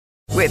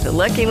With the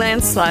Lucky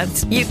Land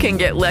Slots, you can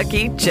get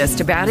lucky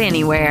just about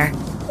anywhere.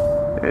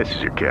 This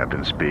is your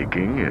captain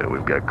speaking.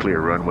 We've got clear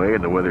runway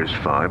and the weather's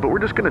fine, but we're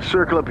just going to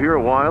circle up here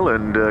a while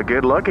and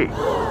get lucky.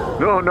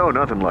 No,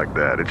 nothing like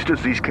that. It's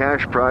just these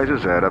cash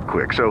prizes add up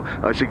quick. So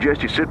I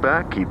suggest you sit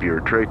back, keep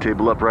your tray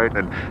table upright,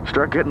 and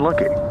start getting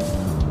lucky.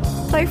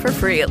 Play for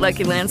free at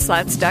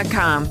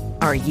LuckyLandSlots.com.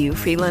 Are you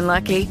feeling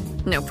lucky?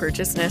 No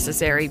purchase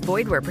necessary.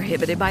 Void where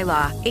prohibited by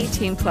law.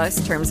 18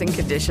 plus terms and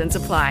conditions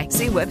apply.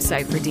 See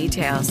website for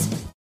details.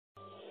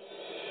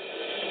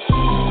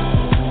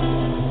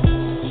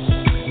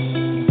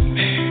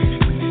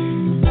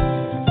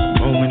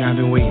 Moment I've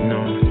been waiting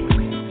on,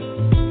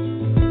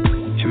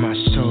 and my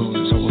soul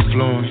is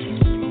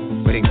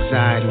overflowing with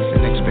anxieties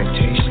and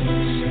expectations,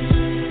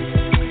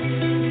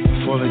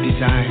 full of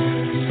desires.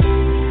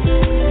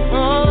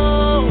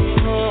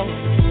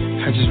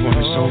 I just want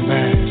it so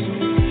bad,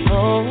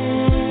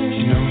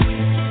 you know,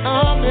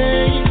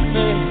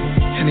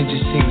 and it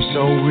just seems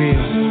so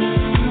real.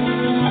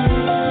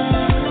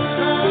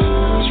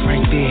 It's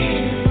right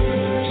there,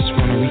 just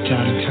want to reach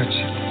out and touch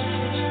it,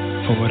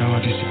 for it all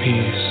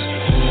disappears.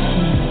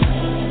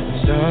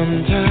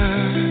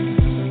 Sometimes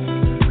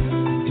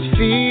it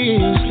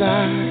feels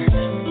like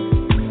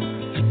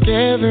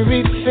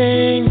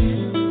everything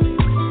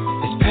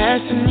is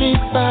passing me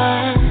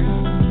by.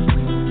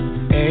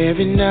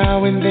 Every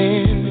now and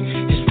then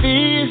it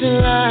feels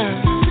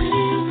alive.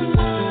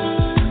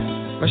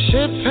 My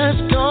ship has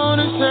gone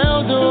and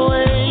sailed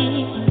away,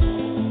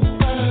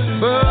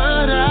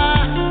 but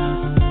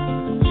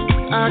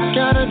I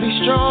gotta be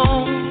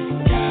strong.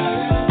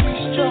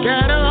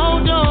 Gotta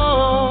hold on.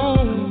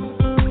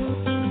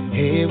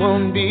 It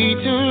won't be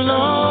too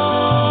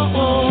long.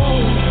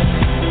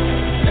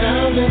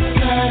 Now the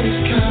tide is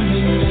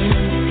coming in.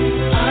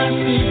 I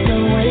see the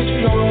waves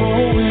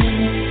flowing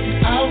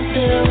out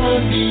there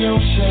on the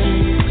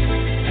ocean.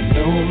 I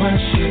know my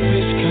ship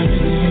is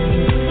coming in,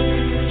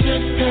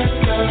 just past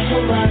the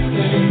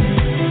horizon,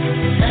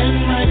 and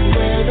right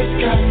where the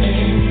sky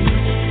ends.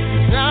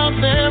 Out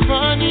there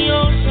on the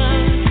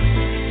ocean,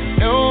 I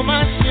know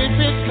my ship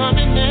is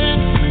coming in.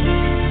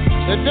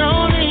 So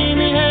don't leave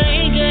me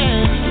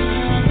hanging.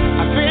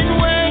 I've been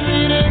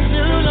waiting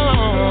too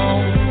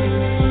long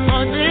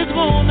for this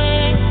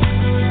moment.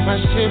 My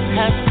ship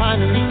has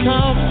finally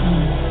come.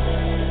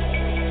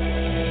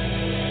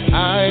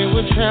 I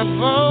will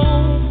travel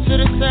to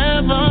the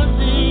seven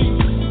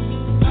seas.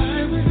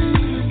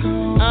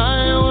 I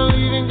will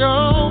even go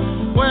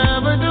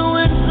wherever the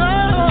wind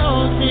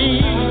blows me.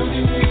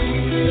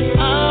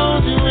 I'll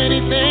do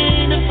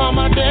anything to find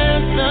my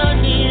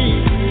destiny.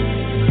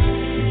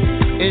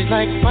 It's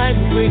like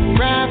fighting with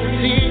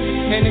gravity,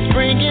 and it's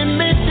bringing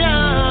me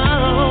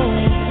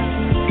down.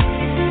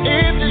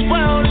 If this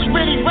world is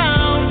really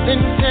round,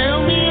 then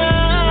tell me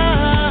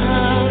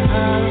how.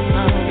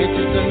 It's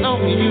just alone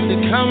for you to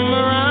come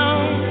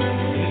around.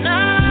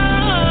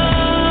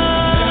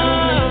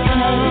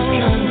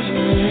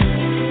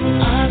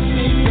 I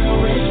see the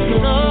waves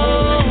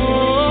blowing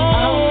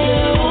out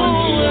there on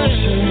the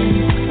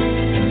ocean.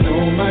 I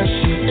know my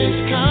ship is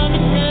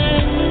coming in.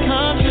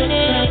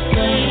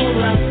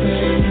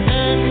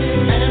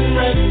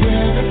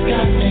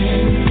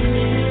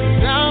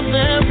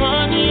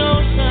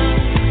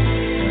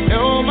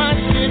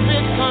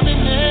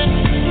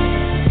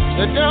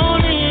 So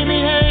don't leave me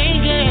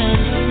hanging.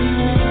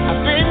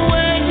 I've been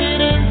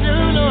waiting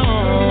too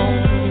long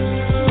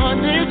for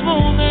this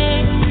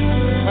moment.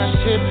 My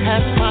ship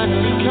has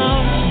finally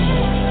come.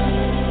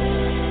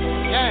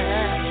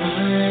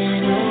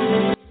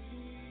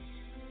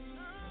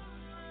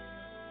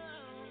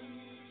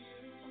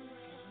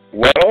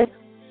 Well,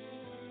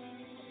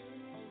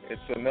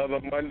 it's another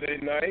Monday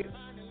night.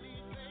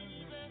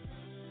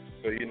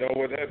 So you know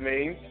what that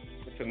means.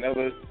 It's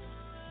another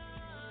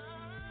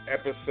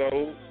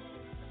episode.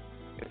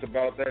 It's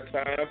about that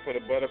time for the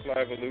Butterfly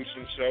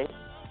Evolution Show.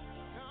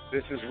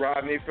 This is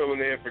Rodney filling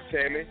in for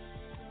Tammy.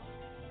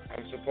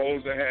 I'm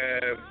supposed to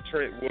have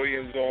Trent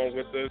Williams on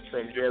with us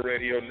from Your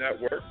Radio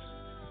Network.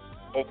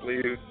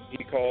 Hopefully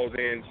he calls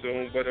in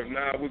soon, but if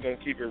not, we're going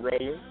to keep it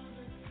rolling.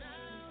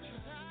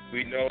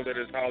 We know that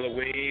it's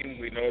Halloween.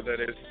 We know that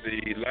it's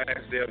the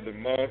last day of the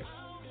month.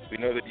 We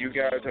know that you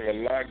guys have a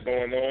lot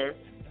going on.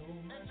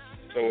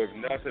 So if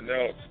nothing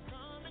else,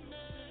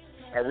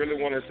 I really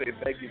want to say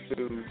thank you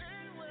to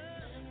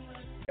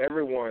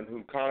everyone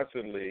who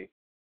constantly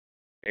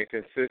and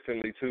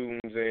consistently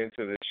tunes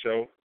into this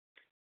show.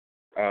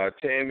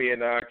 Tammy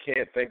and I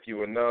can't thank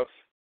you enough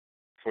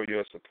for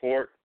your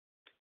support,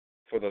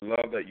 for the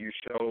love that you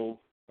show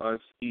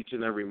us each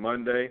and every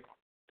Monday.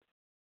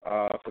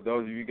 For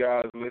those of you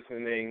guys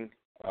listening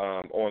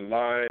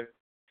online,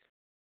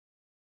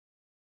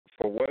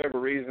 for whatever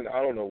reason,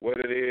 I don't know what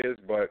it is,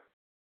 but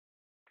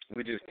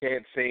we just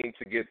can't seem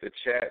to get the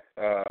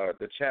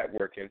chat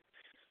working.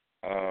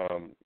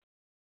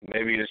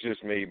 Maybe it's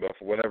just me, but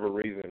for whatever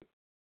reason,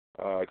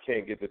 I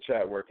can't get the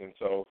chat working.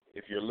 So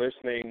if you're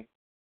listening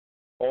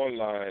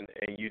online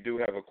and you do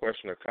have a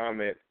question or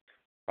comment,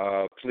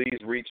 please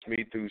reach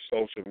me through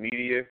social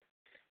media.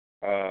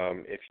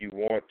 If you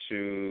want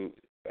to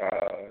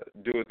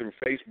do it through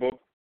Facebook,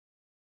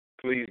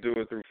 please do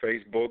it through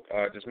Facebook.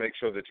 Just make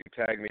sure that you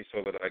tag me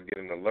so that I get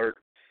an alert.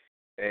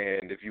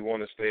 And if you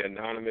want to stay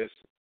anonymous,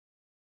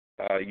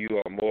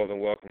 you are more than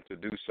welcome to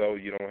do so.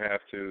 You don't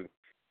have to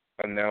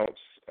announce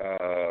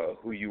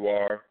who you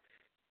are,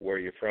 where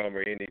you're from,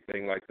 or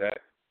anything like that.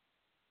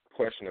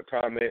 Question or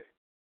comment.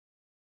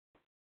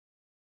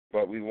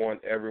 But we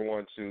want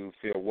everyone to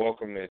feel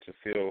welcome and to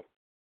feel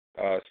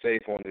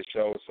safe on the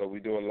show. So we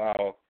do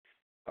allow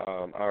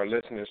our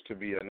listeners to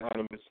be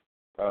anonymous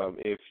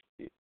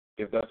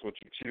if that's what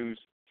you choose.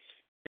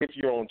 If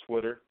you're on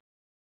Twitter,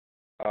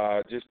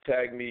 just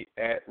tag me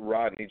at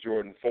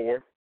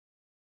RodneyJordan4,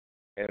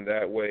 and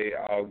that way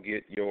I'll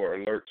get your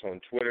alerts on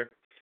Twitter.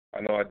 I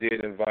know I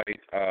did invite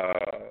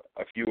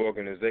a few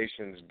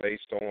organizations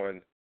based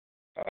on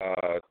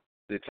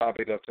the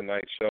topic of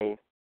tonight's show.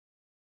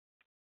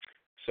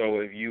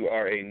 So if you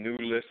are a new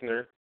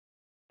listener,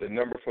 the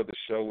number for the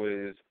show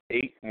is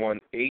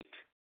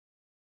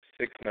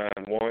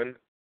 818-691-7406.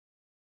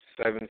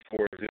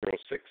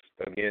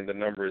 Again, the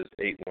number is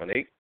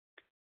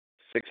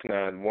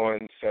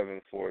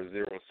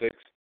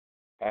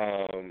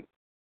 818-691-7406.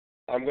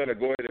 I'm going to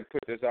go ahead and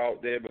put this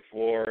out there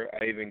before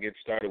I even get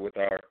started with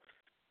our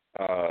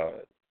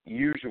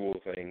usual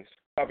things.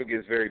 The topic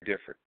is very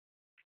different.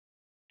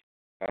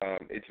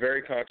 It's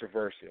very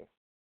controversial.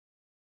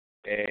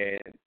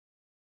 And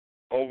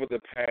over the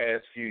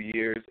past few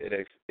years,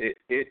 it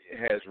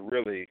has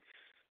really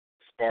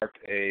sparked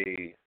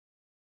a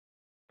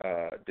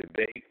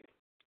debate.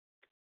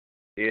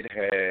 It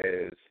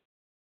has,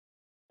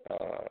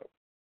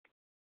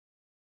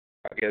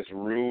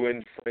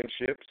 ruined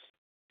friendships.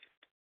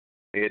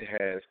 It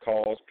has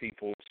caused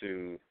people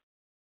to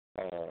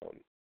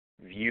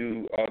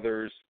view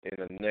others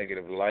in a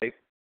negative light.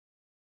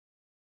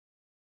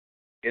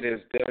 It has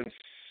done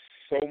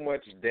so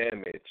much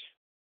damage,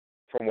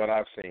 from what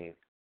I've seen,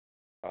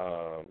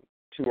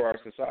 to our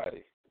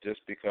society,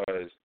 just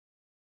because,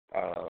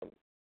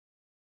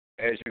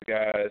 as you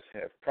guys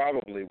have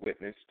probably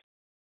witnessed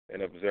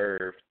and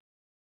observed,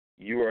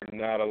 you are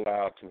not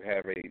allowed to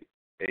have a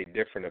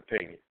different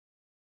opinion.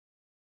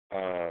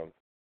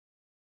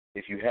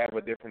 If you have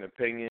a different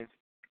opinion,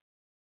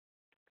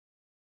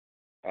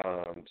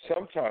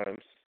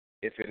 sometimes,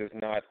 if it is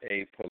not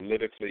a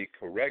politically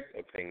correct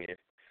opinion,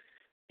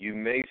 you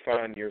may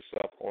find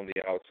yourself on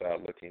the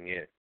outside looking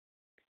in.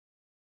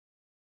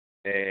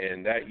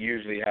 And that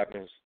usually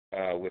happens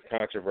with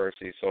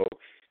controversy. So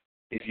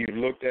if you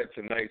looked at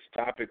tonight's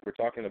topic, we're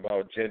talking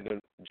about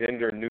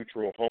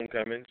gender-neutral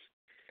homecomings.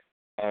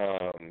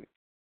 And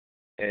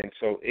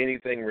so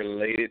anything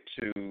related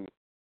to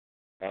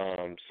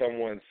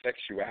someone's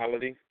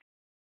sexuality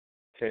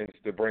tends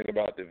to bring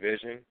about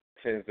division.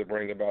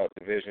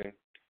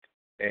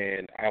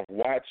 And I've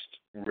watched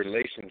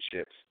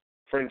relationships,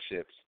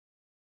 friendships,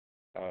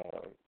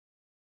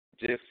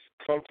 just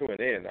come to an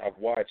end. I've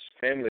watched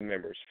family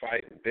members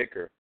fight and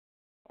bicker.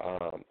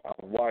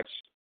 I've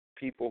watched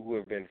people who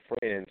have been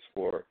friends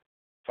for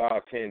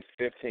 5, 10,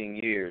 15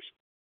 years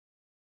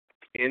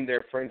in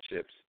their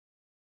friendships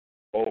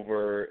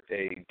over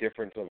a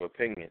difference of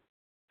opinion.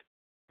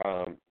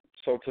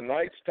 So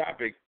tonight's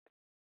topic,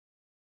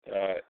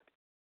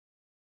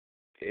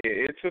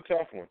 it's a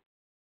tough one.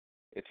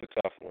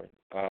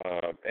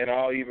 And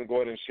I'll even go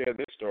ahead and share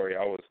this story.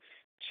 I was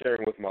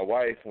sharing with my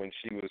wife when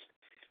she was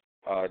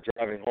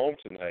driving home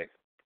tonight,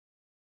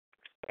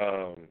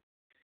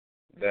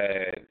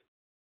 that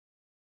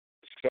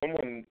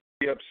someone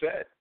be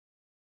upset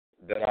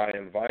that I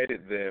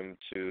invited them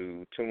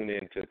to tune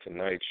into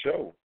tonight's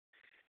show.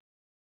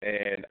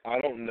 And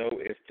I don't know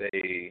if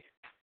they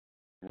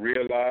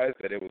realized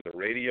that it was a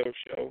radio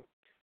show.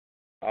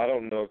 I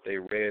don't know if they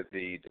read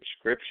the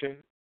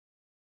description.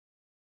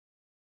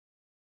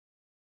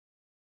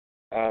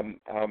 I'm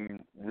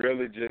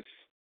really just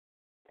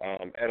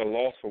at a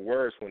loss for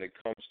words when it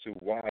comes to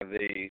why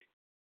they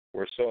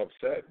were so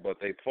upset, but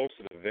they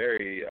posted a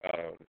very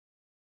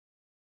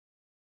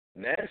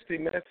nasty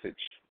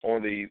message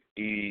on the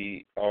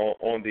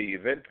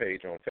event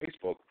page on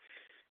Facebook,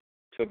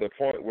 to the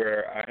point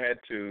where I had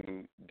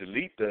to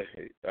delete the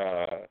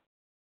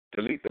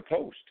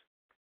post,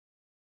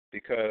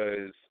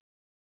 because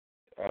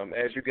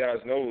as you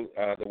guys know,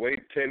 the way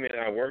Timmy and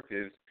I work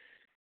is,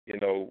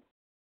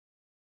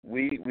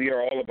 we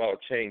are all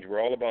about change. We're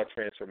all about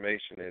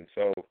transformation, and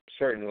so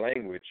certain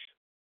language,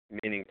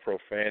 meaning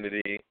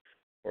profanity,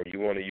 or you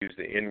want to use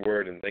the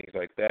N-word and things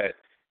like that,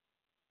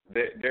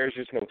 there's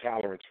just no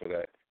tolerance for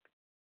that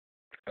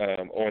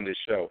on this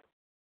show.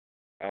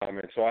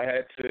 And so I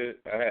had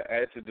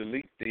to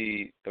delete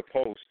the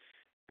post.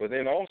 But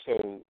then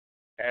also,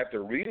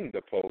 after reading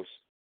the post,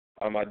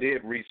 I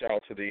did reach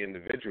out to the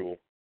individual,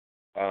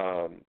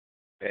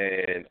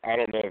 and I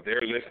don't know if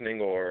they're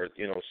listening or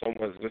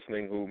someone's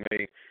listening who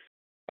may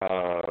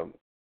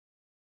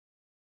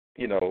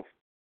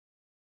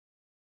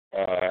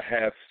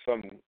have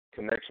some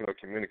connection or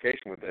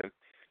communication with them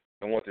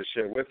and want to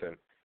share with them.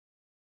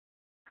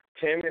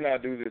 Tammy and I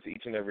do this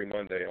each and every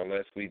Monday,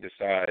 unless we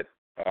decide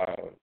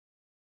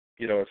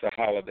it's a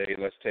holiday.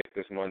 Let's take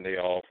this Monday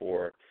off.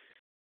 Or,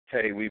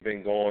 hey, we've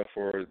been going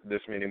for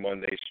this many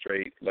Mondays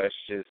straight. Let's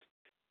just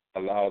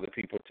allow the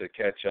people to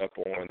catch up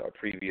on a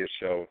previous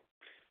show.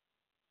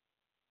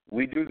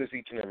 We do this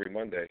each and every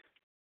Monday.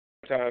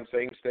 Time,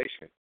 same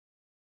station.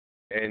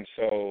 And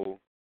so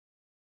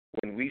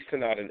when we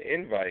send out an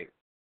invite,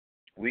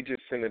 we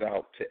just send it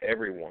out to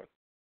everyone.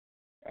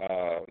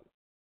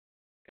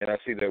 And I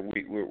see that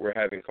we're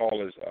having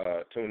callers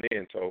tune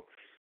in. So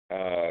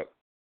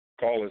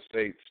callers,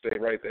 stay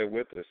right there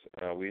with us.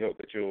 We hope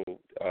that you'll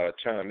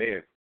chime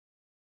in.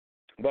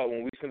 But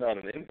when we send out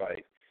an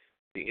invite,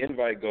 the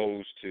invite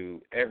goes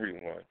to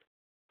everyone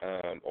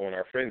on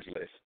our friends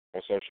list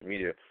on social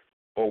media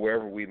or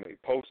wherever we may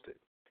post it.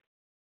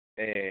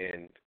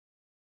 And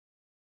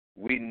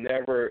we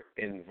never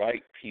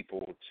invite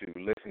people to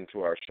listen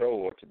to our show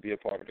or to be a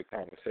part of the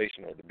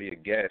conversation or to be a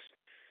guest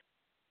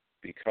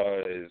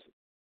because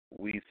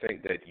we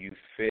think that you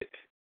fit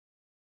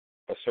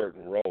a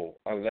certain role,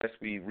 unless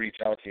we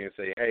reach out to you and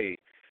say, hey,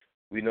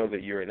 we know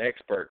that you're an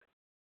expert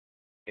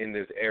in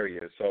this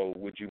area, so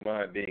would you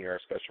mind being our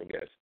special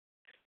guest?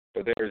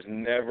 But there's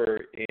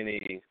never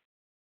any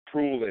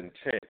cruel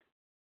intent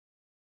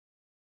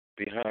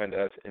behind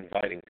us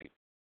inviting people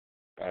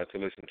to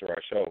listen to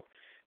our show.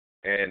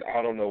 And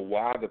I don't know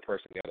why the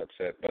person got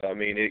upset, but, I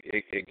mean,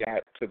 it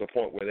got to the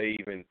point where they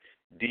even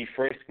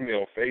defriended me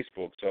on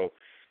Facebook. So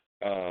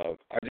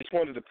I just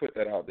wanted to put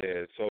that out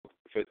there. So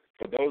for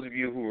those of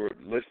you who are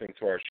listening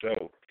to our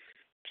show,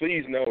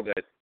 please know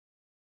that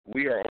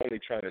we are only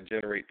trying to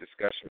generate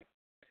discussion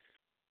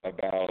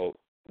about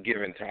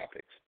given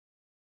topics.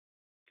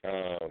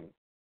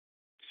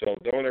 So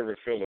don't ever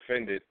feel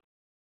offended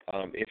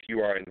if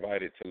you are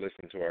invited to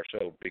listen to our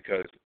show,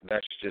 because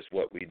that's just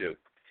what we do.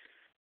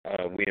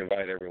 We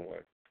invite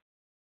everyone.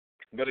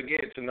 But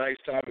again,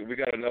 tonight's topic, we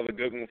got another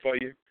good one for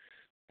you.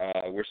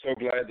 We're so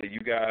glad that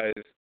you guys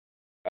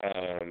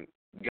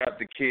got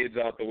the kids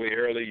out the way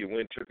early. You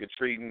went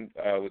trick-or-treating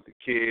with the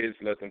kids,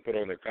 let them put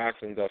on their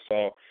costumes. I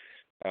saw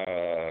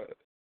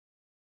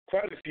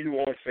quite a few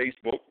on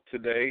Facebook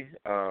today,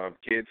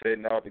 kids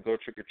heading out to go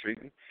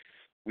trick-or-treating.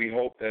 We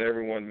hope that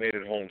everyone made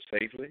it home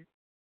safely,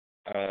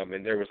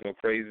 and there was no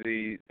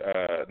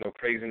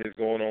craziness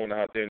going on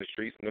out there in the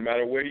streets, no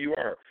matter where you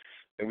are.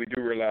 And we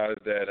do realize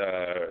that,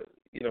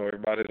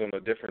 everybody's on a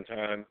different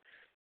time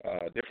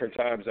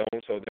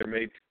zone, so there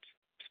may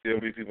still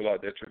be people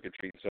out there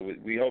trick-or-treating. So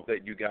we hope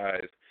that you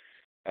guys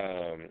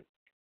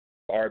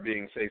are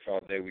being safe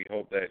out there. We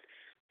hope that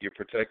you're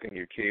protecting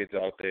your kids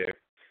out there.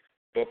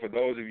 But for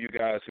those of you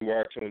guys who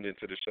are tuned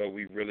into the show,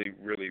 we really,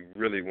 really,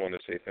 really want to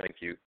say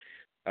thank you.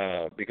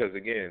 Because,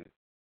 again,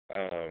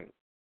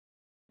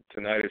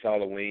 tonight is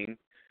Halloween.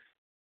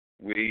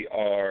 We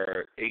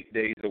are 8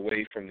 days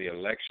away from the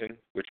election,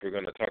 which we're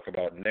going to talk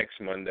about next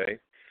Monday.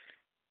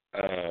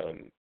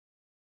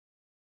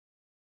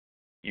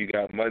 You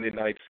got Monday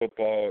Night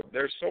Football.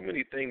 There's so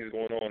many things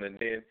going on, and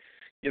then,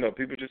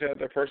 people just have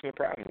their personal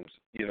problems,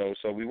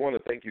 So we want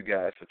to thank you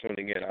guys for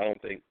tuning in. I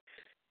don't think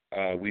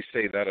we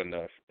say that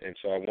enough, and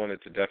so I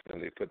wanted to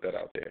definitely put that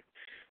out there.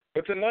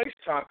 But tonight's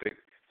topic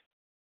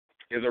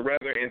is a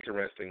rather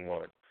interesting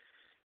one,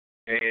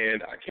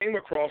 and I came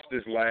across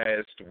this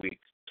last week,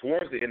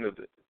 towards the end of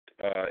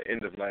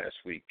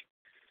last week,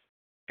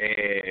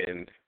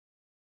 and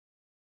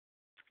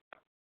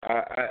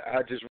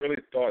I just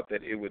really thought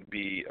that it would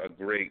be a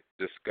great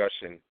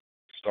discussion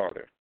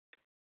starter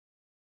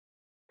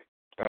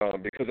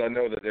because I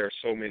know that there are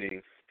so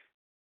many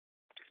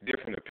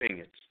different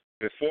opinions.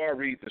 Before I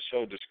read the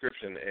show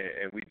description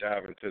and we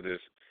dive into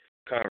this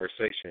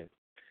conversation,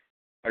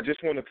 I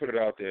just want to put it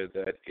out there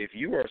that if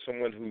you are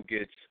someone who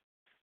gets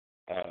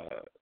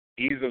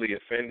easily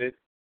offended,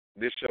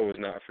 this show is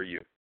not for you.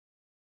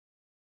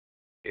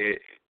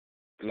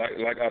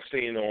 Like I've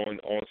seen on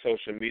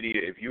social media,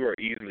 if you are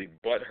easily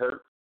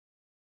butthurt,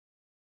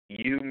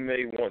 you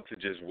may want to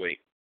just wait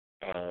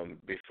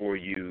before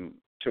you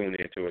tune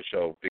into a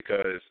show,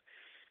 because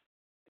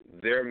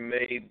there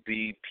may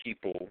be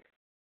people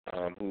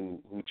who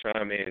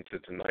chime into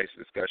tonight's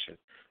discussion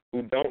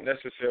who don't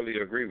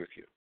necessarily agree with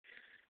you.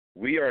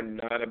 We are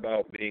not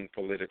about being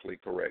politically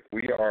correct.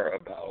 We are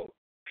about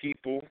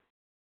people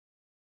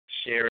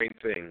sharing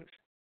things,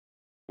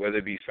 whether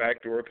it be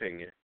fact or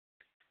opinion,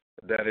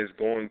 that is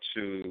going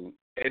to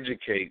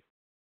educate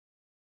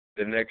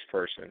the next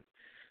person,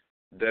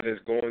 that is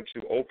going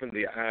to open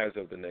the eyes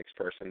of the next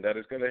person, that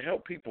is going to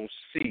help people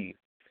see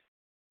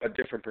a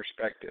different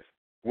perspective.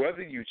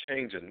 Whether you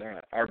change or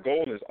not, our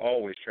goal is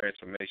always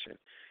transformation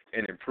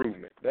and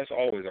improvement. That's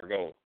always our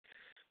goal.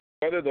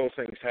 Whether those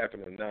things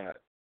happen or not,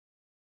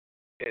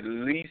 at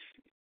least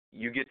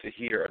you get to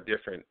hear a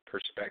different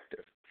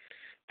perspective.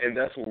 And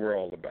that's what we're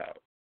all about.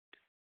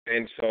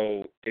 And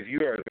so if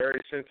you are a very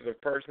sensitive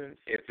person,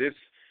 if this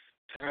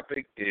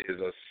topic is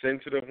a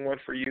sensitive one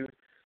for you,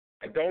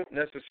 I don't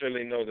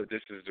necessarily know that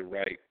this is the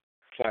right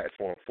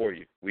platform for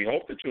you. We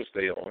hope that you'll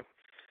stay on,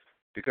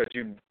 because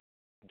you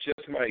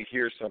just might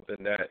hear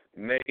something that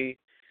may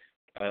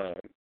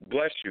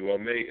bless you or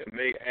may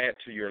add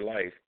to your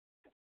life,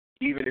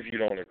 even if you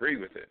don't agree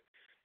with it.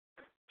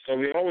 So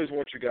we always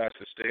want you guys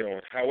to stay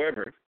on.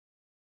 However,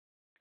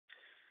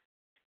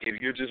 if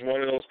you're just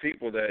one of those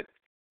people that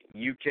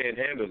you can't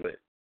handle it,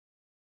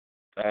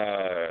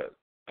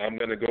 I'm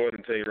going to go ahead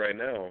and tell you right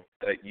now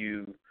that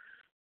you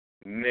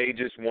may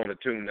just want to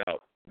tune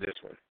out this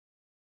one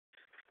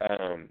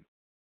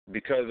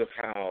because of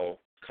how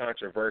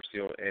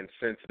controversial and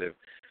sensitive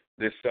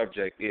this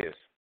subject is.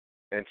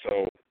 And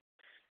so,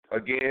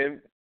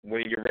 again,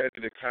 when you're ready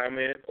to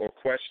comment or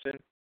question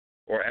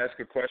or ask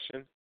a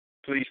question,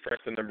 please press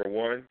the number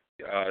 1.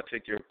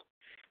 Take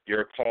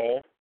your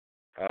call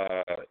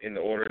in the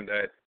order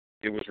that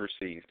it was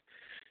received.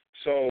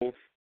 So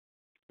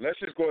let's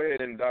just go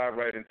ahead and dive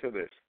right into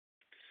this.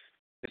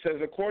 It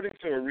says, according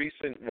to a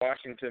recent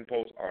Washington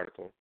Post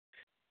article,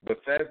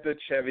 Bethesda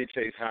Chevy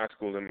Chase High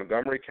School in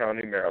Montgomery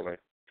County, Maryland,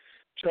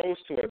 chose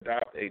to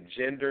adopt a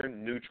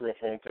gender-neutral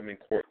homecoming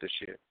court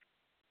this year.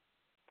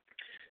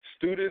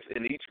 Students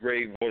in each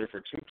grade voted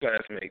for 2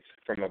 classmates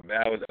from a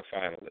ballot of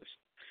finalists,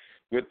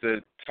 with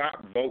the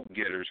top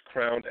vote-getters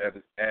crowned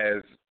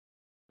as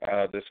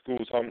the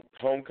school's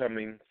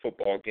homecoming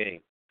football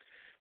game,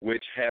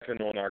 which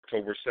happened on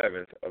October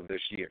 7th of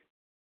this year.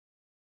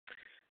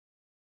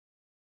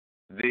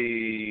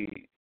 The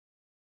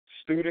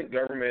Student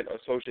Government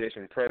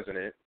Association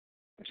president,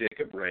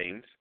 Jacob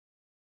Raines,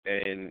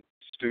 and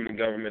Student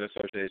Government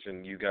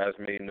Association, you guys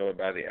may know it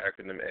by the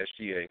acronym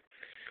SGA,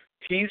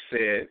 he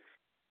said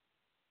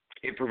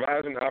it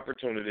provides an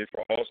opportunity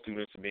for all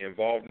students to be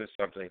involved in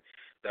something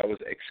that was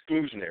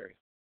exclusionary.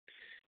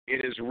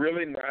 It is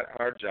really not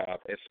our job,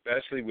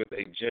 especially with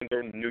a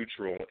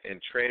gender-neutral and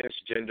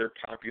transgender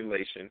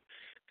population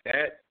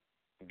at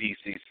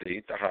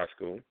BCC, the high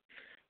school,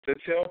 to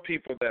tell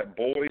people that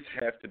boys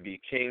have to be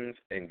kings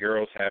and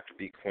girls have to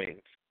be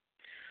queens.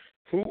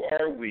 Who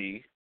are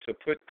we to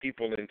put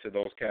people into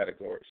those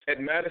categories?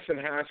 At Madison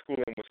High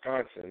School in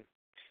Wisconsin,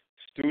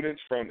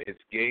 students from its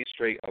Gay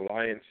Straight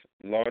Alliance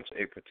launched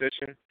a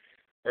petition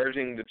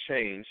urging the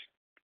change.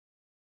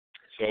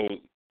 So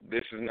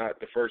this is not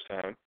the first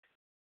time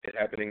it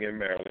happening in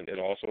Maryland. It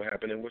also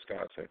happened in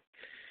Wisconsin.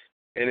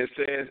 And it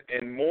says,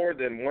 and more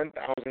than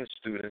 1,000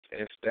 students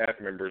and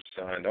staff members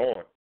signed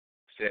on,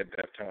 said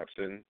Beth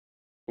Thompson,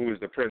 who is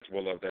the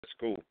principal of that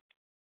school.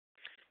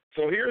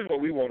 So here's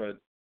what we want to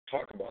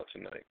talk about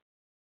tonight.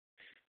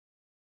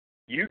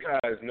 You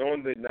guys,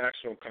 knowing the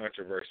national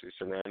controversy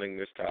surrounding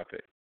this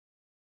topic,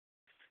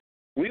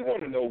 we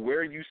want to know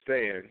where you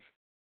stand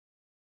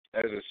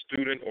as a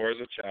student or as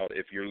a child,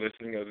 if you're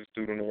listening as a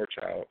student or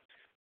a child.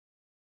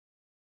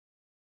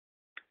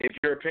 If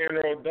you're a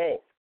parent or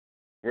adult,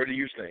 where do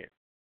you stand?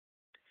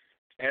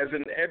 As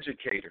an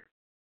educator,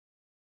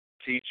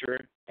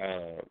 teacher,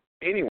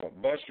 anyone,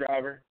 bus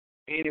driver,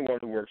 anyone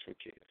who works with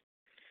kids,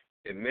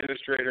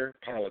 administrator,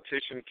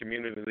 politician,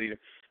 community leader,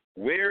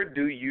 where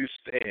do you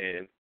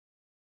stand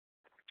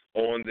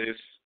on this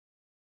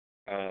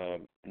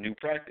new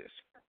practice?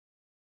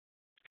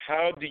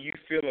 How do you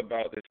feel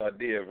about this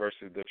idea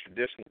versus the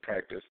traditional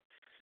practice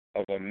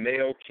of a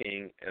male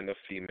king and a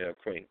female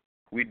queen?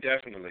 We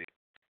definitely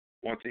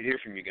want to hear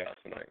from you guys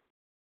tonight.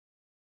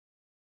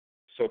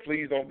 So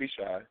please don't be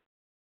shy.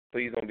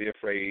 Please don't be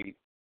afraid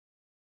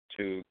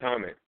to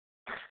comment.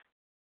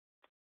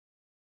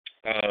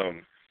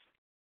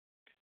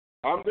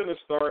 I'm going to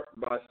start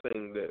by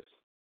saying this.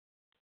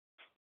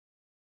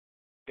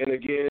 And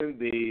again,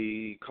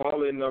 the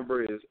call-in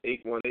number is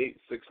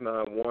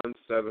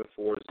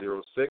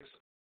 818-691-7406.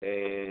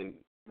 And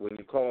when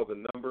you call the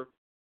number,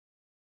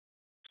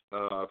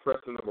 press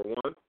the number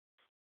 1.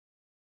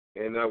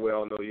 And that way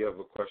I'll know you have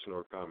a question or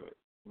a comment.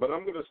 But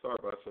I'm going to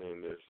start by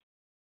saying this.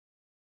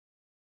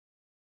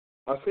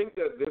 I think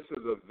that this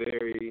is a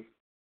very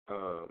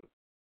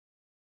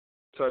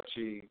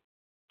touchy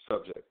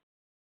subject,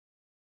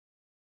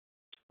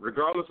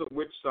 regardless of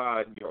which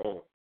side you're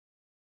on.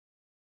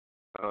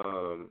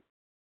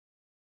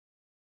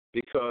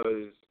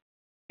 Because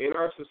in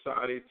our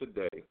society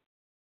today,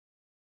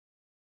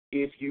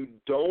 if you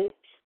don't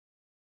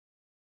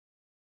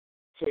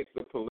take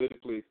the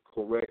politically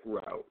correct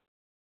route,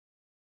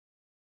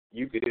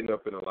 you could end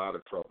up in a lot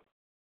of trouble.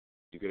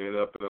 You could end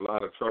up in a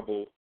lot of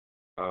trouble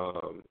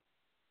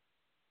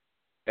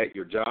at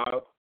your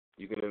job.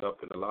 You can end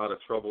up in a lot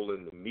of trouble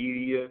in the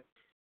media.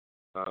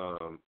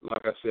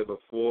 Like I said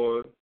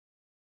before,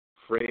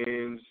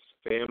 friends,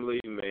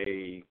 family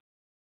may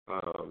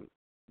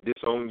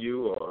disown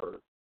you or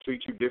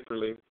treat you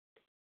differently.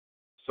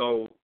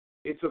 So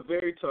it's a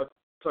very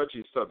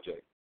touchy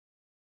subject.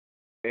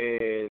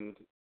 And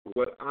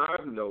what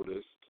I've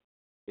noticed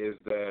is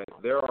that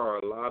there are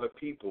a lot of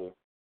people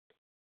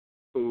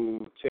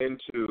who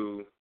tend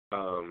to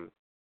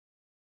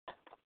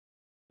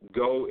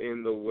go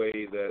in the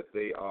way that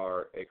they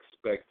are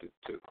expected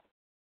to.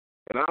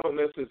 And I don't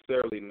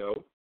necessarily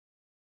know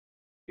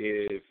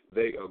if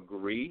they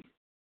agree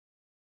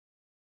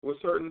with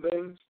certain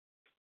things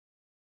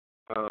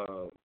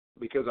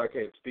because I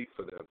can't speak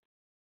for them.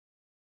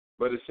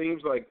 But it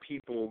seems like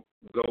people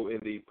go in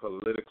the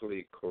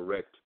politically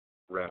correct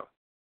route.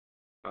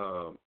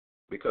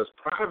 Because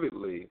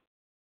privately,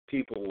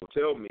 people will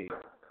tell me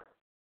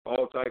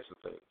all types of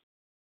things.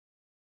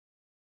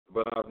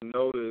 But I've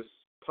noticed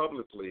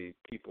publicly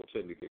people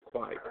tend to get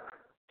quiet.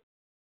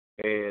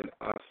 And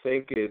I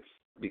think it's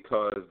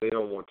because they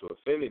don't want to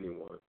offend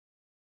anyone.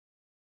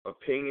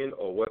 Opinion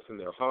or what's in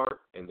their heart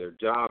and their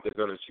job, they're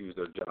going to choose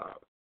their job.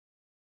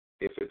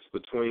 If it's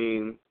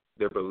between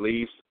their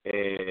beliefs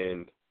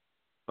and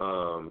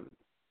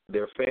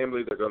their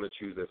family, they're going to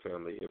choose their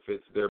family. If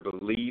it's their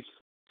beliefs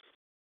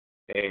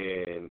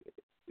and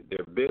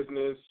their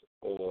business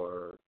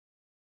or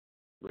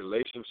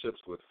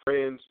relationships with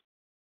friends,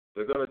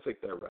 they're going to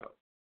take that route.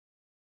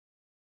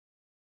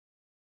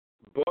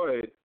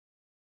 But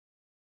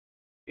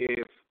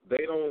if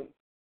they don't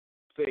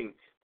think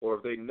or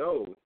if they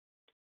know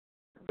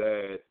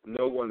that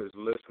no one is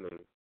listening,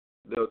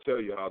 they'll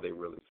tell you how they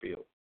really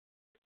feel.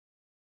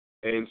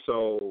 And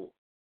so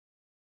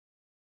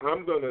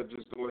I'm going to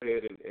just go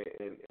ahead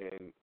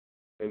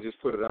and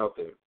just put it out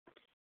there.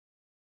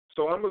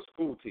 So I'm a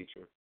school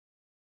teacher.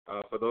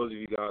 For those of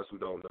you guys who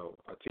don't know,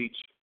 I teach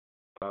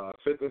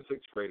 5th and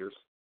 6th graders.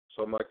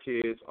 So my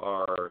kids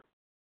are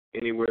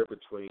anywhere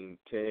between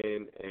 10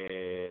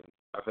 and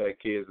I've had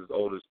kids as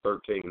old as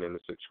 13 in the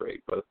 6th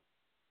grade, but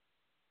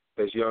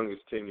as young as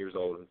 10 years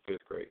old in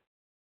 5th grade.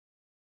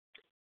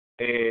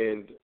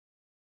 And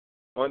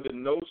under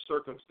no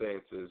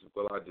circumstances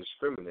will I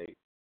discriminate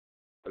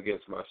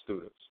against my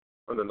students,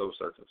 under no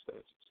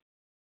circumstances.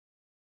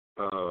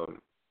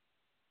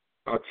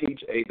 I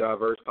teach a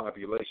diverse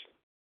population,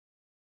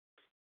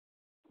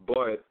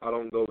 but I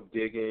don't go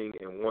digging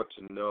and want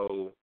to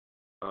know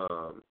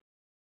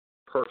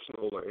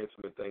personal or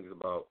intimate things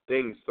about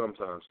things.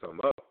 Sometimes come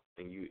up,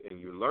 and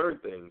you learn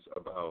things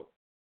about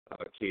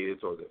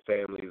kids or their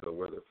families or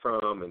where they're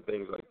from and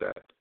things like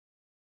that.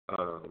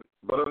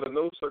 But under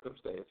no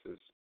circumstances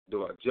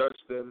do I judge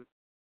them,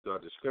 do I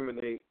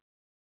discriminate,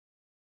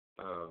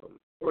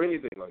 or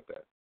anything like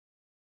that.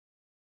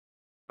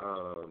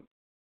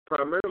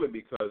 Primarily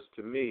because,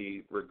 to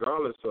me,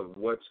 regardless of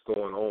what's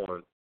going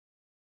on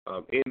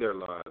in their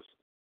lives,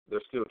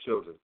 they're still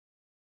children.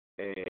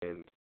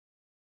 And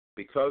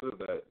because of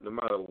that, no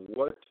matter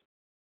what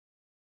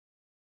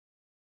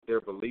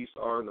their beliefs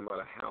are, no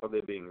matter how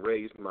they're being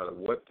raised, no matter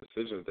what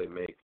decisions they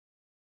make,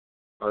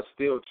 I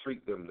still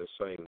treat them the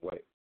same way.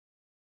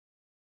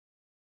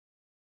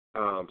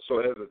 So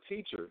as a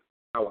teacher,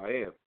 how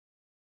I am,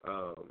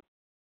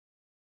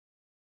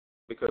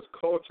 because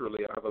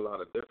culturally I have a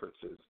lot of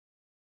differences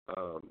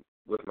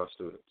with my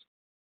students,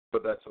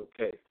 but that's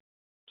okay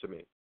to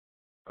me.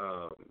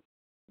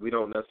 We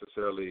don't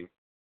necessarily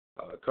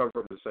come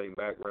from the same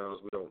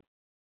backgrounds. We don't.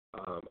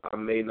 I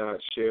may not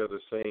share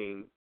the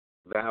same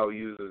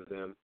values as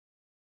them,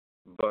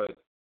 but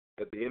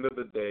at the end of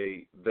the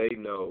day, they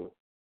know,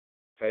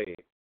 hey,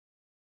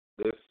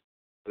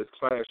 this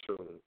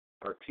classroom,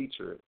 our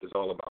teacher is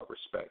all about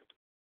respect.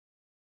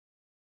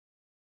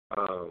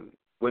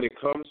 When it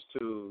comes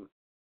to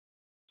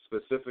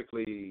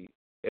specifically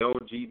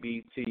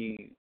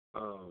LGBT,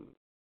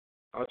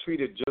 I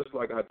treat it just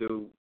like I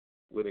do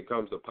when it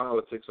comes to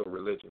politics or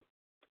religion.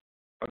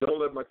 I don't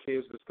let my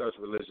kids discuss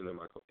religion in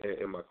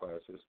my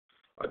classes.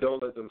 I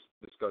don't let them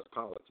discuss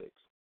politics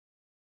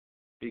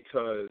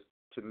because,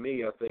 to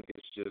me, I think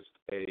it's just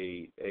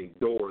a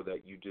door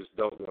that you just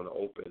don't want to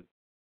open.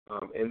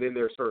 And then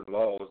there are certain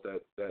laws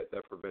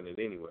that prevent it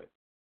anyway.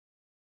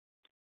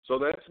 So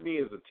that's me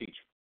as a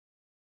teacher.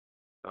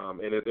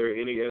 And if there are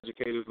any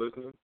educators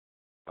listening,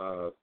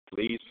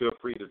 please feel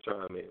free to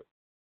chime in.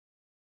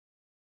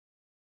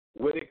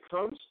 When it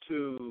comes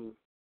to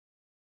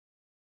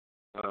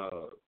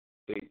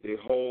the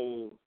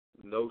whole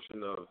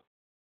notion of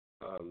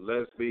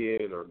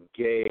lesbian or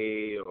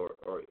gay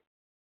or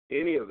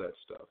any of that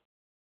stuff,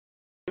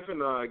 Tiff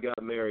and I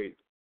got married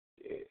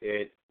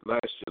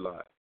last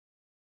July,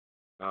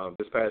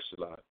 this past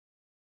July,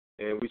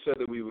 and we said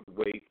that we would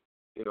wait,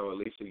 at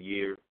least a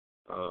year,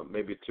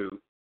 maybe two,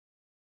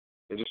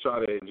 and just try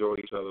to enjoy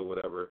each other,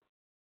 whatever,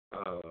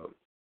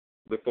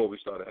 before we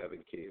started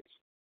having kids.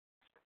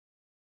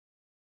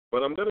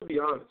 But I'm going to be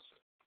honest,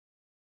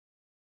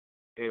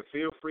 and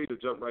feel free to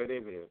jump right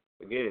in here.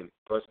 Again,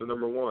 press the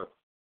number 1.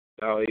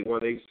 Dial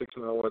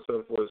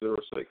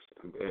 818-691-7406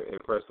 and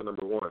press the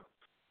number 1.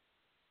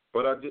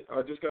 But I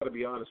just got to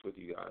be honest with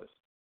you guys.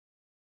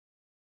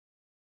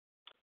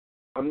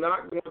 I'm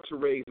not going to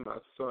raise my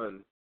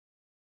son,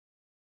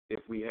 if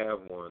we have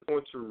one. I'm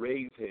going to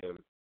raise him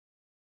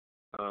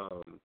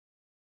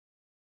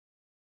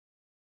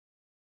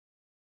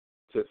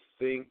to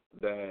think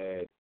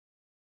that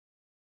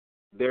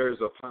there's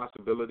a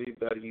possibility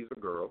that he's a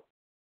girl.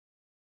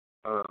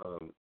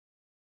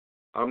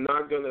 I'm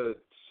not going to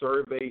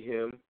survey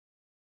him.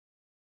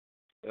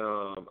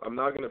 I'm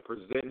not going to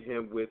present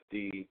him with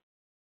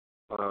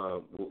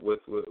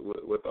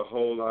with a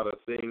whole lot of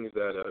things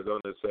that are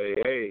going to say,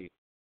 hey,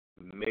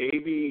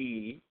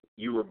 maybe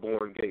you were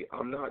born gay.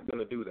 I'm not going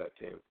to do that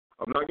to him.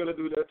 I'm not going to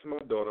do that to my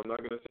daughter. I'm not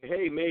going to say,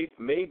 hey,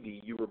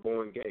 maybe you were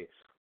born gay.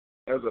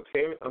 As a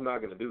parent, I'm not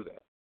going to do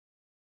that.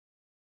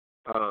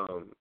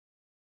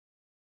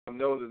 I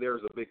know that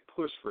there's a big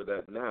push for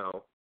that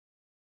now,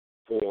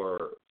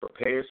 for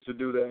parents to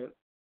do that,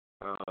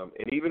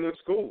 and even in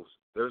schools,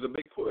 there's a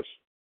big push.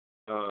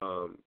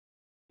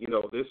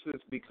 This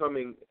is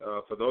becoming,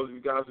 for those of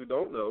you guys who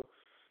don't know,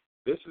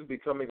 this is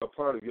becoming a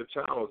part of your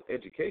child's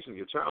education,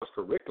 your child's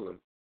curriculum,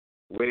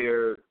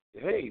 where,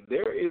 hey,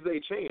 there is a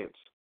chance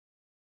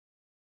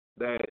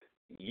that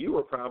you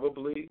are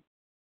probably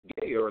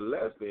gay or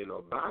lesbian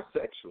or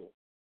bisexual.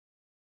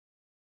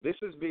 This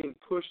is being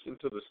pushed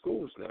into the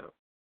schools now.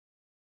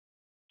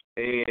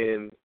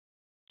 And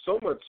so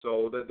much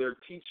so that they're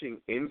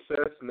teaching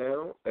incest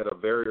now at a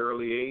very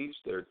early age.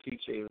 They're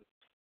teaching,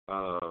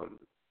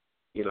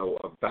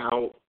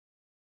 about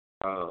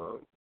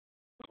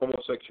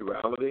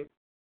homosexuality.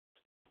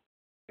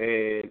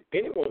 And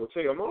anyone will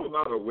tell you, I'm all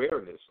about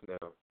awareness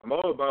now. I'm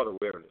all about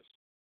awareness.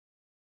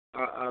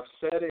 I've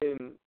sat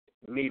in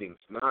meetings,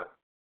 not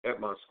at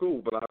my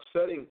school, but I've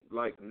sat in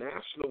like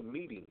national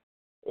meetings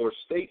or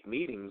state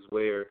meetings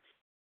where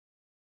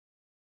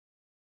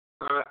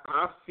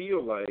I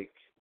feel like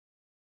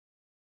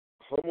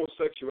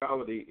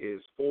homosexuality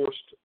is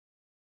forced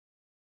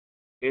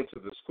into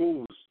the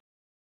schools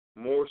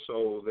more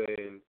so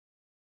than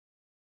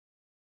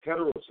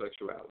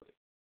heterosexuality.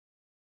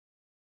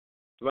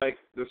 Like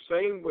the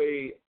same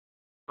way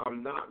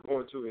I'm not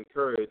going to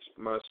encourage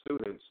my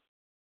students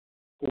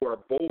who are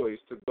boys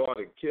to go out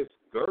and kiss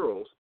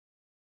girls,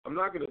 I'm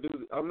not going to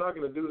do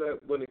that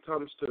when it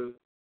comes to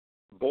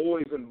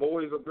boys and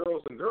boys or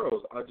girls and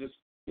girls. I just,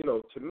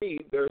 to me,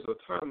 there's a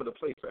time and a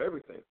place for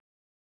everything.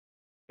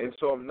 And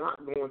so I'm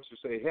not going to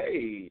say,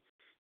 hey,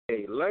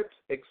 let's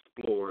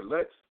explore,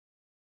 let's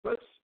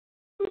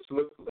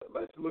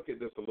look at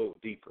this a little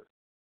deeper.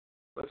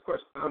 Let's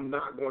question. I'm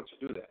not going to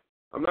do that.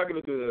 I'm not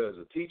going to do that as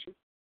a teacher.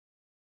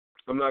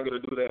 I'm not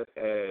going to do that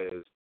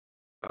as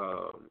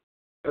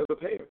a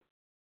parent.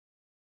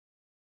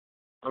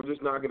 I'm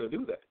just not going to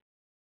do that.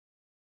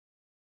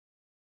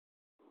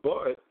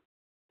 But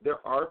there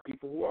are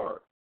people who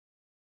are.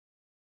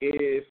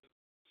 If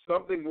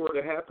something were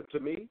to happen to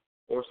me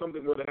or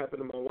something were to happen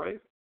to my wife,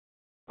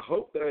 I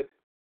hope that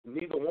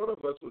neither one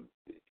of us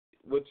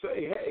would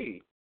say,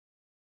 hey,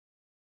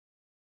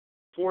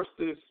 force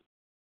this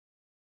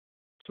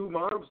two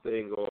moms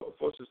thing or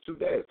force this two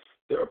dads.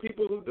 There are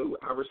people who do.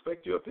 I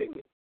respect your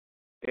opinion.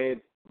 And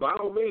by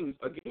all means,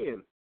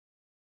 again,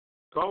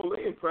 call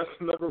in, press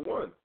number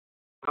 1.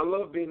 I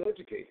love being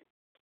educated.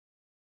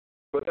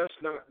 But that's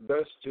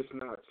just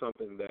not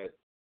something that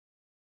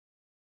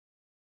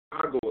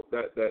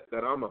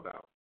that I'm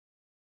about.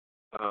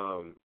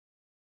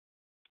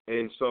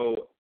 And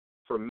so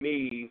for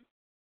me,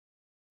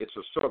 it's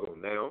a struggle.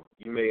 Now,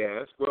 you may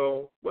ask,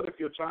 well, what if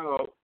your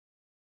child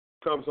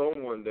comes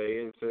home one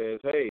day and says,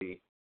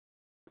 hey,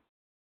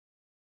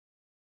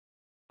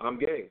 I'm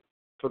gay?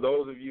 For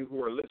those of you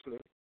who are listening,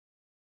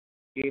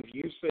 if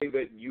you say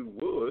that you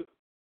would,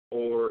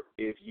 or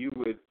if you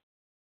would,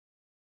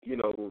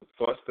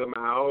 fuss them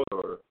out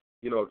or,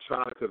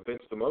 try to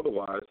convince them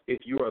otherwise,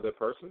 if you are the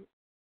person,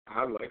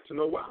 I'd like to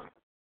know why.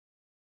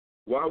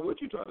 Why would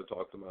you try to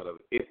talk them out of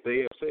it? If they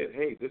have said,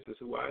 hey, this is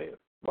who I am,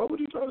 why would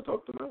you try to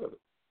talk them out of it?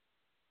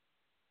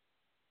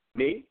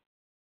 Me?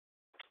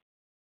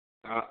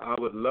 I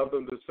would love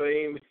them the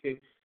same if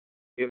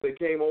they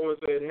came home and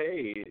said,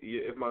 hey,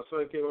 if my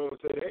son came home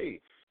and said,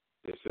 hey,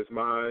 this is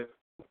my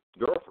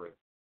girlfriend.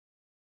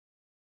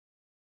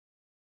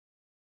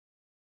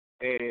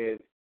 And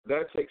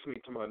that takes me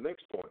to my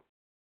next point.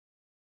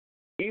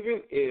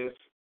 Even if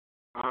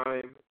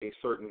I'm a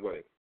certain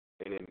way,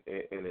 and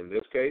in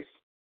this case,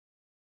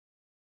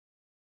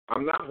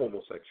 I'm not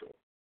homosexual,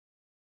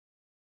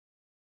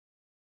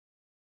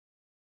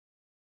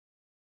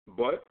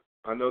 but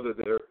I know that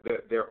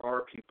there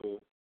are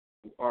people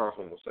who are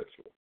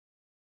homosexual.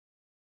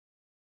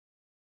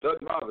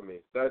 Doesn't bother me.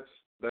 That's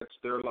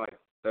their life.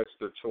 That's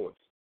their choice.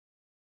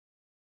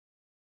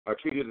 I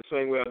treat it the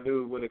same way I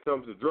do when it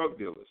comes to drug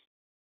dealers.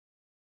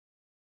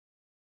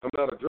 I'm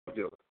not a drug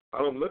dealer. I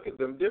don't look at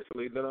them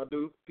differently than I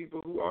do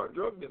people who aren't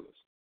drug dealers.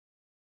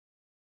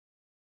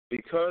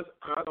 Because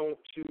I don't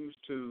choose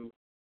to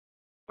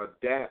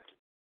adapt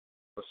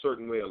a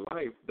certain way of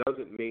life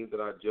doesn't mean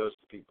that I judge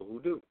the people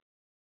who do.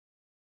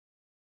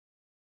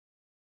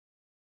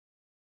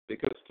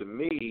 Because to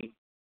me,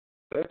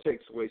 that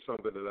takes away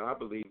something that I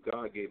believe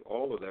God gave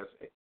all of us,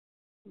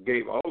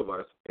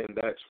 and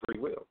that's free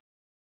will.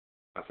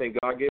 I think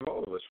God gave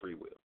all of us free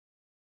will.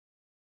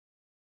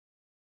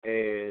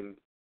 And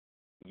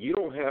you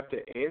don't have to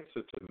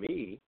answer to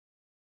me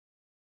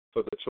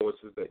for the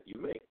choices that you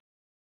make,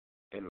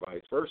 and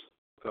vice versa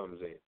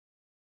comes in.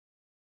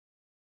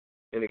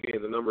 And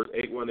again, the number is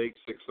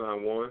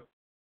 818-691-7406.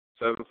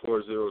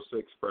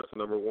 Press the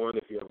number 1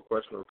 if you have a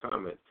question or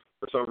comment.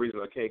 For some reason,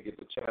 I can't get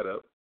the chat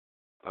up.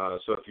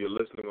 So if you're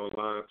listening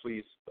online,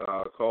 please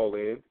call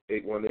in,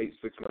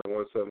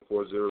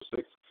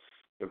 818-691-7406,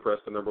 and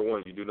press the number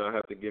 1. You do not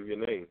have to give your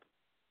name.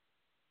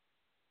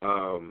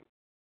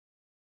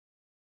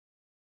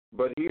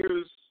 But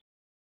here's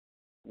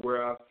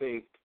where I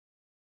think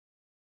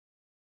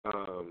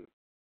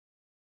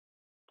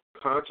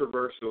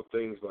controversial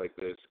things like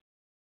this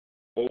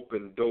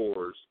open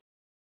doors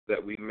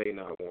that we may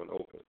not want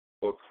open,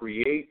 or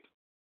create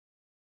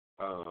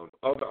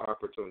other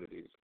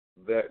opportunities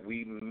that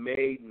we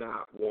may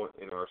not want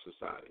in our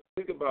society.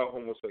 Think about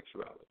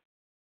homosexuality.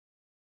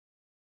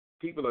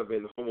 People have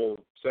been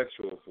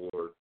homosexual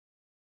for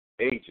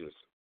ages,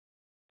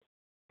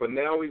 but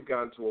now we've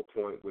gotten to a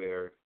point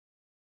where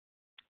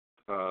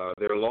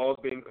there are laws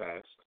being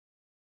passed,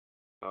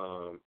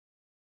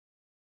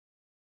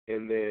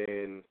 and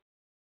then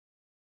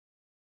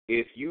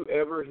if you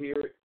ever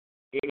hear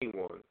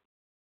anyone,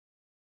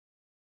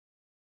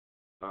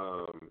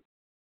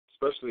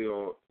 especially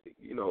on,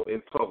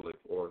 in public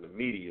or in the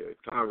media,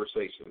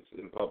 conversations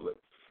in public,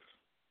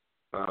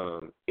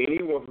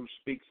 anyone who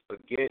speaks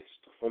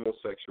against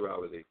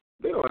homosexuality,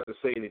 they don't have to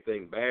say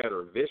anything bad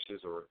or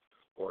vicious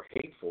or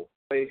hateful.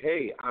 Say,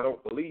 hey, I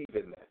don't believe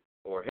in that.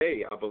 Or,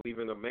 hey, I believe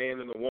in a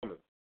man and a woman.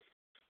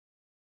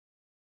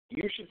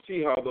 You should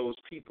see how those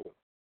people,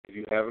 if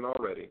you haven't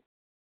already,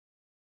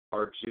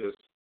 are just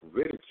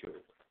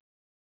ridiculed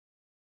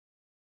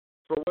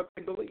for what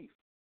they believe.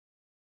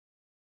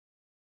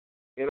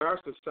 In our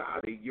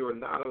society, you're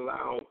not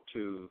allowed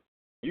to,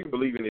 you can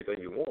believe anything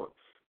you want,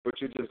 but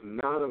you're just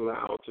not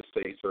allowed to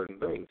say certain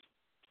things.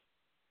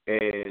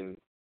 And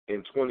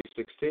in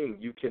 2016,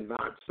 you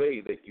cannot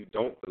say that you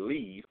don't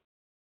believe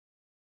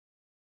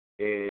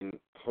in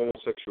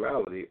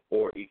homosexuality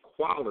or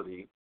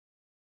equality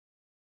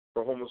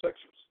for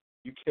homosexuals.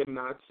 You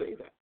cannot say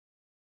that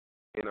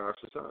in our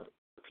society.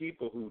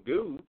 People who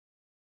do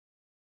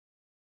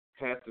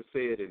have to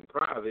say it in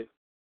private,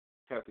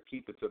 have to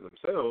keep it to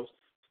themselves,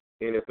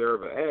 and if they're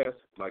ever asked,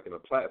 like in a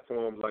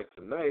platform like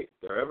tonight,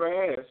 they're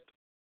ever asked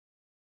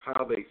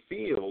how they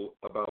feel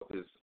about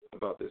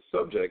this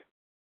subject,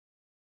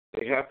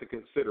 they have to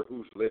consider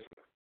who's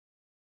listening.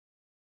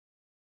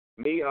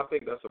 Me, I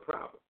think that's a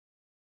problem,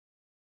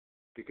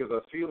 because I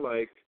feel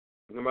like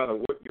no matter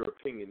what your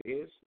opinion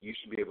is, you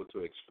should be able to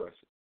express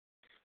it.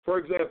 For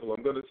example,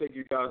 I'm going to take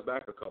you guys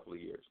back a couple of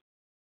years.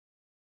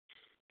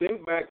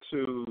 Think back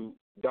to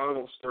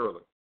Donald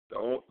Sterling,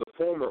 the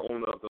former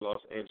owner of the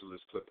Los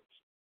Angeles Clippers.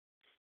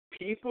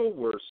 People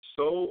were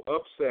so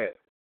upset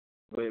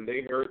when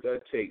they heard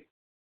that tape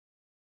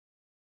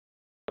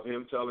of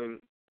him telling,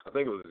 I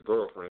think it was his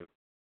girlfriend,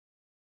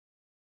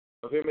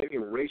 of him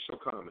making racial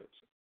comments.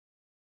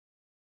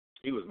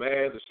 He was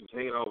mad that she was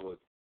hanging out with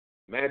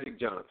Magic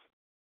Johnson.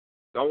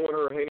 Don't want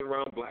her hanging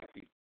around black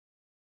people.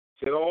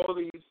 Said all of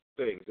these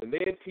things. And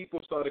then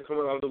people started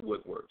coming out of the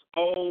woodworks.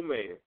 Oh,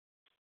 man,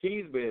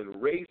 he's been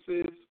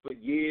racist for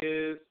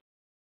years.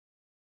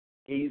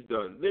 He's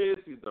done this,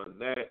 he's done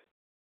that.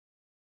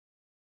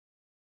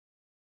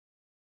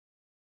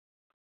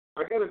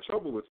 I got in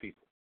trouble with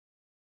people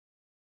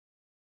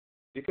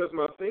because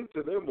my thing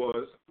to them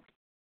was,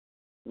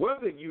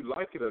 whether you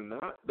like it or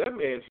not, that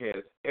man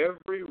has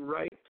every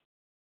right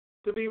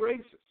to be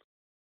racist.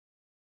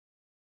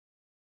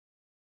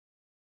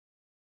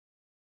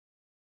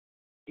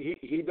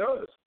 He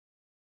does.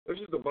 This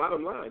is the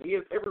bottom line. He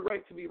has every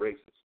right to be racist.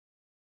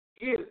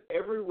 He has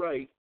every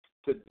right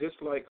to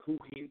dislike who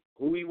he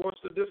wants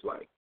to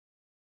dislike.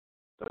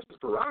 That's his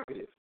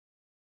prerogative.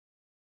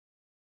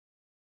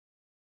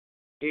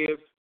 If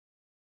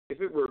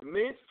it were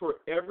meant for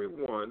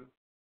everyone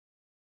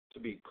to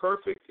be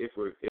perfect, if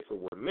it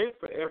were meant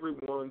for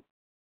everyone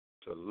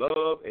to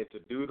love and to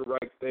do the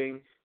right thing,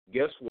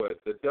 guess what?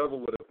 The devil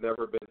would have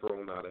never been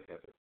thrown out of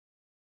heaven.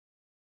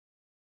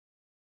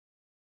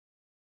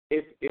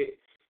 It's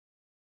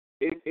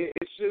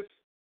just,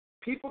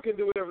 people can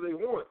do whatever they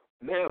want.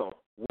 Now,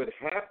 what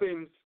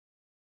happens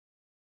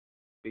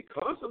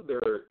because of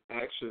their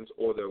actions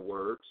or their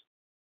words,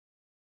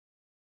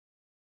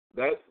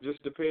 that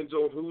just depends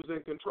on who's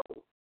in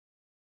control.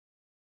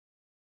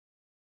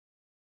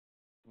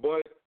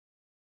 But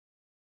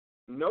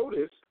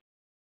notice,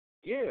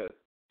 yeah,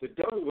 the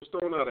devil was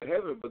thrown out of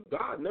heaven, but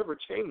God never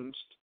changed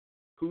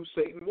who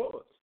Satan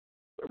was.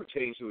 Never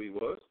changed who he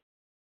was.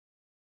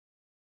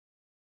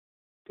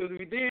 Because if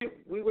he did,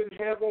 we wouldn't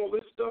have all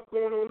this stuff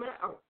going on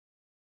now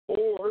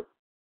or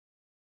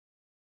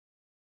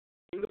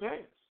in the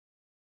past.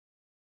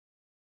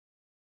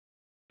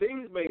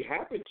 Things may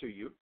happen to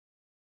you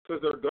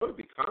because there are going to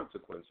be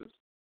consequences,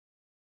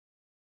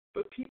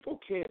 but people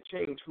can't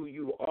change who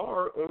you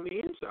are on the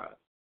inside.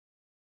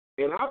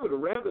 And I would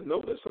rather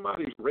know that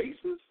somebody's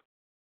racist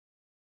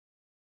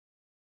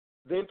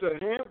than to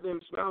have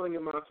them smiling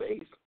in my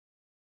face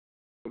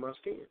with my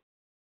skin.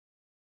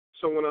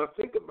 So when I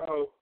think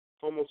about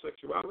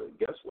homosexuality,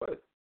 guess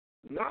what?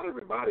 Not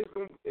everybody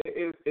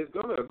is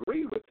going to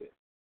agree with it.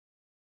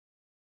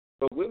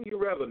 But wouldn't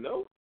you rather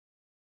know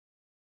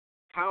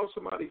how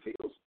somebody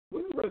feels?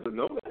 Wouldn't you rather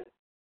know that?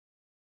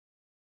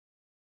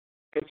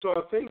 And so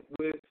I think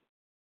with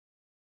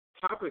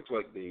topics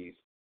like these,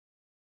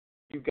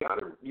 you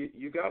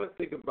gotta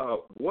think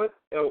about what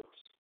else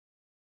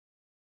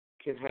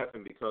can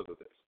happen because of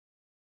this.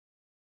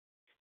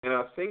 And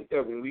I think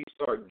that when we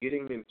start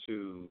getting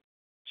into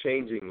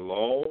changing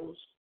laws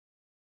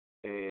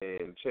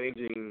and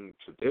changing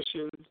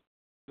traditions,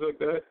 like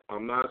that.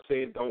 I'm not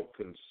saying don't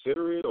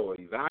consider it or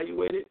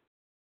evaluate it,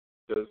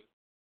 because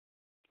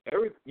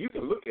you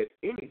can look at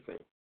anything.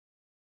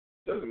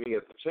 Doesn't mean you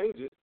have to change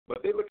it,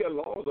 but they look at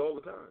laws all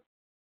the time.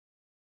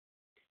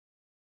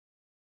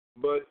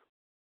 But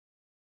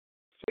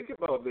think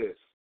about this,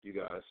 you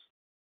guys,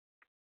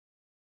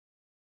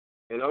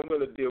 and I'm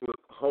going to deal with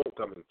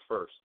homecoming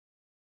first.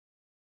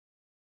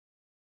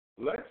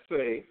 Let's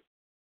say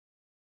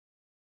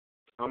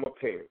I'm a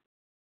parent,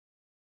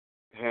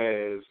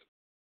 has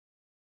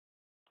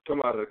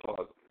come out of the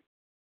closet.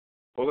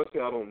 Well, let's say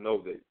I don't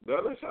know that.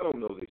 Let's say I don't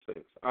know these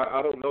things.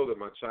 I don't know that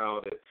my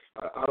child,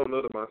 I don't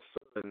know that my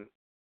son,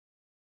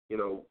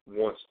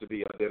 wants to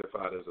be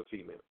identified as a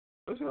female.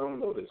 Let's say I don't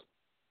know this.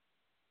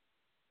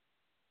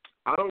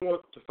 I don't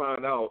want to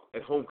find out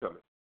at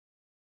homecoming.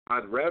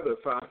 I'd rather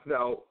find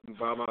out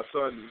by my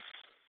son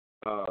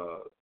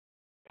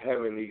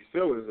having these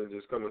feelings than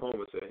just coming home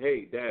and say,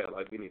 hey, Dad,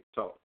 we need to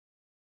talk.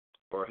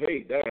 Or, hey,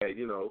 Dad,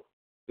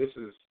 this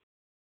is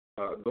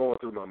going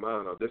through my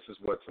mind, or this is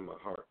what's in my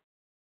heart.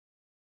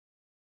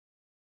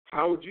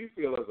 How would you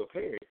feel as a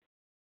parent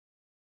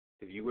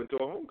if you went to a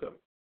homecoming?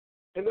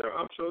 And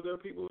I'm sure there are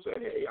people who say,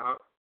 hey,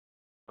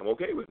 I'm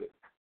okay with it.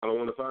 I don't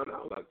want to find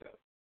out like that.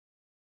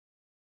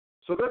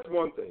 So that's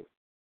one thing.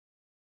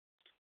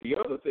 The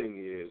other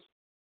thing is,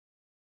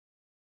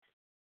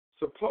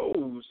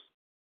 suppose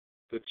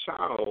the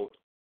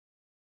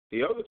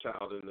other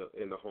child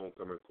in the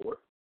homecoming court,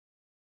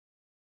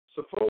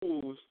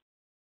 suppose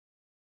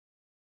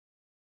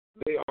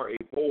they are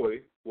a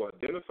boy who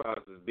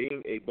identifies as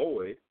being a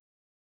boy,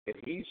 and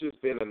he's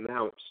just been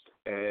announced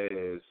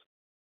as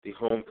the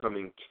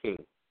homecoming king.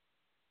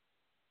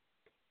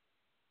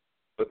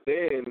 But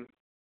then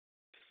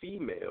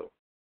female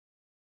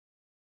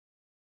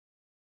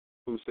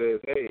who says,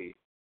 hey,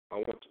 I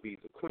want to be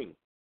the queen.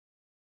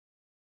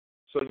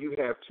 So you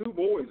have two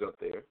boys up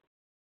there.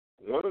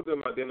 One of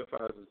them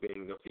identifies as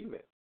being a female.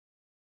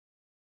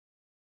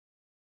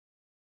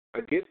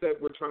 I get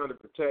that we're trying to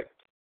protect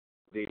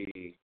the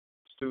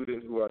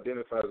student who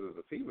identifies as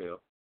a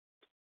female,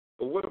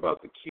 but what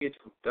about the kid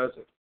who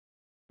doesn't?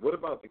 What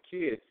about the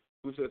kid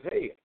who says,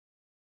 hey,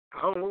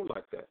 I don't know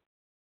like that?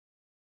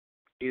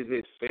 Is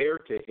it fair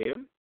to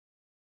him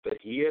that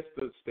he has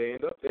to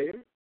stand up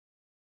there?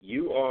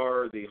 You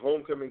are the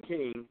homecoming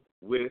king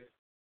with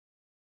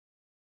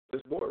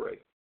this boy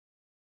right.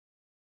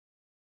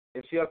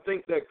 And see, I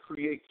think that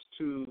creates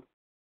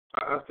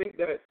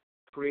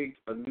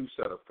a new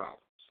set of problems.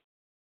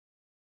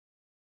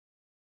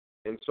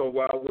 And so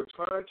while we're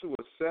trying to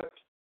accept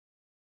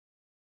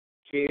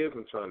kids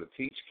and trying to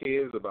teach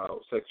kids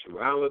about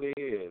sexuality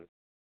and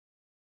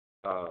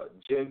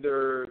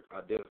gender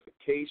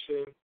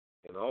identification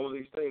and all of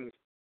these things,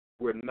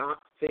 we're not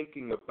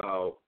thinking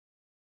about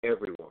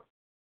everyone,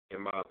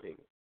 in my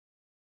opinion.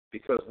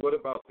 Because what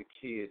about the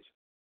kids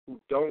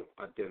who don't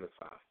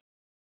identify?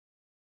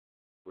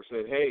 We're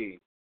saying, hey,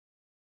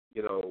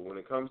 when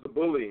it comes to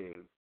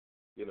bullying,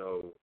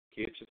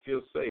 kids should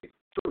feel safe.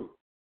 True.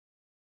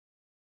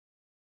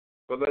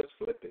 But let's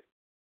flip it.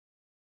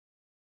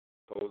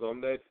 Suppose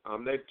I'm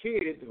that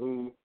kid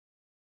who,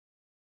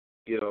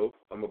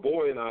 I'm a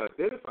boy and I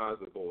identify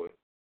as a boy,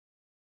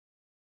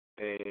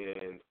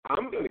 and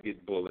I'm going to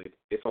get bullied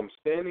if I'm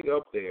standing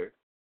up there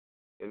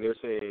and they're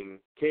saying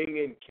king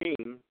and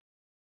king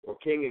or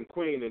king and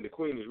queen, and the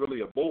queen is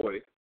really a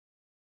boy.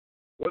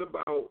 What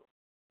about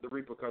the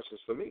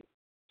repercussions for me?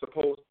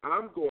 Suppose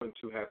I'm going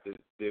to have to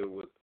deal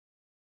with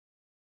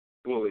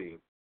bullying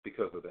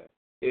because of that.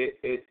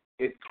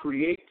 It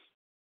creates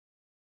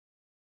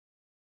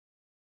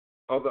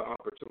other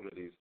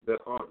opportunities that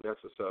aren't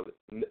necessarily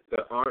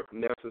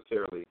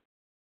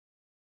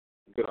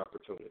good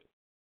opportunities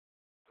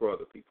for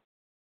other people.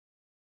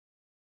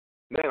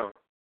 Now,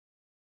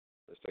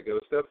 let's take it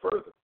a step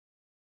further.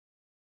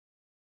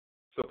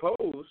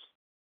 Suppose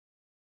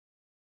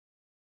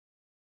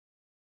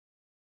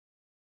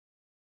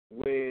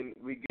when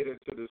we get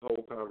into this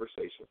whole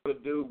conversation,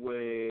 what to do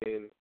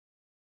when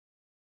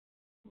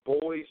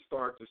boys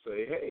start to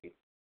say, hey,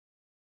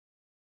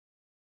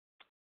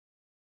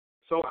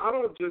 so I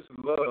don't just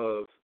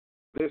love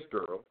this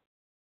girl,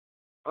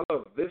 I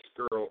love this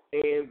girl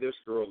and this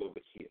girl over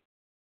here.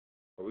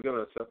 Are we going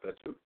to accept that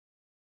too?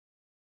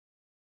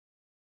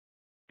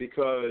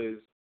 Because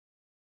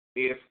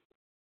if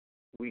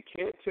we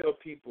can't tell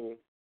people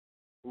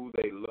who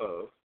they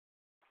love,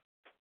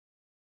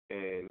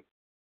 and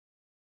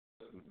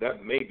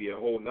that may be a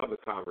whole nother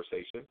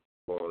conversation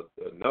or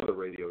another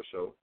radio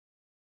show,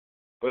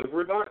 but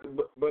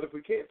if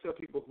we can't tell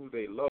people who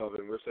they love,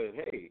 and we're saying,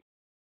 hey,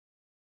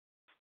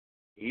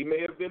 he may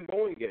have been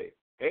born gay.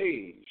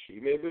 Hey, she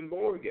may have been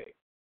born gay.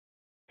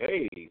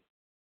 Hey,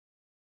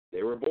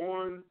 they were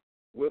born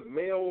with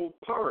male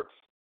parts,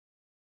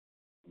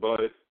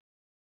 but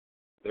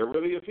they're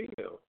really a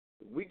female.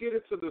 We get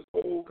into this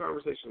whole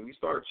conversation. We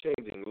start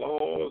changing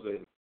laws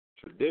and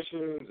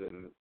traditions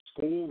and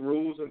school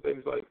rules and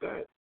things like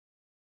that.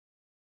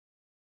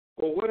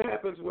 Well, what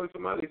happens when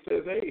somebody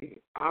says, hey,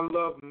 I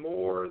love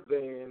more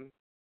than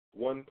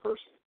one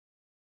person?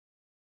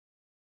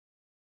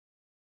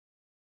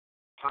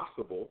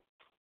 possible,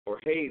 or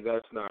hey,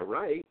 that's not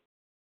right,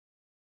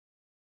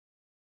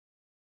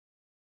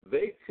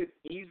 they could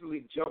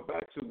easily jump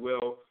back to,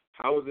 well,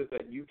 how is it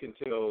that you can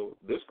tell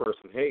this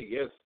person, hey,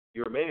 yes,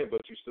 you're a man,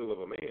 but you still love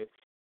a man,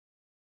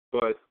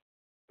 but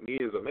me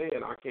as a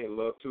man, I can't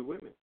love two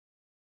women,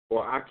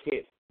 or I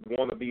can't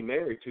want to be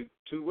married to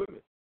two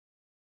women.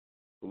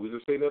 Who's to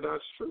say that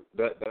that's true?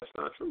 That's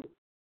not true.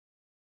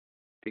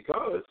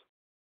 Because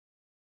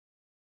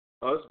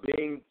us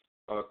being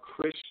a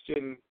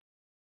Christian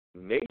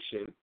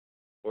nation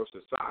or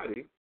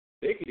society,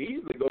 they could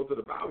easily go to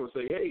the Bible and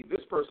say, hey,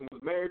 this person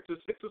was married to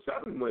 6 or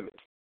 7 women.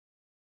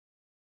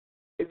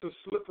 It's a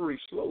slippery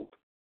slope.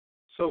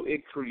 So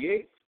it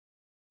creates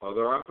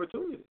other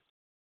opportunities.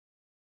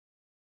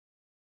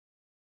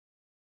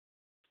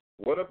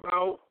 What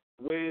about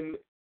when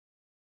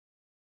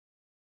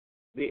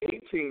the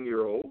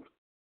 18-year-old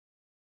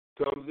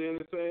comes in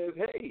and says,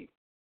 hey,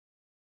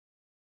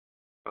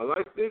 I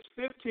like this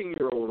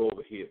 15-year-old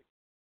over here.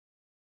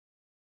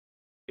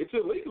 It's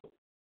illegal,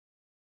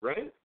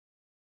 right?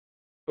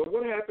 But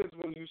what happens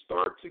when you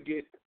start to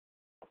get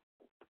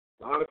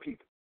a lot of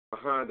people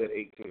behind that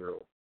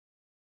 18-year-old?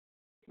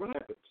 What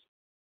happens?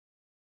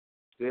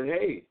 Then,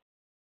 hey,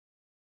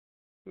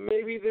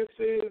 maybe this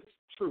is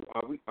true.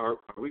 Are we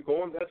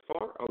going that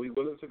far? Are we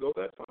willing to go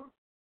that far?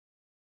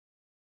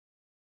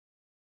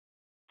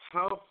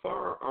 How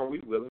far are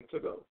we willing to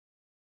go?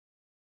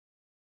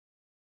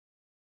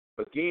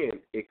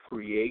 Again, it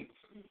creates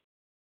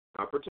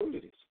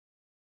opportunities.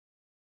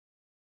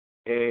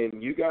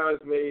 And you guys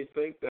may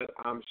think that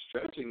I'm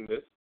stretching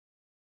this,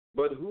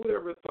 but who would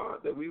ever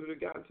thought that we would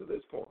have gotten to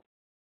this point?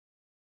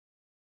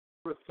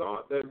 Who would have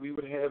thought that we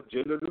would have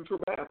gender-neutral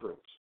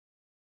bathrooms?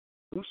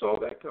 Who saw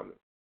that coming?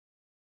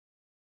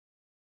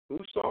 Who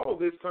saw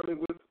this coming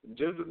with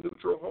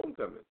gender-neutral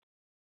homecoming?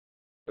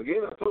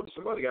 Again, I told you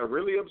somebody got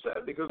really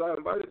upset because I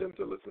invited them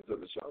to listen to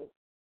the show.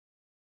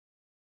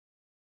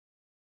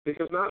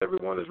 Because not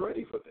everyone is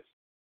ready for this.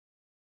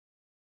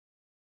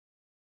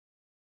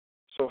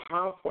 So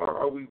how far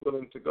are we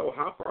willing to go?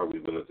 How far are we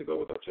willing to go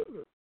with our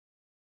children?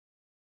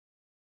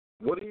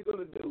 What are you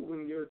going to do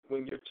when your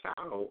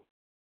child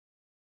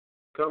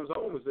comes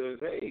home and says,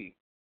 hey,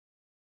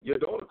 your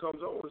daughter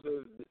comes home and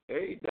says,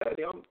 hey,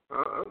 Daddy, I'm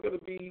going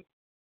to be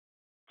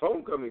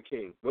homecoming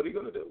king. What are you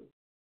going to do?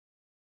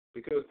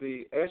 Because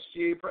the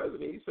SGA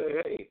president, he said,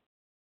 hey,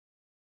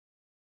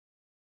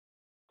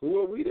 who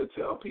are we to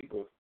tell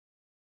people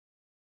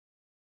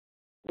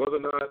whether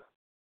or not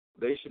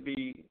they should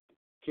be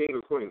king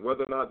or queen,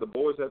 whether or not the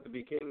boys have to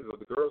be kings or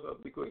the girls have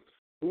to be queens?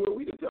 Who are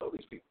we to tell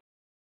these people?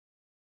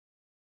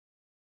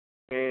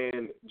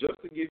 And just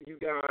to give you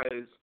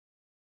guys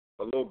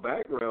a little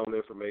background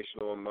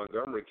information on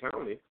Montgomery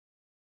County,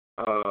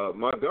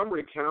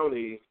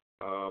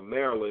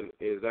 Maryland,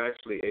 is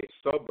actually a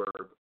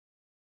suburb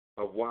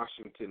of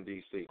Washington,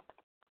 D.C.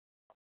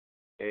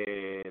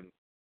 And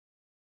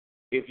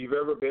if you've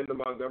ever been to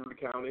Montgomery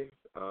County,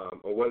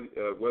 or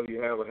whether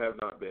you have or have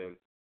not been,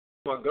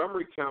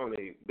 Montgomery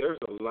County, there's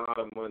a lot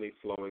of money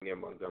flowing in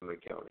Montgomery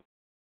County.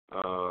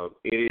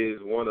 It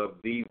is one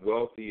of the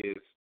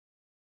wealthiest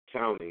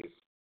counties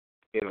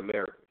in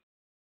America.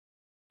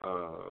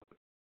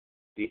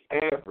 The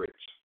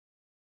average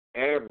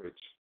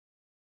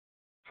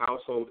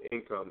household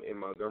income in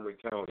Montgomery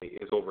County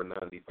is over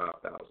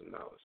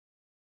 $95,000.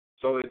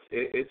 So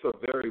it's a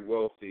very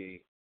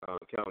wealthy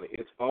county.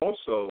 It's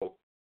also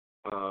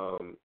a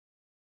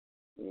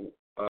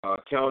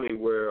county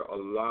where a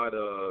lot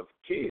of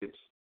kids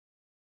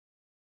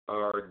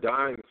are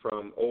dying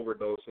from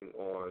overdosing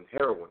on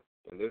heroin,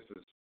 and this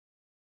is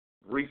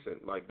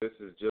recent. Like, this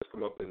has just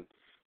come up in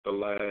the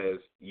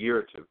last year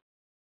or two.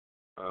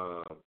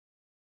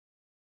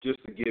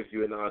 Just to give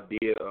you an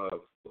idea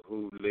of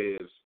who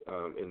lives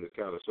in the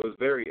county. So it's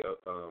very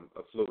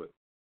affluent.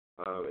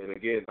 And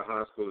again, the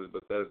high school is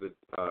Bethesda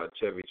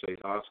Chevy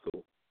Chase High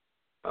School,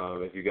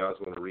 if you guys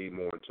want to read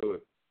more into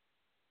it.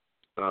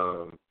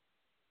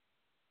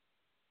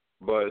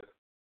 But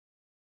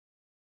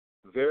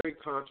very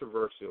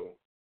controversial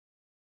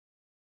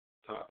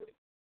topic.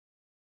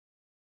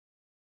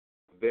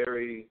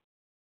 Very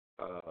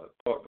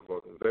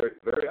thought-provoking. Very,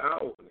 very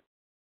eye-opening.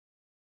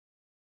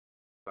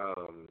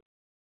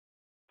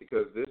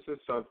 Because this is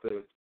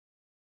something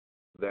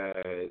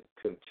that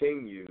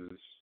continues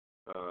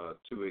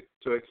to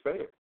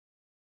expand.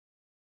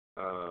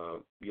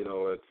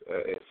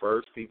 At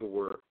first people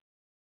were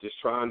just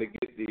trying to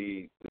get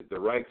the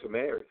right to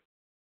marry.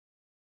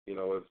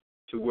 If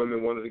 2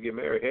 women wanted to get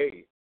married,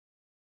 hey,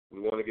 we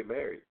want to get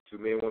married. 2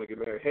 men want to get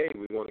married, hey,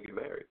 we want to get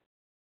married.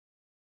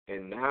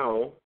 And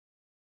now,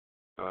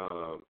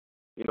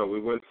 we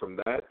went from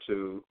that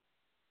to,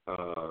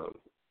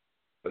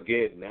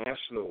 again,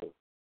 national,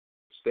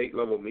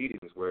 state-level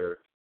meetings where,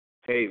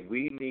 hey,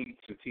 we need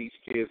to teach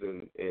kids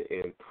in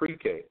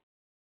pre-K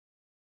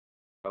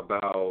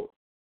about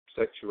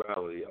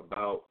sexuality,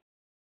 about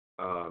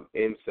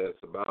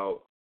incest,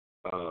 about,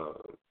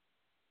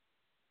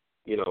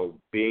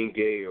 being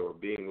gay or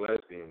being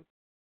lesbian.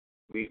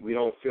 We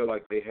don't feel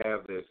like they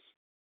have this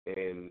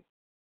in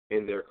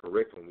in their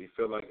curriculum. We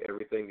feel like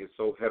everything is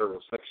so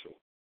heterosexual.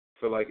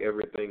 Feel like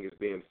everything is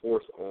being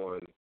forced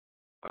on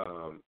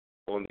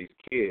these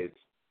kids,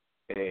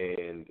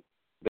 and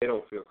they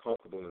don't feel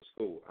comfortable in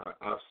school.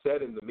 I've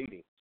sat in the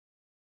meetings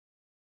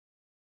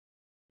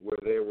where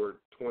there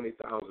were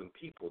 20,000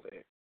 people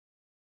there,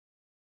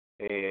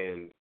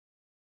 and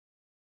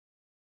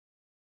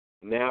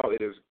now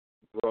it has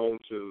grown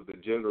to the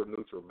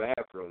gender-neutral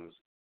bathrooms,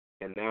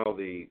 and now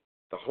the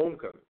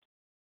homecomings.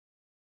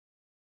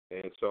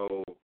 And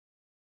so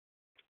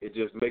it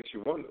just makes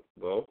you wonder,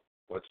 well,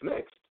 what's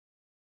next?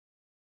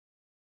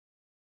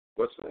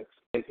 What's next?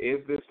 And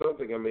is this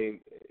something, I mean,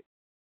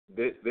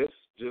 this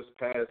just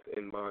passed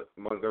in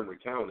Montgomery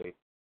County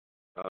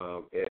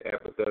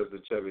at Bethesda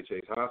Chevy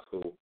Chase High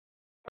School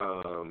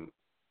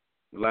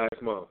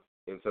last month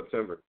in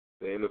September,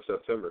 the end of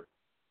September,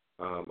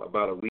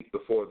 about a week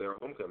before their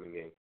homecoming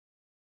game.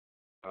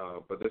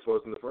 But this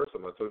wasn't the first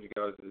time. I told you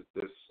guys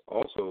this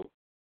also,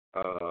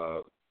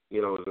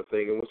 is a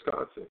thing in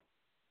Wisconsin.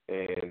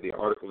 And the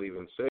article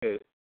even said,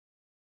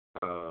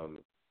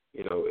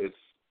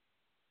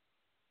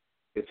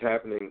 it's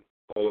happening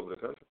all over the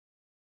country.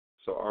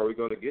 So are we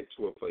going to get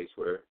to a place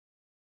where,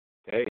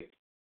 hey,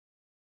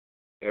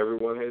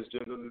 everyone has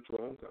gender-neutral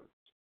homecomings?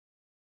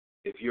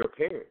 If you're a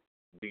parent,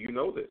 do you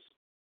know this?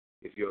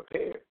 If you're a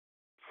parent,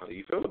 how do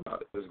you feel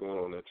about it? What's going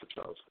on at your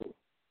child's school?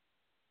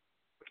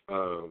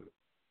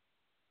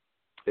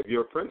 If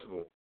you're a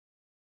principal,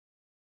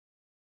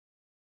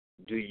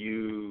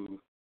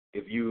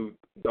 if you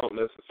don't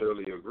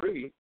necessarily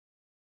agree,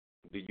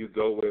 do you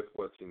go with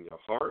what's in your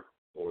heart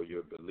or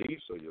your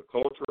beliefs or your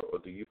culture, or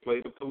do you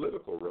play the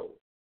political role?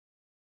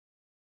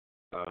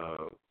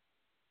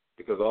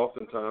 Because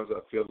oftentimes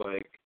I feel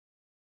like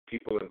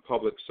people in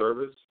public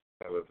service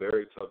have a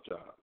very tough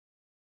job.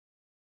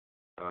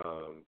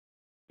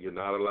 You're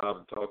not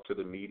allowed to talk to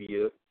the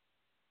media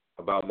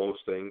about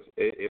most things.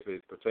 If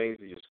it pertains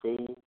to your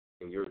school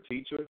and you're a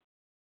teacher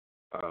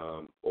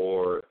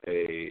or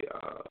a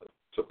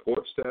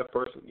support staff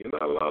person, you're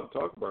not allowed to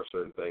talk about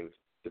certain things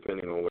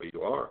depending on where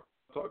you are.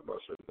 Talk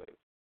about certain things.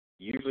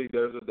 Usually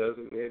there's a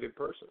designated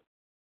person.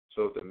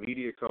 So if the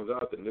media comes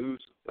out, the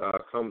news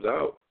comes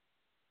out,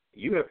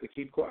 you have to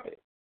keep quiet.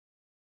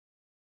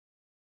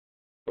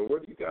 But where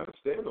do you guys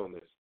stand on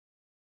this?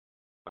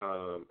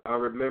 I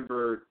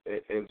remember,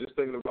 and just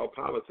thinking about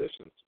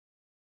politicians,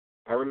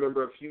 I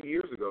remember a few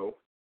years ago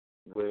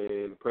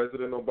when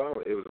President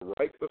Obama, it was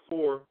right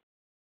before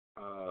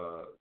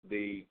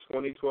the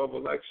 2012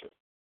 election,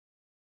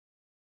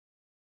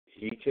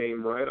 he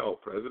came right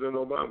out, President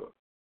Obama,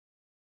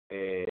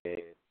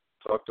 and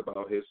talked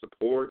about his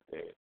support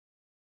and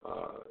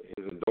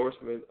his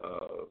endorsement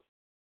of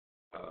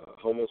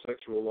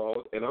homosexual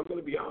laws. And I'm going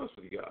to be honest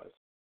with you guys,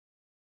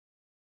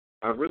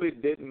 I really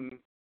didn't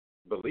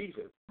believe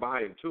him,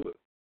 buy into it.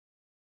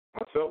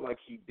 I felt like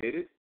he did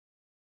it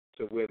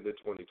to win the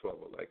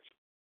 2012 election.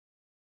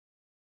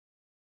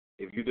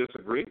 If you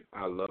disagree,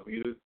 I'd love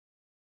you to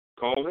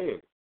call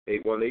in,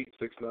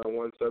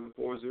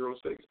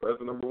 818-691-7406, press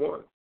the number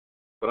 1.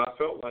 But I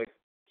felt like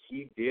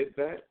he did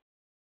that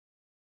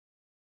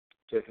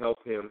to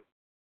help him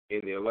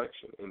in the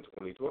election in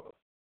 2012.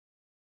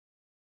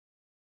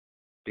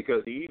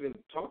 Because he even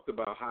talked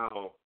about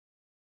how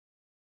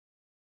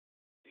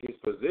his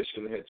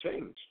position had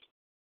changed.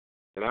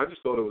 And I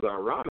just thought it was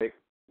ironic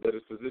that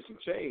his position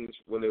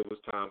changed when it was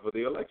time for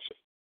the election.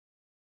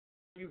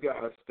 You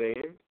guys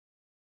stand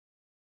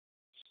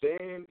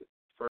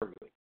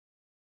firmly.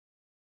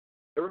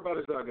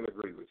 Everybody's not going to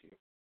agree with you.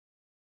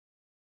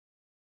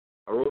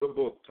 I wrote a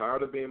book,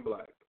 Tired of Being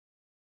Black.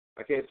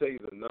 I can't tell you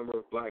the number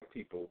of black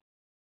people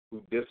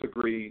who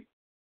disagree,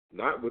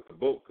 not with the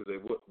book, because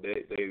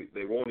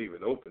they won't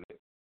even open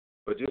it,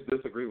 but just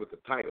disagree with the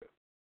title.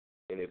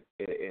 And it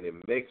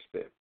makes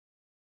them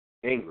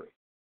angry,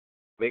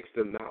 makes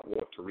them not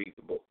want to read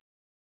the book.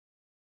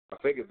 I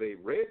think if they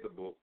read the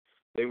book,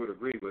 they would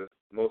agree with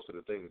most of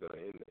the things that are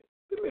in there.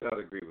 They may not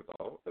agree with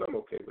all, and I'm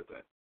okay with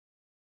that.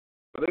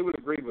 But they would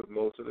agree with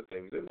most of the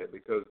things in there,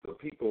 because the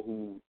people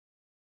who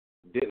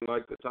didn't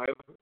like the title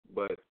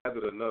but had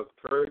enough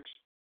courage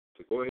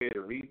to go ahead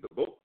and read the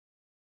book,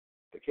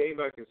 they came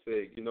back and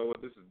said, you know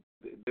what,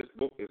 this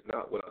book is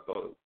not what I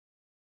thought it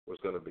was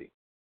going to be.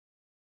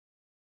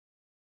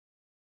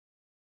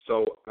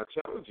 So I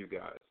challenge you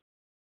guys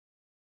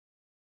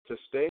to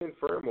stand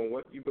firm on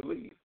what you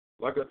believe.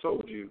 Like I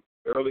told you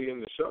early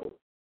in the show,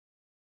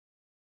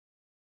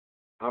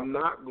 I'm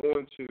not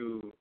going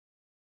to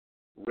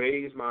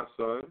raise my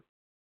son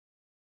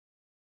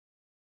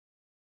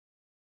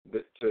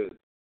to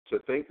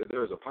think that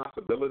there's a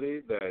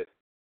possibility that,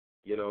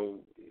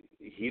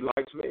 he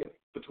likes men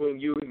between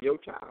you and your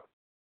child.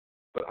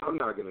 But I'm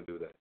not going to do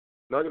that.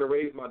 I'm not going to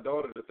raise my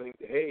daughter to think,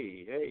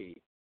 hey,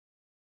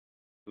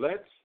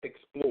 let's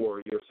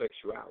explore your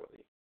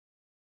sexuality.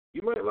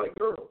 You might like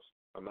girls.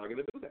 I'm not going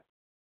to do that.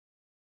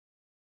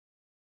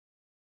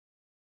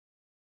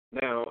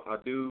 Now, I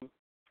do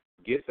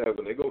get that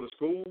when they go to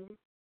school,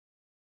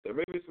 there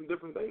may be some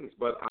different things,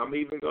 but I'm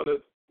even going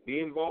to be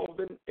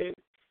involved in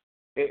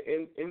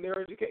in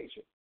their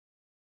education.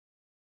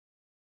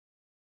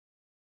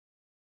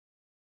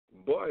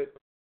 But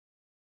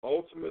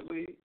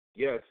ultimately,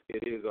 yes,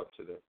 it is up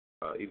to them.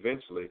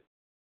 Eventually,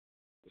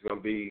 it's going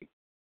to be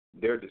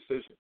their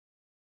decision,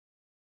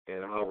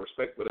 and I'll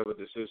respect whatever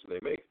decision they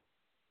make.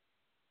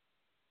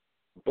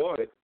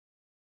 But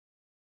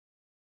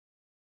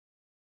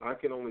I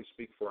can only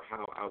speak for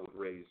how I would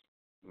raise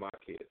my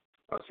kid.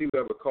 I see we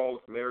have a call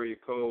from area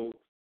code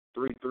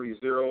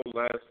 330,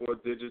 last four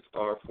digits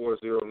are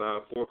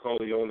 4094.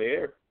 Calling you on the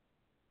air.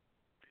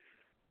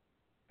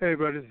 Hey,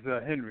 brother, this is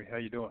Henry. How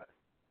you doing?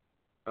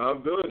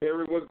 I'm good,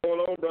 Henry. What's going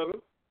on, brother?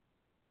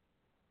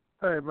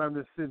 Hey, man, I'm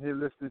just sitting here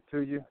listening to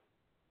you.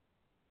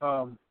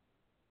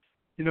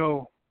 You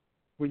know,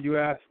 when you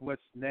ask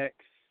what's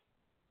next,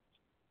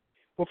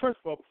 well, first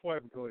of all, before I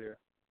even go there,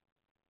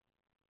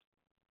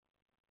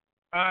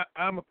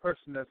 I'm a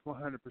person that's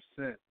 100%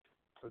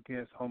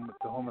 against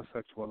the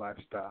homosexual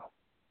lifestyle.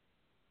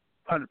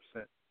 100%.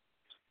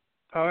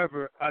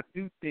 However, I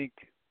do think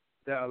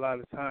that a lot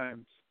of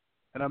times,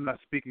 and I'm not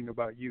speaking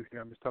about you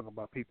here, I'm just talking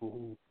about people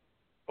who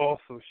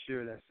also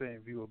share that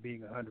same view of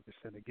being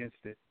 100% against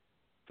it.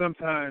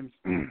 Sometimes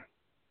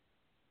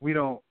we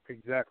don't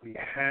exactly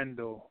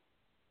handle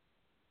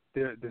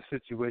the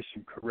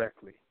situation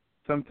correctly.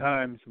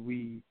 Sometimes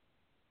we,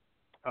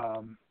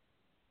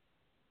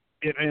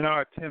 in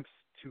our attempts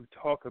to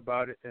talk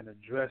about it and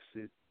address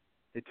it,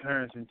 it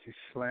turns into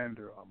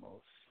slander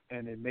almost,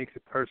 and it makes a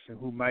person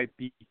who might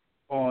be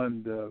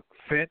on the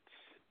fence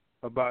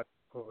about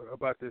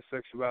their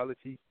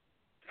sexuality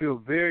feel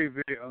very,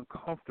 very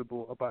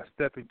uncomfortable about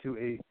stepping to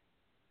a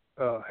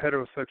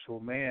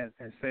heterosexual man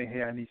and saying,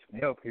 hey, I need some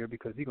help here,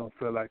 because he's going to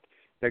feel like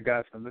that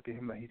guy's going to look at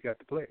him like he's got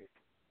the plague.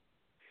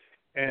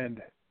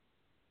 And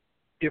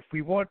if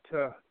we want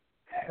to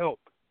help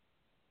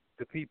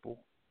the people,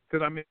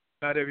 because, I mean,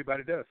 not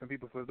everybody does. Some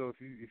people feel, though,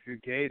 if you're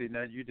gay,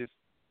 then you're just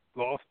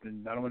lost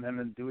and I don't want nothing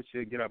to do with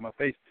you, get out of my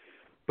face.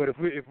 But if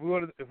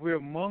we're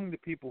among the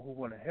people who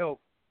want to help,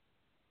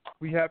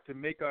 we have to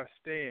make our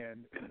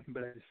stand,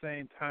 but at the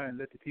same time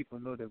let the people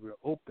know that we're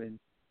open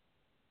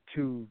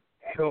to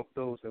help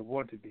those that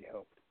want to be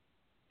helped.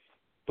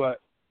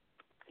 But,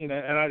 you know,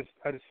 and I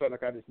just felt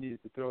like I just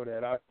needed to throw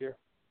that out there.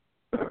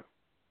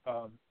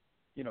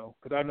 You know,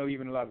 because I know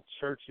even a lot of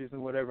churches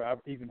and whatever,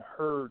 I've even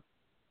heard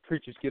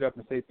preachers get up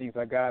and say things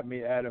like God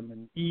made Adam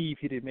and Eve,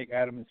 he didn't make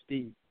Adam and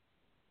Steve.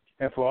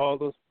 And for all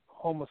those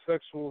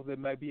homosexuals that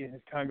might be in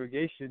his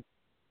congregation,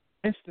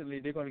 instantly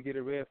they're going to get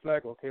a red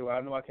flag. Okay, well,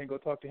 I know I can't go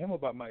talk to him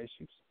about my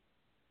issues.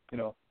 You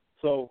know,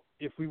 so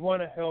if we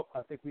want to help,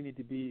 I think we need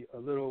to be a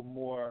little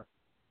more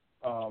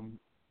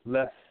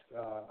less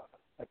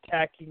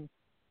attacking,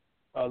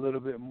 a little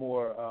bit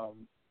more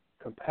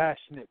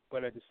compassionate,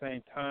 but at the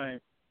same time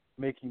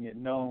making it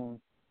known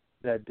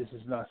that this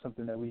is not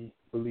something that we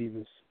believe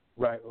is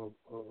right or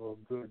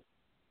good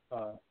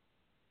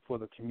for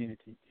the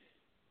community.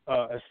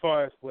 As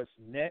far as what's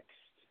next,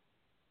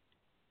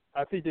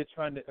 I think they're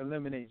trying to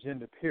eliminate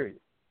gender, period.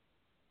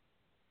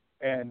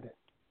 And,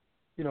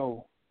 you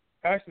know,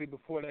 actually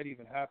before that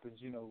even happens,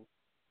 you know,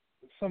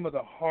 some of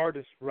the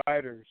hardest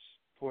writers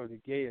for the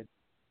gay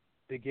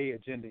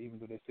agenda, even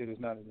though they say there's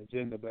not an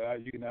agenda,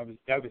 but you can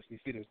obviously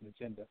see there's an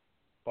agenda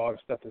for all the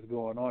stuff that's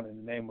going on in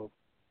the name of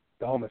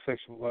the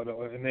homosexual,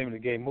 or in the name of the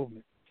gay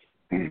movement.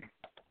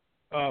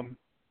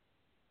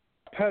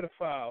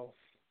 Pedophiles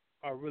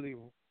are really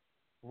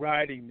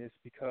writing this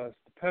because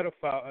the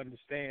pedophile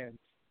understands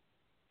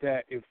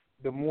that if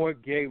the more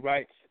gay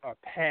rights are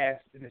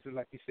passed, and this is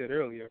like you said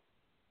earlier,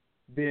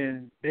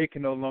 then they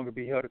can no longer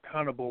be held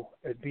accountable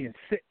as being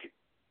sick,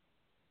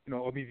 you know,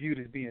 or be viewed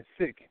as being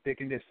sick. They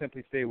can just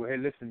simply say, well, hey,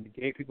 listen,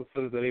 the gay people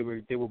feel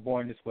that they were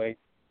born this way.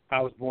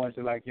 I was born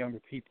to like younger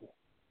people,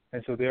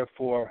 and so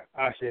therefore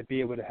I should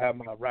be able to have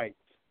my rights.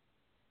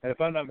 And if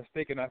I'm not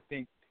mistaken, I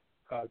think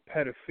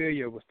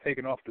pedophilia was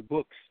taken off the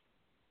books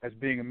as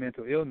being a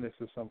mental illness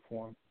of some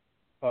form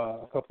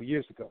a couple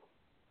years ago.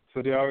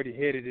 So they're already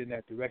headed in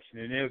that direction.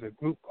 And there's a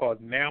group called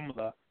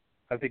NAMLA,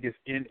 I think it's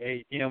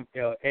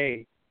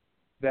NAMLA,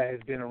 that has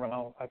been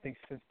around, I think,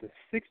 since the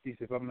 60s,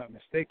 if I'm not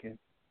mistaken,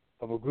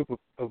 of a group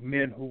of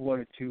men who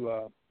wanted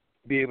to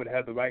be able to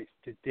have the rights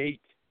to date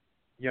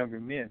younger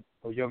men,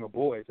 or younger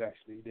boys,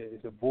 actually.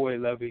 There's a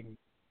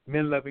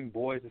men-loving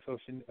boys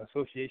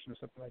association or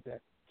something like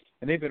that.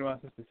 And they've been around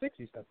since the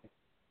 60s, I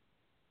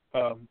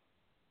think.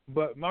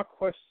 But my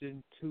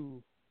question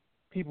to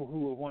people who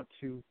will want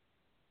to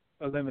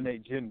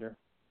eliminate gender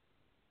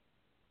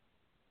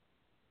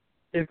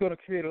is going to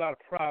create a lot of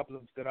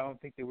problems that I don't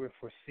think that we're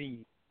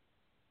foreseeing.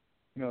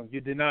 You know,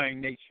 you're denying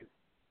nature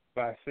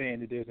by saying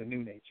that there's a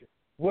new nature.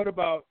 What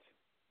about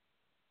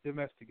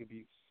domestic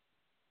abuse?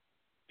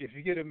 If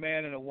you get a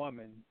man and a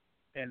woman,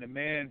 and the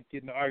man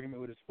gets in an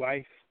argument with his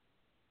wife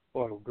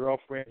or a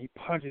girlfriend, he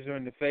punches her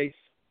in the face,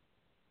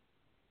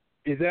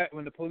 is that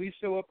when the police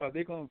show up, are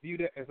they going to view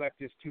that as like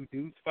just two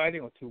dudes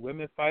fighting, or two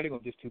women fighting, or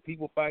just two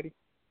people fighting?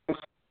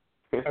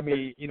 I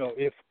mean, you know,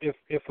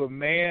 if a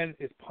man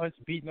is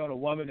beating on a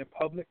woman in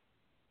public,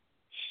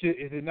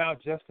 is it now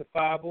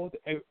justifiable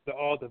that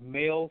all the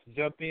males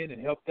jump in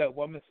and help that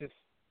woman since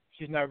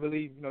she's not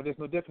really, there's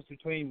no difference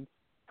between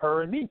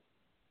her and me?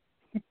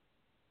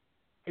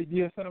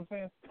 You understand what I'm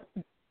saying?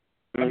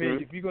 Mm-hmm. I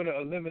mean, if you're going to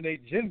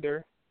eliminate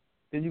gender,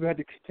 then you have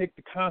to take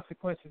the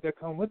consequences that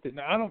come with it.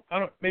 Now, I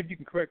don't. Maybe you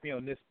can correct me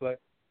on this, but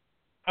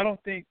I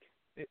don't think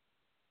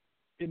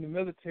in the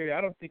military,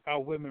 I don't think our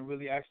women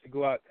really actually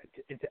go out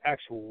into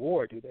actual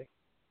war, do they?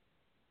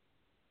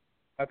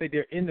 I think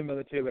they're in the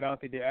military, but I don't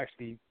think they're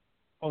actually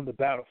on the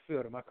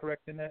battlefield. Am I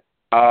correct in that?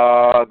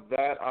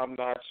 That I'm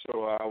not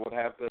sure. I would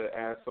have to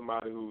ask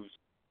somebody who's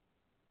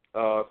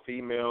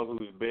female,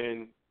 who's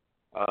been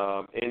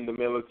in the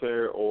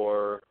military,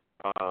 or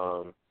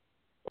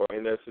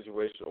in that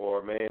situation, or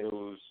a man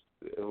who's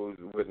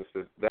witnessed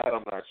it. That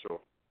I'm not sure.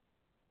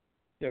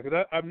 Yeah,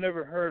 because I've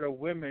never heard of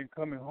women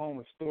coming home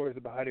with stories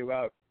about how they were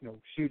out,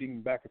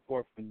 shooting back and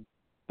forth and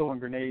throwing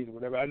grenades or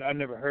whatever. I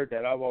never heard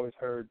that. I've always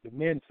heard the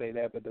men say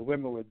that, but the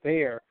women were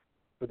there,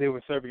 but they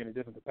were serving in a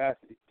different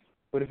capacity.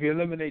 But if you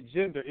eliminate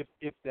gender,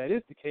 if that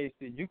is the case,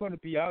 then you're going to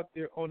be out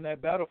there on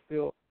that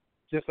battlefield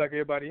just like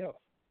everybody else.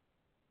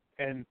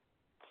 And,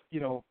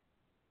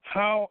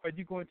 how are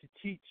you going to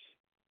teach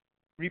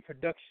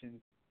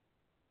reproduction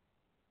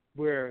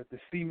where the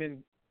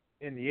semen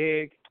and the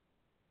egg,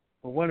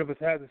 well, one of us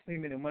has a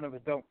semen and one of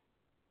us don't.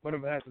 One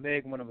of us has an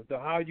egg and one of us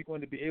don't. How are you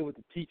going to be able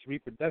to teach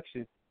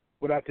reproduction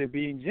without there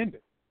being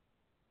gender?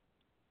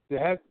 There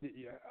has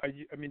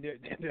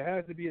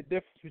to be a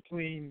difference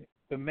between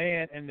the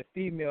man and the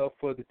female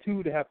for the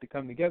two to have to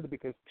come together,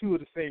 because two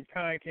of the same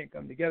kind can't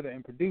come together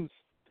and produce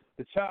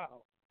the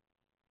child.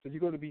 So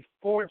you're going to be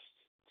forced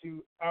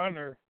to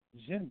honor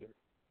gender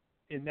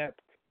in that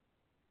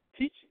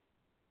teaching,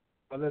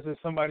 unless there's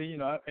somebody,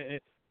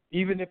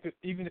 even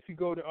if you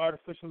go the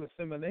artificial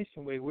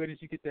insemination way, where did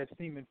you get that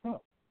semen from?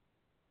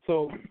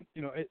 So,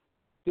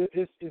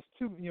 it's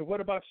too.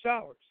 What about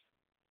showers?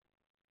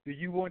 Do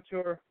you want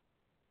your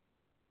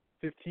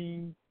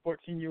 15,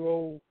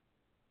 14-year-old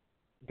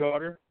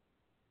daughter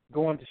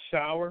going to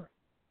shower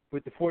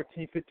with the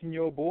 14,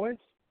 15-year-old boys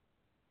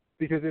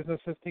because there's no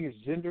such thing as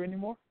gender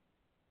anymore?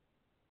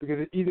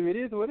 Because either it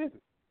is or it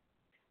isn't.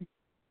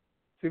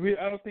 See,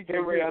 I don't think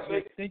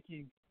we're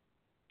thinking.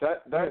 That's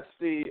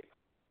the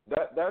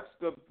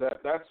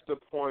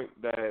point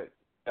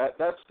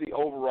that's the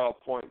overall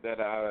point that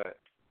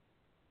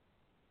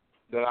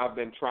I've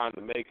been trying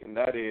to make, and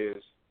that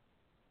is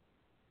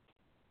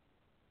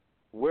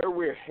where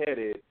we're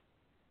headed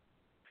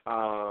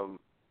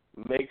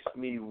makes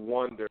me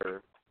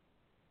wonder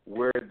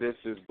where this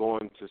is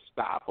going to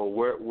stop, or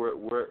where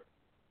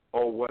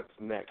or what's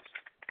next.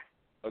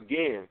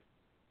 Again,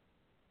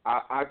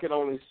 I can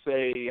only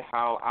say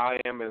how I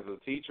am as a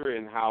teacher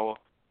and how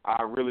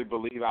I really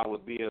believe I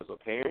would be as a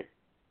parent.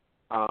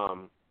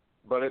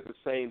 But at the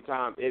same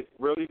time, it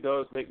really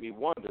does make me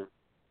wonder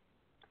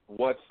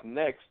what's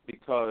next,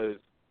 because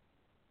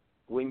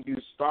when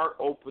you start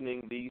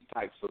opening these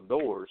types of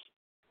doors,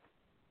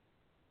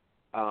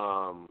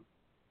 I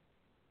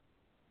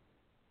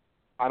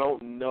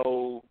don't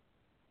know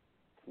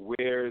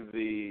where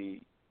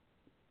the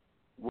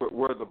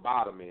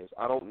bottom is.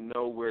 I don't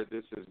know where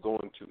this is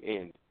going to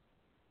end.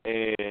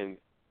 And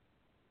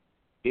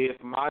if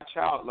my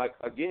child,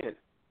 again,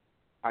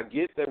 I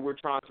get that we're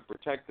trying to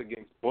protect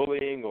against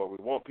bullying, or we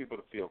want people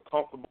to feel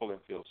comfortable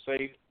and feel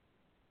safe.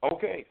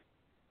 Okay.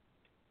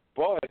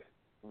 But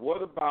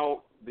what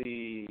about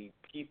the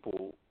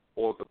people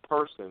or the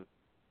person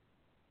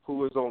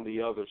who is on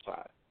the other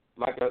side?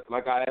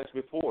 Like I asked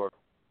before,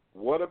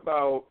 what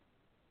about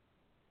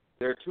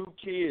their two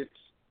kids,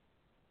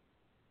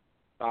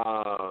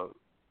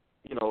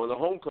 in the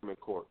homecoming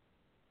court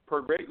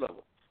per grade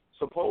level?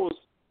 Suppose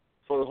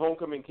for the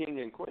homecoming king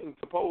and queen,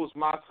 suppose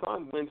my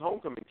son wins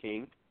homecoming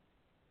king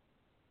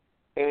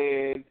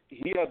and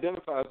he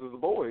identifies as a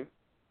boy,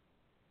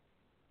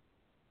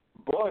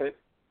 but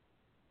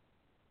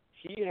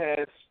he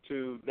has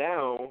to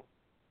now,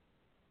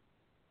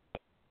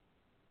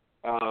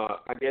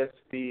 I guess,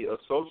 be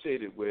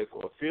associated with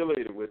or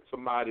affiliated with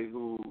somebody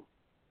who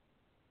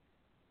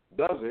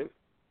doesn't,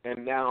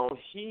 and now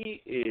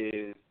he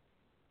is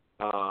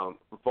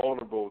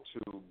vulnerable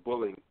to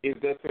bullying. Is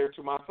that fair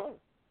to my son?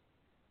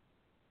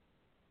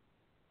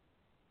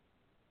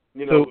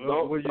 Those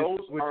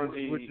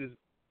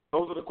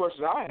are the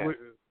questions I have.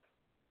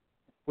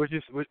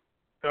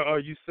 Are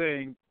you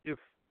saying if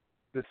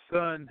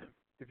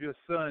your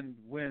son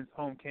wins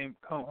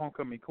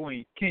homecoming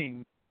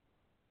king,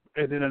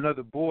 and then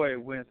another boy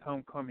wins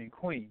homecoming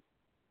queen,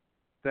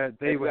 that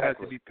they would have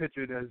to be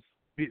pictured as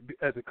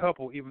a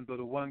couple, even though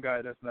the one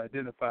guy doesn't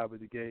identify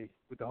with the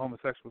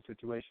homosexual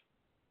situation?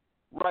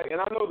 Right,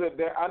 and I know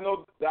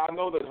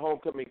that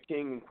homecoming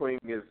king and queen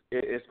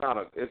it's not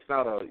a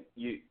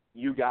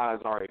you guys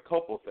are a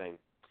couple thing.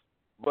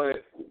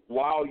 But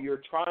while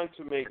you're trying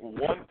to make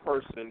one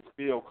person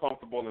feel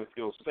comfortable and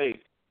feel safe,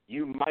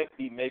 you might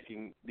be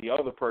making the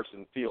other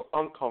person feel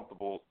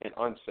uncomfortable and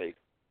unsafe.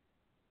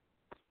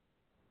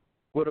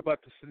 What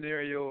about the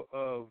scenario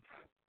of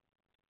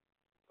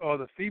all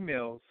the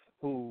females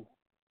who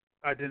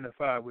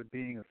identify with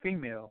being a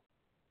female,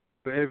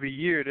 but every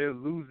year they're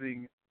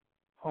losing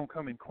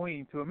homecoming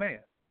queen to a man.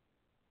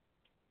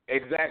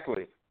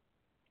 Exactly.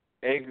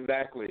 That's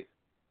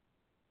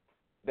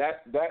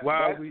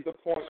the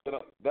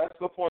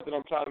point that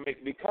I'm trying to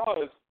make,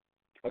 because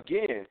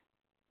again,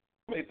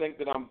 you may think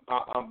that I'm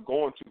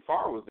going too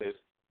far with this,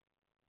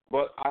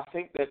 but I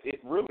think that it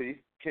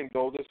really can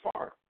go this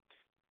far.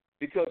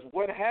 Because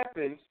what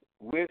happens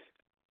when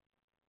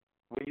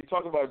you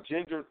talk about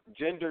gender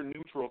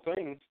neutral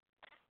things,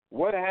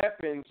 what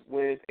happens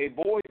when a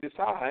boy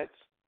decides,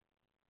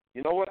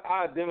 you know what,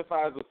 I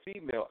identify as a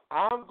female,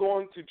 I'm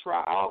going to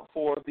try out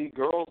for the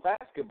girls'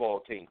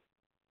 basketball team.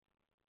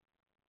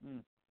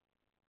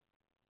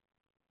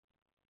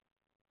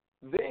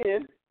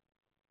 Then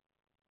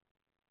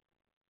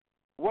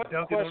what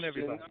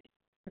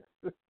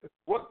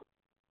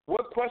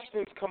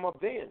questions come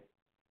up then?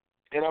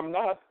 And I'm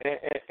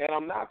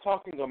not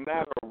talking a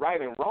matter of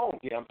right and wrong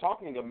here. I'm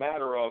talking a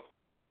matter of,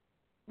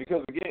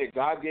 because again,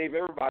 God gave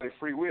everybody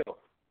free will.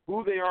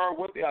 Who they are,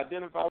 what they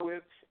identify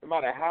with, no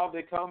matter how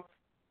they come.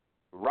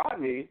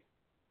 Rodney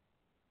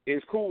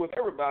is cool with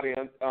everybody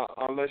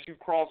unless you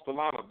cross the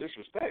line of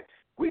disrespect.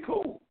 We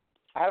cool.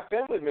 I have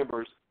family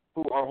members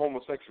who are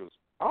homosexuals.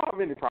 I don't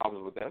have any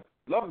problems with them.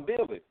 Love them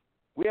dearly.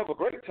 We have a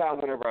great time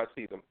whenever I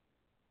see them.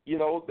 You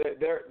know,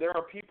 there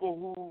are people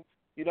who,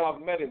 you know,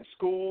 I've met in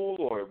school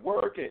or at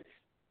work, and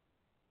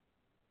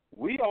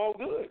we all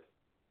good.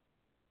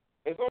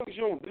 As long as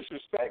you don't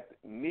disrespect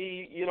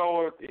me, you know,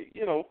 or,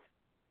 you know,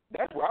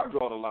 that's where I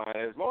draw the line.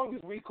 As long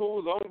as we cool,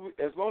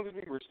 as long as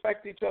we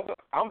respect each other,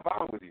 I'm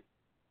fine with you.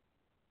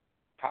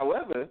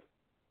 However,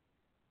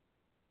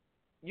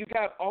 you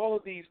got all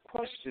of these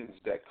questions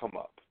that come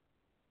up.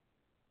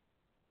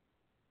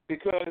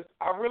 Because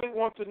I really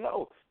want to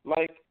know,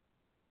 like,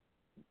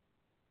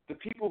 the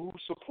people who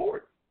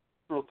support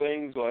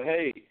things, or,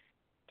 hey,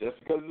 just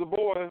because he's a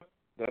boy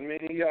doesn't mean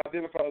he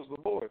identifies as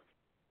a boy.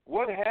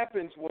 What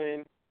happens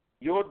when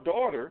your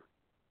daughter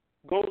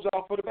goes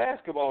out for the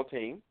basketball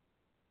team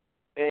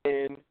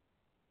and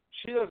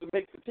she doesn't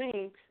make the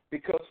team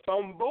because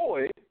some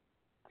boy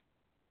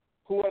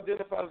who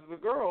identifies as a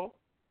girl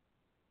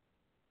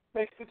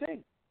makes the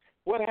team?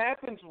 What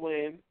happens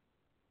when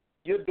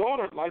your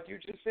daughter, like you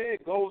just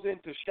said, goes in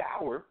to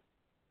shower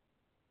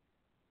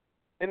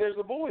and there's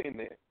a boy in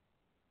there?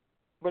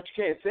 But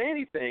you can't say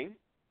anything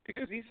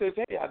because he says,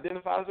 hey,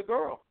 identify as a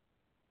girl.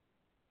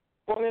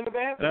 Going in the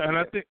bathroom.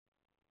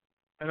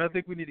 And I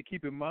think we need to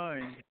keep in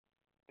mind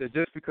that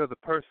just because a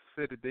person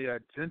said that they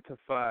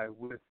identify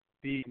with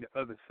being the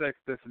other sex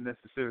doesn't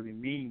necessarily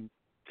mean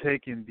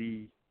taking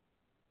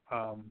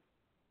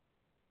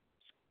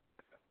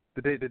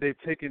that they've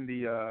taken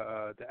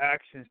the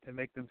actions to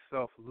make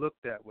themselves look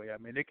that way. I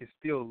mean, they can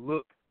still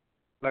look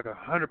like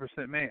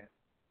 100% man,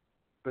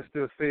 but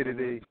still say that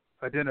they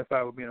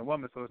identify with being a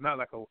woman. So it's not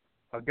like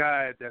a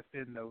guy that's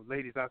in the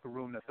ladies' locker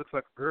room that looks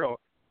like a girl.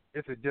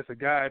 It's just a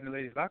guy in the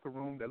ladies' locker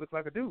room that looks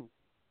like a dude.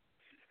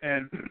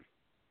 And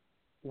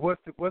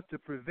what's to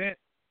prevent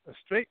a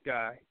straight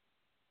guy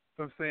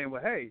from saying,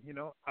 well, hey, you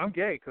know, I'm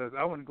gay because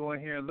I want to go in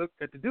here and look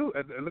at the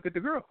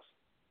girls.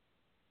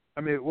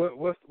 I mean,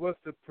 what's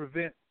to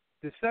prevent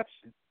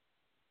deception?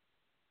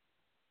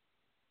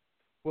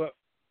 Well,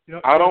 you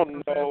know, I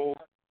don't know.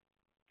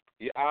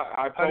 Yeah,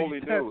 I totally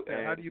do.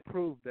 And how do you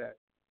prove that?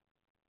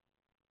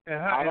 And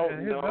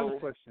here's another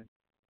question.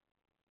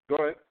 Go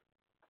ahead.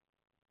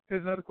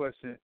 Here's another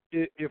question.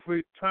 If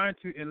we're trying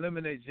to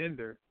eliminate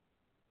gender,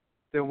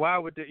 then why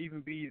would there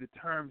even be the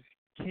terms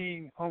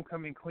king,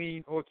 homecoming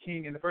queen, or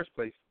king in the first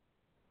place?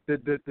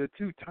 The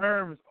two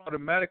terms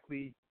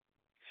automatically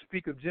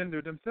speak of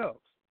gender themselves.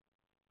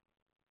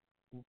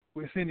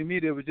 It seemed to me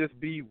there would just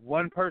be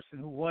one person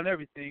who won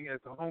everything as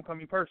a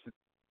homecoming person.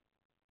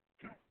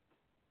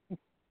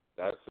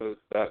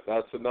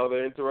 That's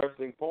another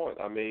interesting point.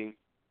 I mean,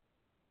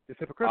 it's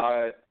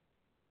hypocritical.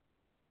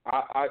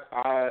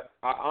 I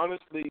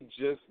honestly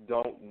just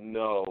don't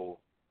know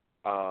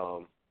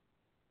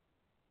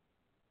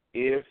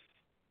if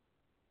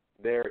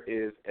there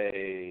is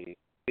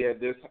at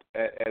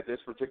this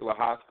particular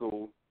high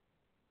school.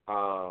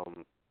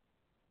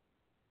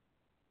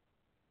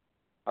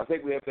 I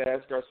think we have to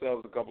ask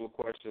ourselves a couple of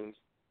questions.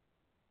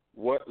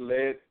 What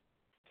led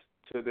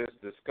to this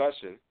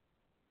discussion?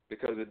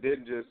 Because it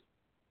didn't just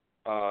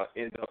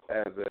end up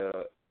as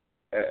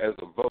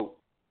a vote.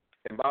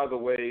 And by the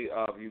way,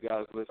 you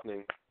guys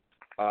listening,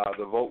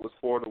 the vote was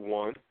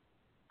 4-1.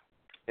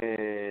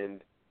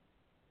 And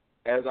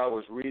as I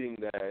was reading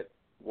that,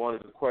 one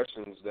of the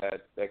questions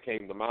that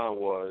came to mind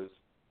was,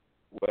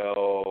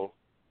 well,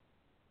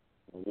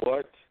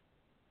 what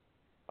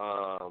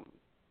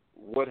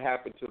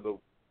happened to the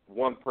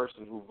one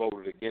person who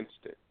voted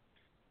against it?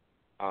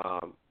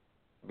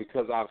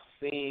 Because I've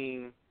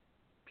seen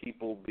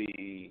people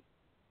be,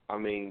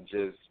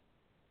 just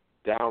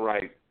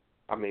downright,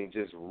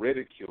 just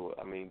ridiculed,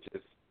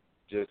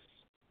 just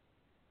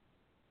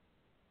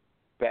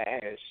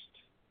bashed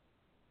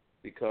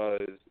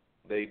because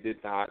they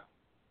did not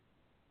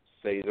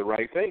say the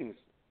right things.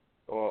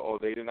 or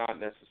they did not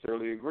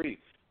necessarily agree.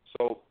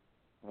 So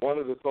one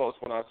of the thoughts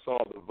when I saw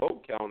the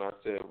vote count, I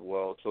said,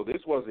 well, so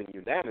this wasn't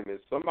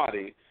unanimous.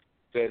 Somebody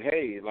said,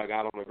 hey, like,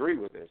 I don't agree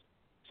with this.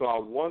 So I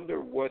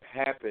wonder what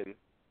happened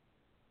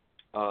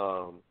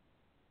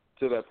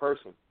to that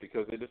person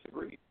because they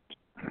disagreed.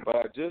 But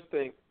I just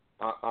think,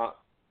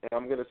 and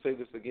I'm going to say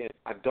this again,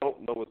 I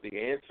don't know what the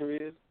answer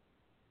is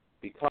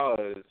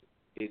because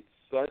it's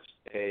such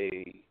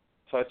a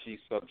touchy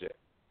subject.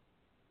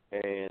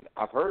 And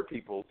I've heard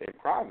people in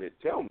private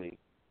tell me,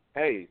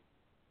 hey,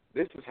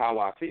 this is how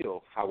I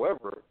feel.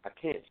 However, I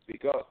can't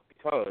speak up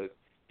because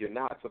you're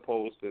not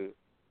supposed to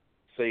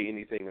say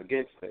anything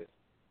against this.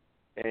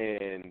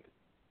 And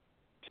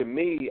to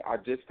me, I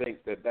just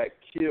think that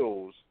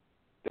kills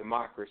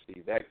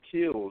democracy. That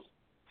kills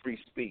free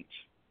speech.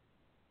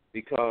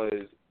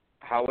 Because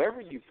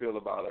however you feel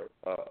about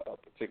a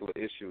particular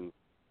issue,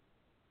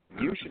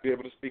 you should be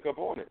able to speak up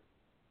on it.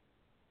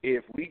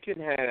 If we can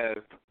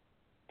have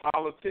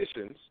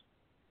politicians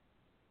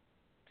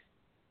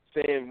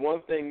saying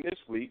one thing this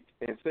week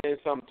and saying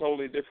something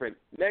totally different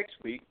next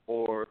week,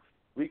 or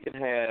we can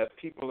have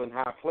people in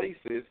high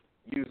places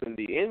using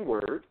the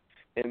N-word,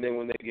 and then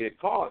when they get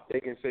caught, they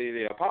can say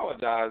they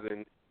apologize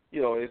and,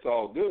 it's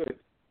all good.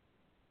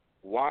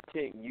 Why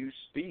can't you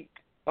speak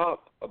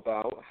up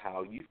about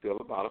how you feel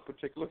about a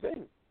particular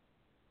thing?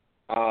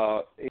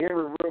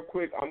 Here, real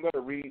quick, I'm going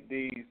to read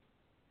these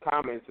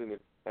comments in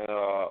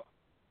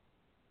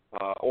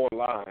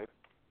online.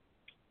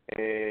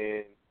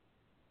 And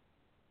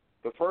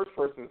the first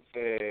person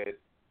said,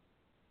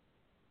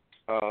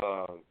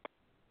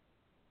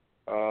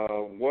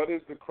 what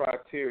is the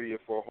criteria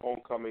for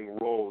homecoming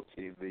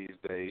royalty these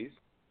days?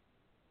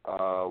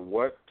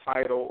 What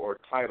title or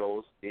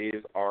titles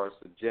are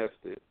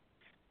suggested?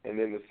 And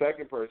then the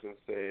second person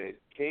said,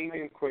 king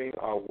and queen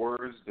are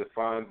words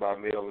defined by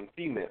male and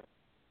female.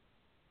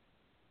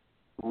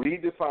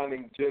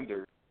 Redefining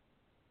gender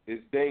is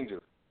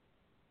dangerous.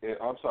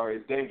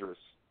 It's dangerous.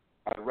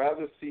 I'd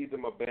rather see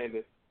them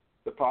abandon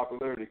the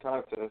popularity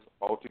contest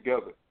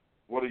altogether.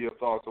 What are your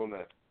thoughts on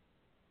that?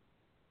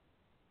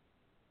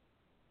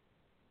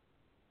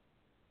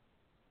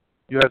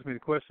 You asked me the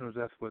question, or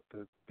that's what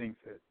the thing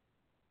said?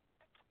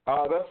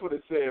 That's what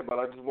it said, but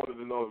I just wanted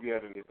to know if you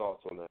had any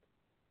thoughts on that,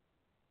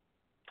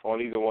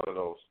 on either one of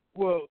those.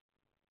 Well,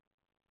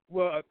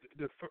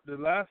 the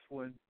last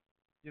one,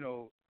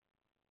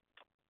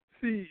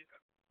 see,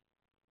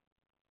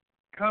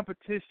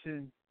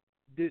 competition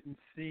didn't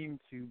seem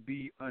to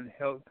be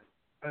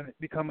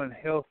become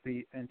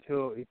unhealthy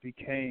until it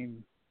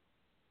became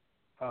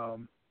a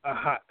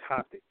hot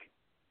topic,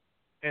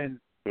 and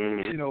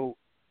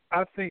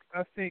I think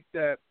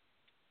that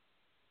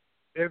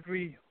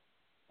every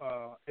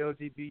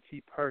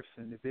LGBT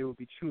person, if they would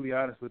be truly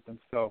honest with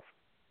themselves,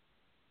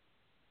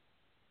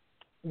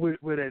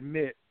 would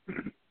admit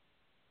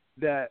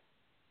that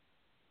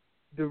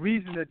the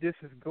reason that this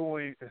is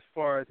going as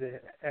far as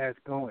it has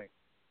going,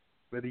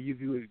 whether you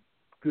view it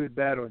good,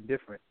 bad, or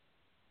indifferent,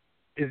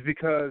 is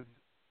because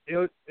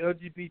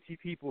LGBT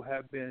people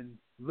have been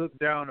looked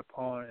down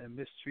upon and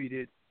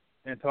mistreated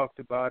and talked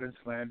about and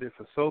slandered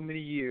for so many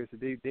years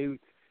that they was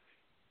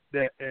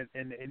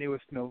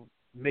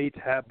made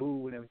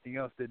taboo and everything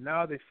else, that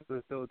now they feel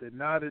as though that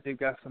now that they've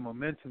got some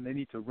momentum, they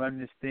need to run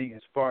this thing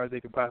as far as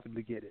they can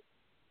possibly get it.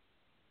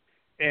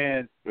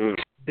 And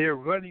they're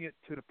running it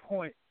to the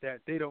point that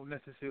they don't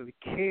necessarily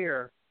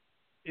care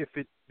if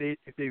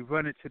they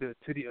run it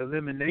to the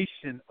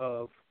elimination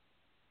of,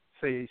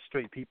 say,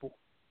 straight people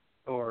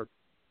or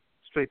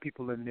straight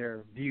people in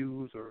their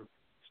views or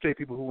straight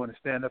people who want to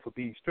stand up for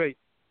being straight.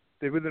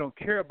 They really don't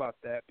care about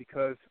that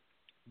because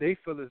I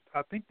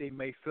think they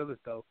may feel as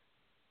though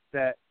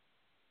that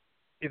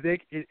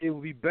it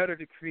would be better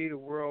to create a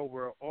world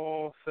where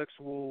all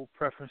sexual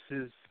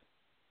preferences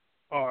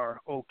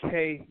are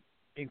okay,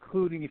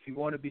 including if you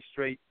want to be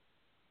straight,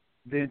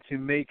 than to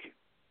make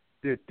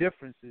their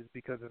differences.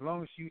 Because as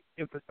long as you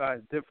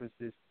emphasize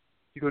differences,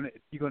 you're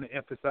gonna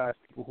emphasize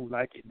people who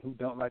like it and who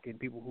don't like it, and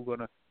people who are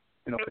gonna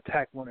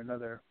attack one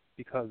another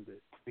because of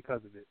it.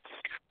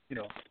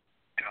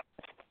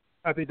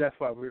 I think that's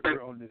why we're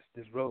on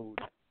this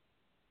road.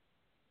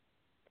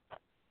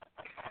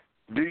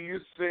 Do you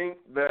think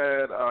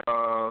that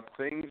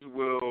things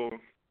will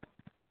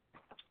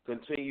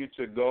continue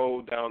to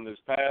go down this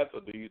path, or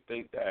do you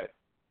think that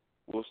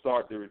we'll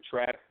start to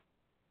retract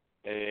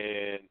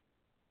and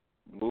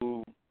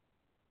move,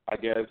 I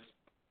guess,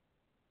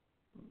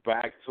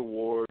 back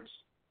towards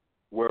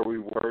where we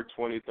were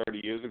 20,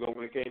 30 years ago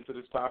when it came to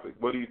this topic?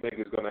 What do you think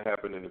is going to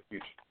happen in the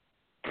future?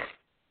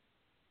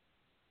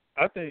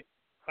 I think,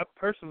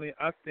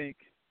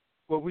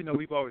 well, we know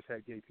we've always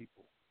had gay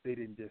people. They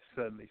didn't just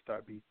suddenly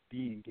start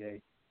being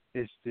gay.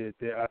 It's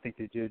just I think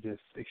that they're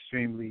just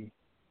extremely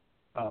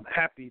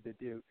happy that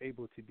they're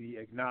able to be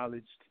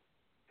acknowledged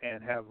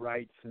and have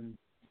rights and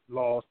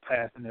laws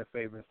passed in their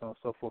favor and so on and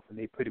so forth, and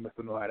they pretty much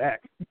don't know how to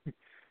act.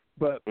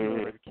 But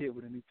they're a kid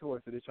with a new toy,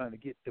 so they're trying to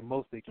get the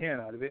most they can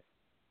out of it.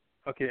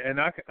 Okay,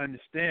 and I can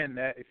understand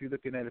that if you're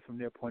looking at it from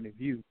their point of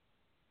view.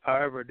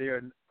 However,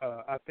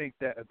 I think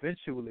that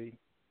eventually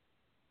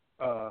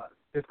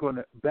it's going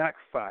to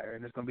backfire,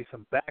 and there's going to be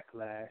some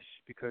backlash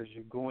because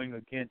you're going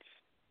against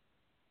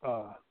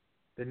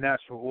the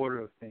natural order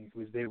of things,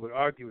 which they would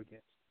argue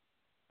against.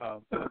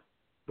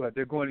 But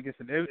they're going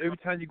against it. Every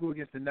time you go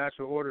against the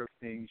natural order of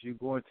things, you're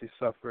going to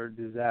suffer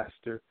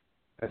disaster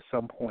at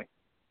some point.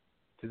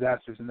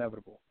 Disaster is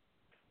inevitable.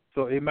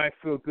 So it might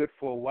feel good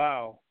for a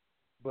while,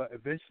 but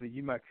eventually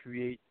you might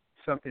create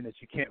something that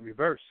you can't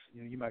reverse.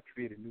 You might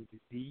create a new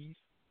disease.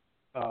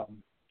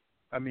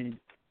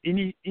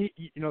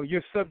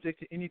 You're subject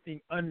to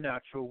anything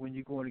unnatural when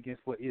you're going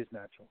against what is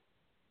natural.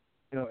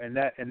 And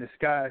the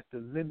sky is the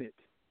limit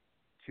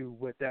to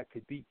what that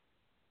could be.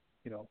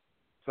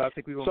 So I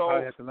think we're gonna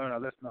probably have to learn our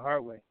lesson the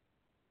hard way.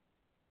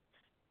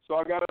 So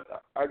I got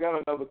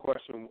another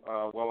question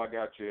while I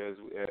got you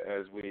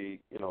as we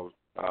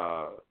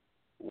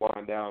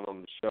wind down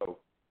on the show.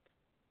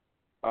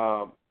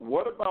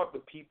 What about the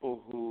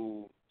people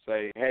who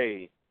say,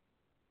 "Hey,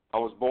 I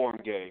was born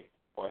gay,"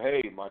 or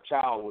 "Hey, my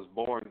child was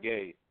born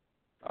gay"?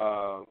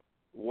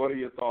 What are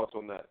your thoughts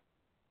on that?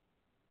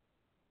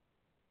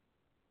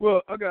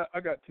 Well, I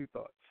got two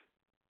thoughts.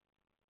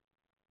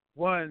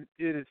 One,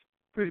 it is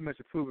pretty much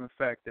a proven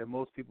fact that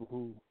most people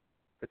who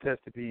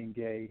attest to being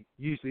gay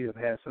usually have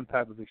had some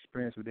type of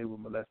experience where they were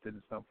molested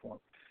in some form.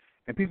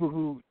 And people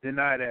who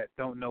deny that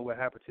don't know what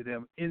happened to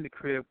them in the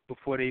crib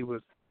when they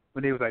was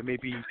like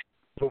maybe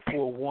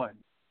before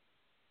 1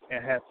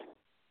 and had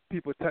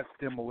people touch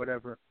them or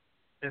whatever,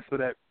 and so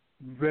that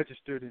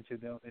registered into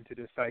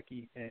their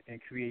psyche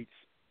and creates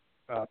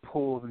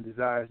pulls and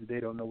desires that they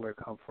don't know where it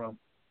come from.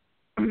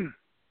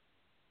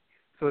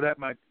 So that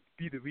might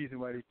be the reason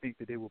why they think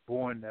that they were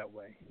born that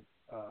way.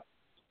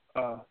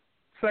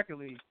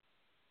 Secondly,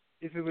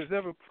 if it was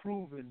ever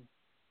proven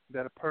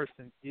that a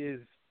person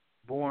is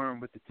born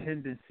with the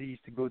tendencies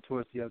to go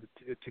towards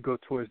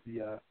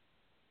the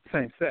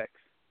same sex,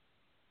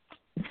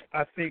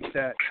 I think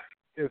that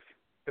if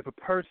a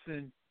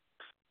person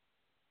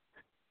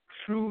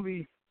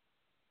truly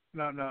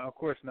now of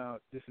course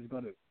this is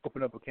going to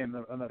open up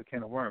another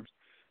can of worms,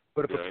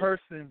 but if a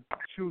person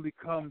truly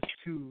comes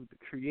to the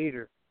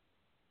Creator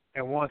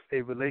and wants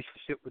a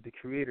relationship with the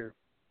Creator,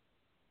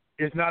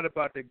 it's not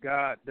about that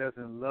God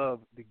doesn't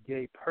love the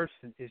gay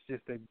person. It's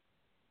just that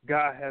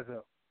God has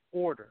an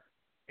order,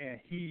 and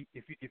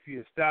if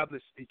you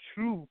establish a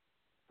true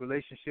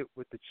relationship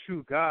with the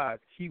true God,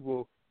 He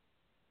will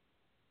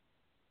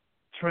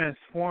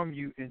transform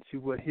you into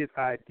what His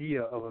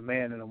idea of a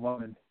man and a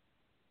woman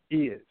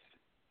is.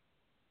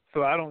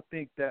 So I don't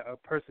think that a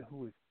person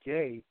who is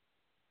gay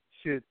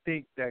should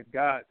think that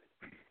God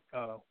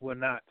will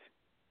not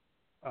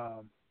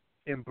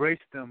embrace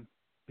them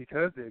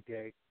because they're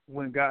gay.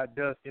 When God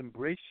does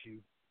embrace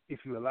you,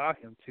 if you allow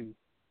Him to,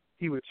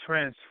 He would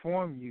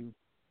transform you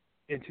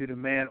into the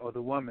man or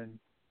the woman.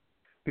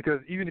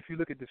 Because even if you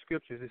look at the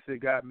scriptures, it said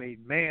God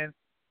made man,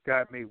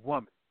 God made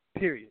woman,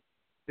 period.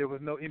 There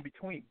was no in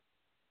between.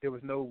 There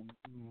was no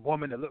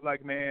woman that looked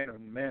like man or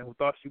man who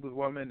thought she was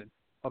woman and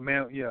a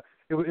man. It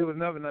was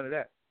never none of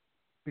that,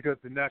 because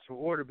the natural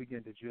order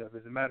began to drift.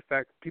 As a matter of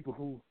fact, people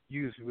who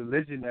use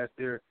religion as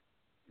their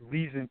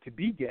reason to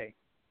be gay,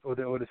 or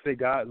to say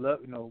God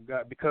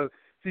God, because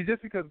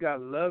just because God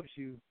loves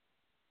you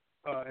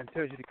and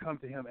tells you to come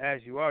to Him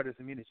as you are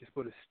doesn't mean that you're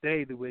supposed to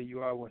stay the way you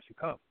are once you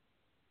come.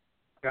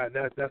 God,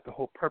 that's the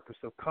whole purpose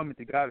of coming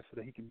to God, is so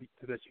that you can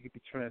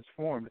be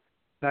transformed,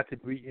 not to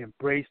be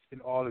embraced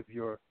in all of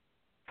your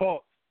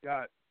faults.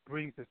 God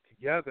brings us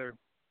together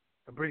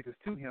and brings us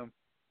to Him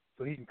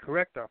so He can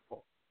correct our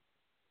faults.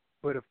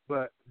 But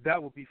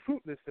that would be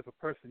fruitless if a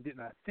person did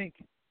not think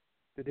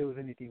that there was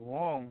anything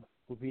wrong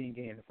with being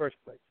gay in the first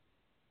place.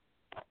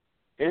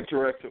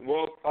 Interesting.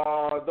 Well,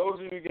 those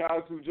of you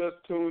guys who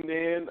just tuned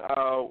in,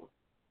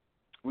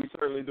 we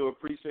certainly do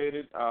appreciate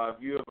it. If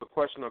you have a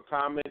question or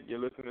comment, you're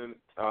listening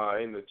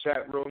in the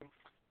chat room.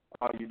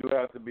 You do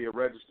have to be a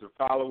registered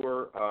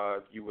follower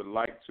if you would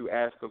like to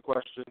ask a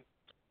question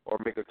or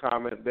make a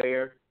comment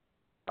there.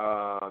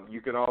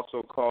 You can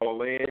also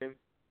call in.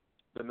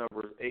 The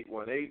number is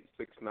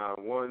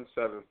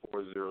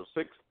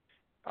 818-691-7406.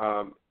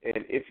 And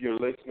if you're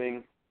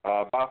listening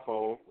by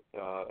phone,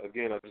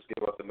 again, I just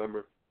gave out the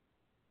number.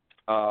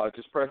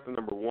 Just press the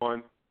number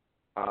 1,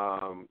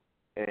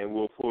 and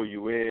we'll pull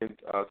you in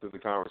to the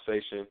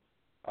conversation.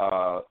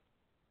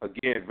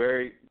 Again,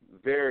 very,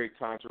 very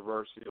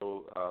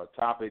controversial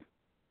topic.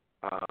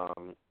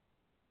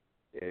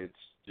 It's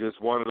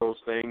just one of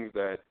those things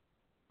that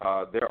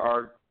there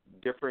are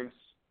differences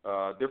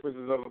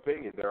of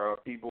opinion. There are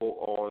people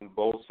on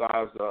both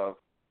sides of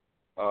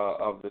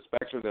the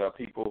spectrum. There are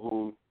people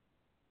who,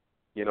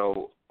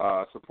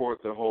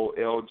 support the whole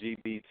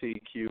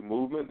LGBTQ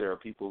movement. There are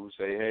people who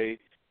say, "Hey,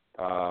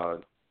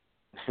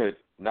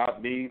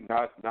 not me,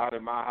 not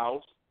in my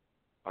house."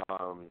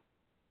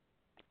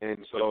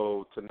 And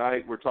so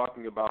tonight we're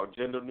talking about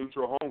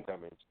gender-neutral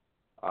homecomings.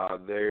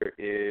 There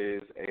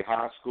is a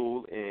high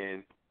school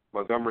in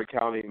Montgomery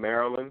County,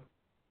 Maryland,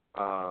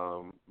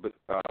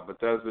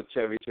 Bethesda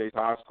Chevy Chase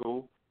High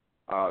School.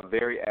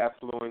 very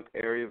affluent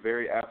area,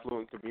 very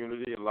affluent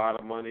community, a lot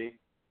of money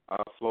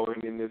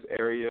flowing in this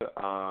area.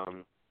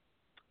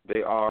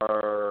 They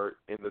are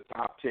in the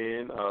top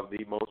 10 of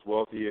the most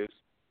wealthiest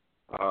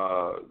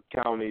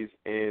counties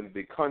in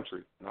the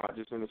country, not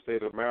just in the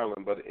state of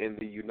Maryland, but in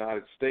the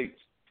United States.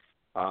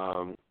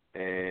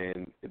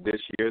 And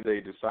this year they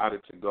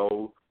decided to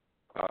go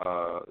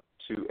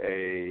to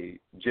a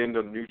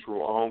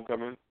gender-neutral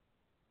homecoming,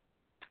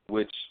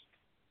 which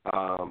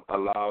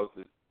allows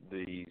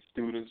the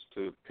students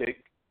to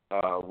pick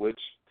which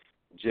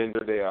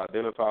gender they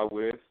identify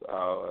with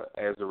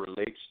as it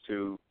relates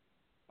to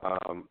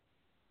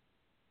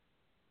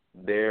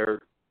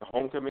their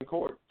homecoming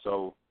court.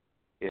 So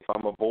if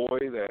I'm a boy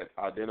that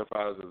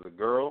identifies as a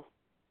girl,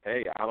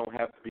 hey, I don't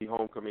have to be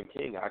homecoming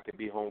king. I can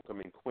be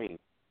homecoming queen.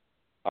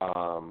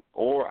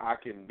 Or I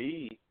can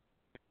be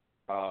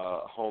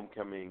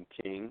homecoming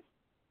king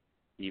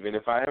even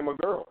if I am a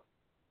girl.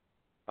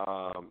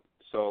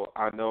 So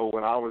I know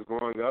when I was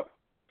growing up,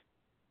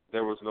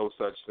 there was no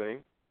such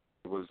thing.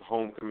 It was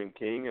homecoming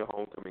king and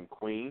homecoming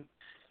queen.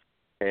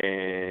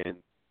 And,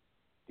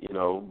 you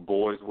know,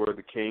 boys were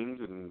the kings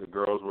and the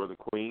girls were the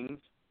queens.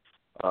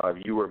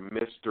 If you were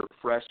Mr.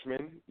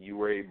 Freshman, you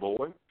were a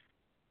boy.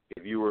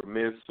 If you were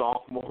Ms.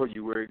 Sophomore,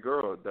 you were a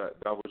girl. That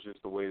was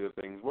just the way that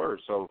things were.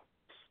 So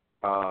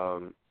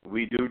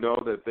we do know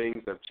that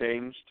things have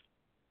changed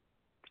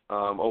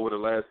over the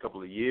last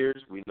couple of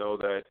years. We know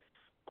that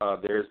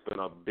there's been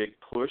a big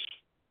push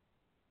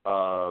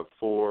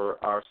for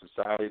our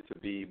society to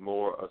be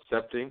more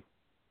accepting,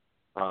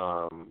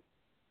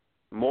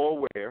 more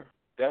aware,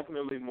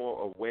 definitely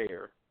more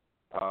aware,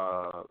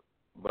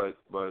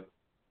 but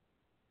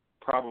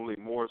probably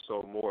more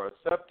so more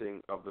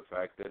accepting of the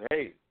fact that,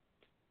 hey,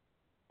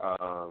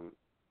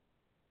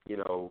 you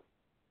know,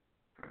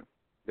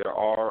 there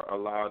are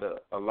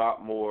a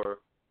lot more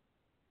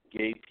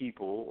gay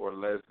people or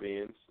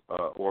lesbians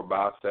or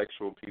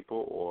bisexual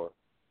people or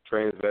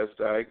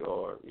transvestite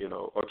or, you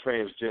know, or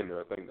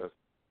transgender. I think that's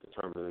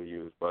the term that they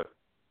use. But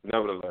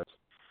nevertheless,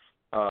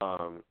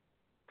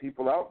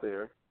 people out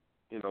there,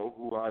 you know,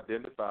 who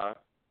identify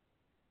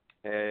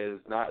as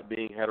not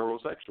being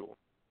heterosexual.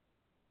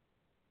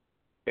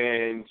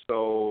 And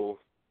so,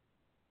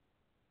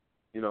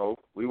 you know,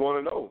 we want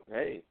to know,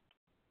 hey,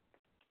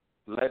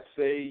 let's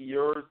say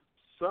your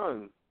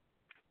son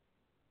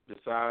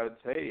decides,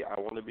 hey, I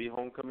want to be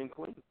homecoming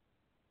queen.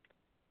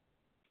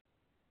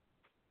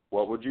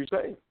 What would you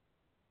say?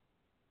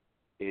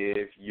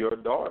 If your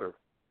daughter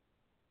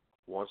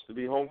wants to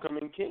be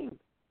homecoming king,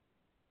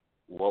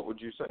 what would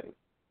you say?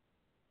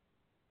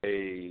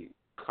 A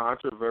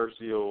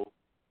controversial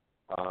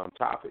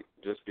topic,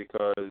 just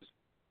because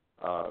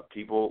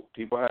people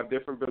have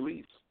different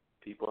beliefs.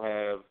 People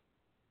have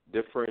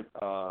different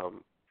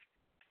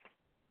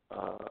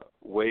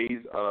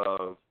ways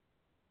of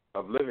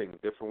living,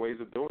 different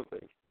ways of doing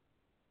things.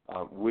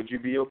 Would you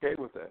be okay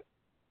with that?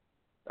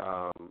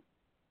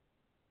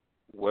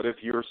 What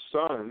if your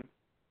son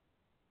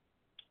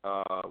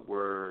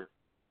were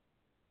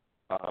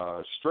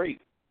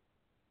straight,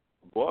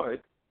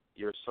 but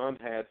your son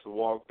had to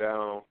walk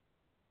down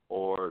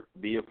or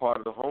be a part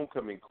of the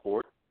homecoming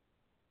court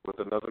with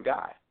another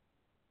guy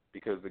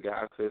because the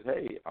guy says,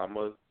 hey, I'm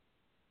a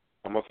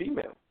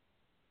female?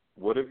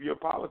 What if you're a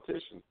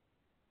politician,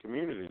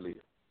 community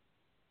leader?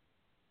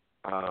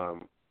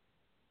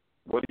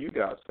 What do you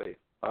guys say?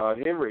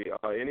 Henry,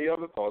 any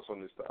other thoughts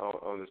on this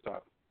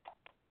topic?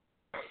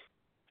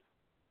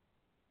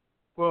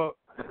 Well,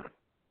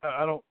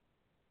 I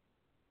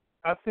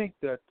think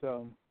that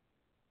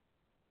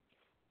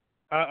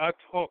I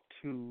talked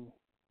to.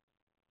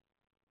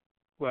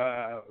 Well,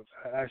 I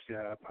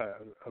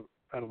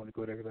don't want to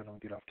go there because I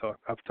don't get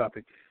off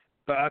topic.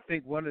 But I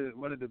think one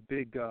of the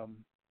big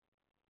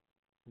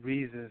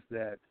reasons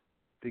that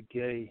the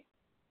gay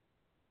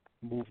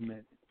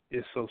movement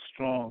is so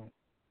strong,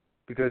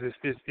 because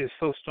it's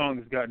so strong,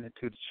 it's gotten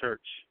into the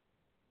church.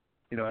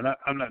 You know, and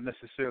I'm not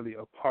necessarily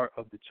a part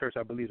of the church.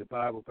 I believe the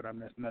Bible, but I'm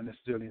not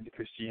necessarily into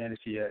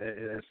Christianity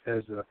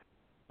as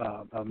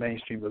a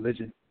mainstream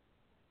religion.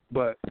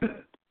 But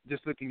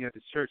just looking at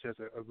the church as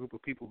a group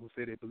of people who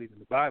say they believe in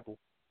the Bible,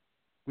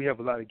 we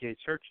have a lot of gay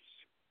churches.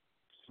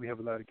 We have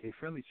a lot of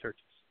gay-friendly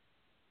churches.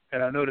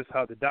 And I notice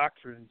how the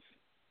doctrines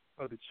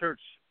of the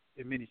church,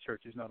 in many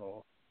churches, not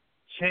all,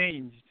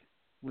 changed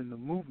when the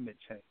movement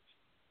changed.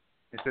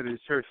 Instead of the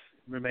church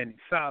remaining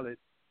solid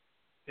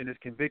in its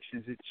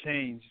convictions, it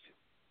changed,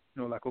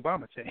 you know, like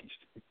Obama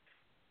changed.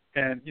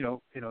 And,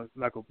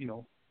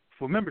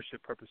 for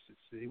membership purposes.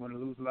 They want to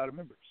lose a lot of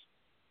members.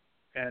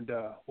 And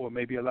or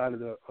maybe a lot of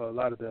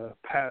the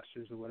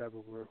pastors or whatever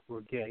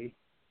were gay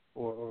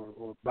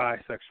or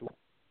bisexual,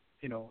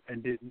 you know,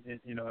 and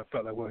didn't, you know, I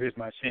felt like, well, here's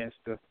my chance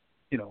to,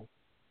 you know,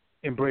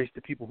 embrace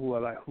the people who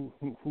are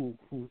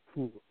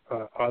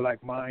are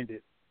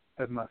like-minded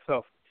as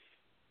myself.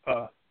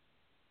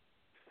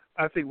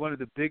 I think one of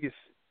the biggest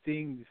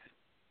things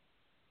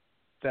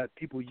that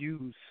people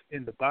use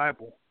in the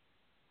Bible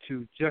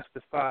to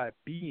justify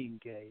being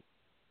gay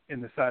in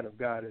the sight of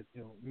God is,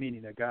 you know,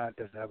 meaning that God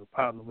doesn't have a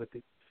problem with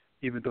it,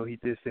 even though he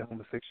did say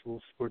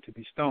homosexuals were to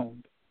be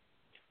stoned.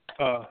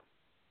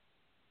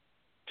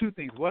 Two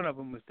things. One of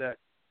them was that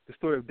the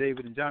story of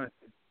David and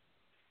Jonathan.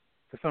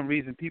 For some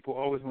reason, people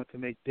always want to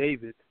make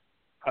David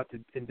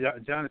and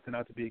Jonathan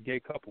out to be a gay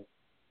couple.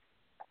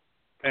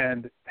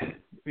 And,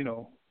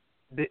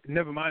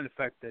 never mind the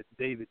fact that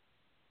David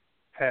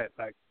had,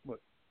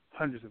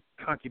 hundreds of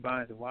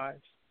concubines and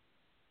wives.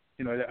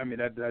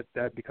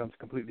 That becomes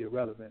completely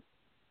irrelevant.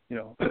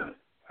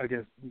 I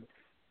guess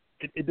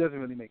it doesn't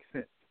really make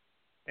sense.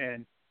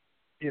 And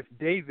if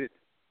David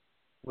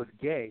was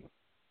gay,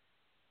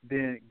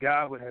 then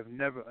God would have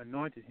never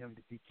anointed him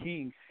to be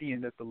king,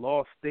 seeing that the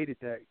law stated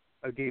that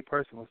a gay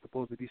person was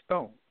supposed to be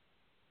stoned.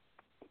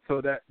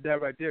 So that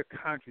right there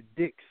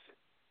contradicts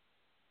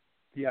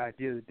the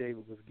idea that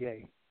David was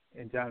gay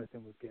and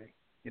Jonathan was gay.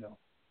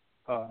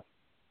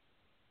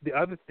 The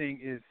other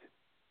thing is,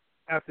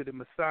 after the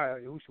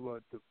Messiah,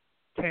 Yahushua,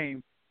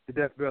 came, the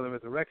death, burial, and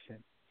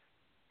resurrection,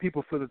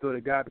 people feel as though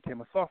that God became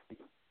a softie.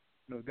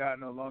 God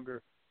no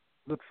longer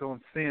looks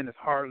on sin as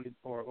hardly,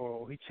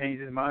 or he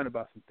changed his mind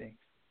about some things.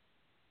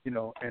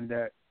 And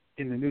that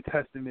in the New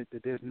Testament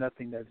that there's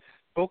nothing that is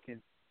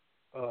spoken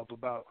of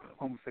about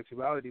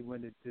homosexuality,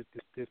 when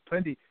there's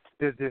plenty,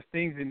 there's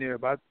things in there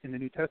in the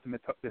New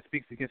Testament that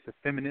speaks against the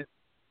feminine.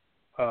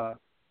 I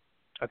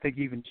think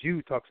even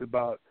Jude talks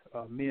about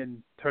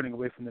men turning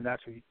away from the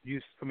natural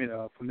use, from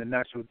the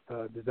natural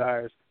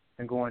desires,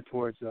 and going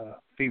towards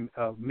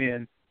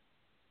men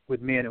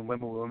with men and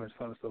women with women,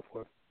 so on and so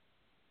forth.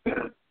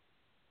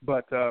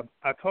 But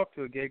I talked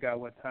to a gay guy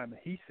one time, and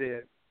he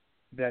said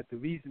that the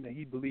reason that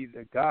he believed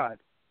that God,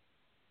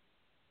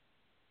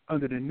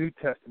 under the New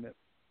Testament,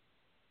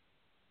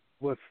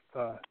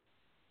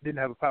 didn't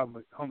have a problem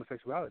with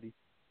homosexuality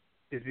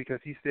is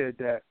because he said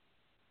that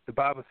the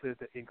Bible says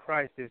that in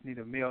Christ there's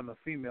neither male nor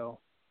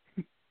female,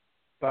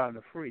 bond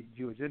or free,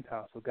 Jew or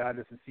Gentile. So God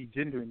doesn't see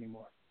gender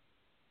anymore.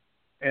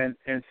 And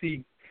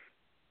see,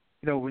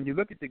 when you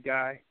look at the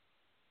guy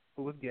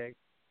who was gay,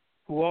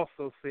 who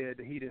also said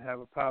that he didn't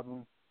have a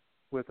problem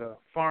with a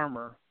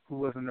farmer who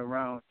wasn't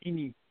around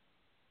any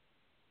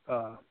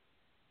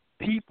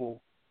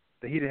people,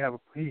 that he didn't have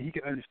he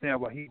could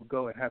understand why he would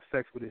go and have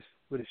sex with a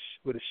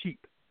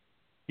sheep.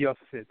 He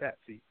also said that.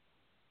 See,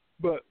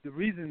 but the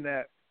reason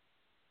that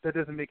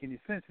doesn't make any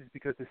sense is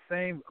because the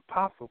same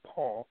Apostle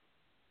Paul,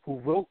 who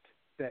wrote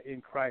that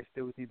in Christ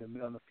there was neither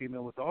male nor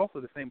female, was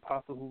also the same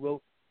apostle who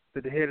wrote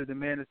that the head of the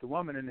man is the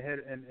woman, and the head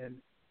and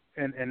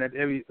that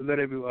every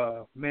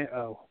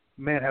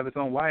man have his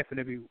own wife, and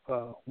every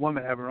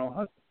woman have her own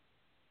husband.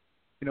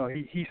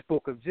 He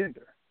spoke of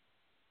gender.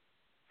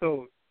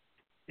 So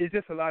it's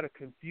just a lot of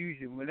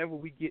confusion. Whenever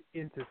we get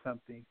into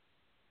something,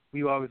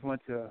 we always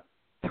want to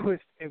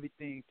twist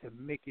everything to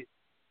make it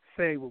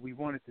say what we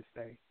want it to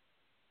say,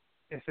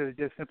 instead of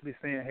just simply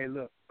saying, hey,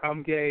 look,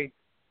 I'm gay,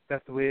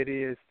 that's the way it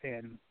is,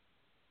 and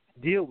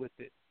deal with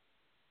it.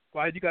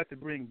 Why you got to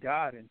bring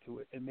God into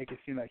it and make it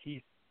seem like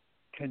he's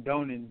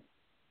condoning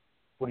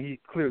what he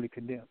clearly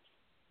condemns?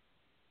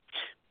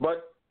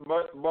 But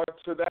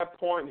to that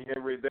point,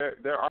 Henry,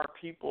 there are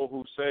people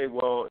who say,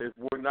 well, if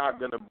we're not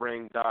going to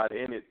bring God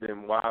in it,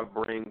 then why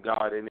bring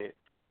God in it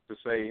to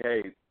say,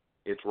 hey,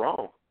 it's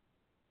wrong?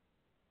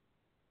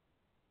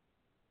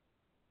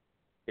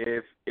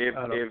 If in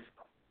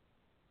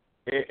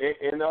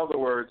other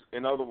words,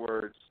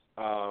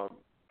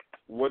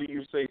 what do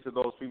you say to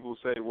those people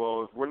who say,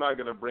 well, if we're not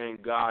going to bring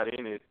God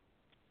in it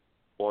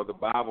or the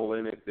Bible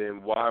in it,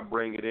 then why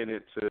bring it in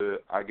it to,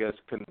 I guess,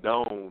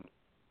 condone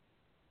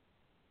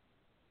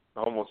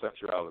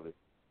homosexuality?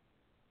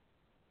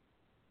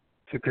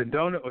 To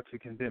condone it or to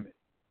condemn it?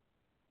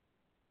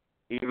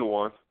 Either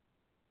one.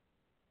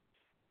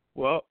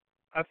 Well,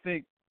 I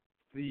think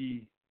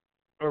the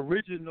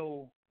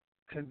original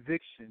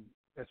conviction,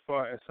 as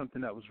far as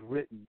something that was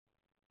written,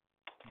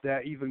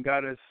 that even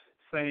got us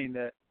saying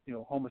that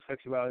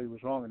homosexuality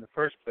was wrong in the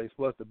first place,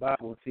 was the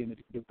Bible, and seeing that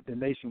the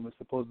nation was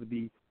supposed to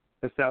be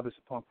established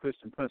upon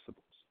Christian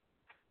principles.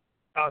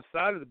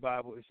 Outside of the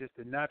Bible, it's just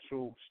a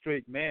natural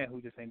straight man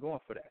who just ain't going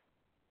for that.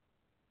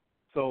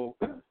 So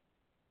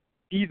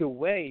either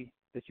way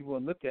that you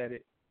want to look at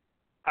it,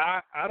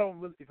 I don't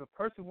really. If a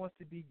person wants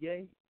to be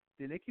gay,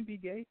 then they can be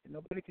gay, and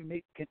nobody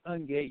can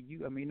ungay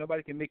you. I mean,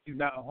 nobody can make you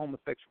not a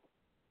homosexual.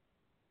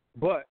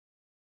 But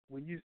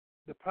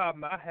the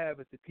problem I have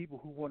is the people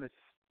who want to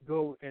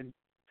go and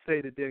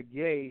say that they're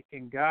gay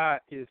and God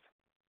is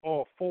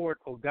all for it,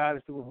 or God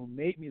is the one who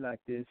made me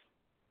like this,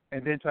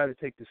 and then try to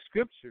take the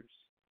scriptures.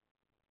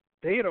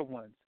 They are the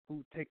ones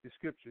who take the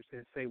scriptures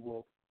and say,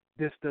 well,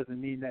 this doesn't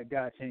mean that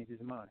God changed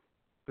his mind.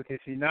 Because,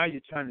 see, now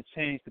you're trying to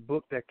change the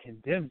book that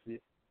condemns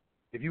it.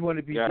 If you want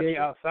to be gay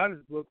outside of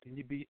the book, then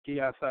you be gay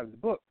outside of the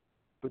book.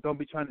 But don't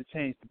be trying to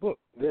change the book.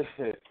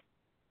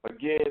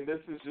 Again, this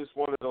is just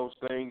one of those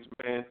things,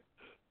 man,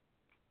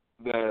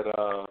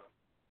 that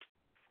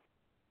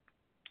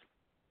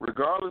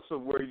regardless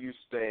of where you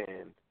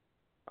stand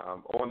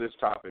on this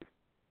topic,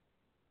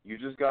 you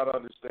just got to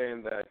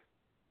understand that,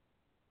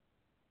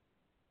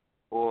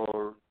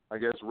 or I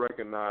guess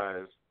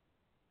recognize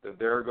that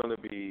there are going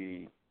to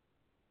be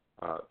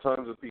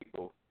tons of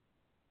people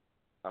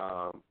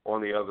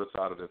on the other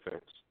side of the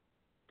fence.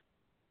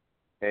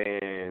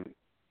 And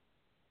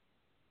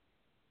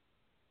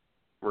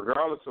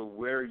regardless of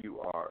where you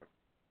are,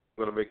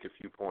 I'm going to make a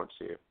few points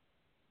here.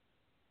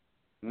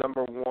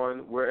 Number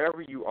one,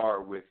 wherever you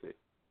are with it,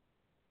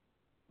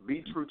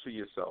 be true to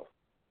yourself.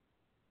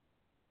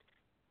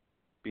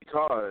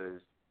 Because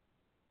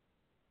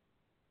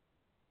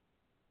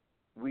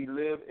we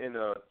live in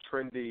a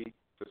trendy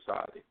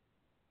society.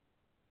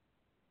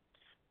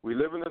 We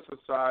live in a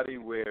society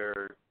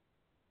where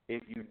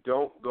if you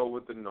don't go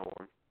with the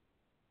norm,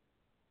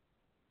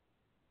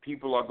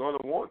 people are going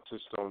to want to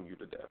stone you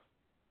to death.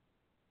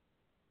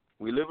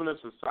 We live in a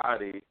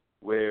society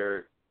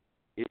where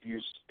if you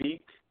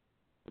speak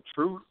the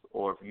truth,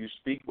 or if you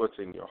speak what's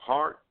in your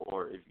heart,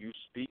 or if you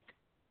speak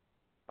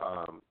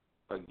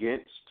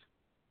against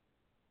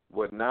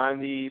what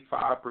 95%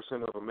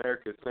 of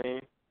America is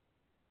saying,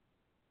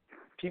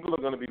 people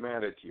are going to be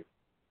mad at you.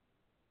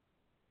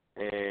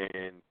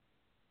 And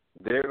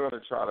they're going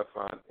to try to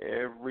find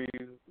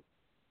everything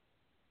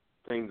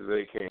that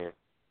they can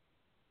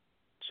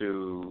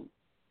to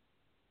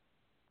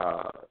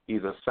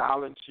either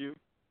silence you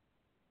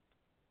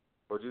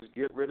or just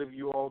get rid of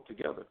you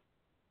altogether.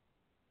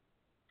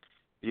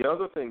 The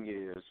other thing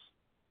is,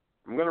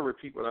 I'm going to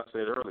repeat what I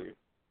said earlier,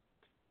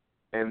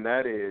 and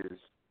that is,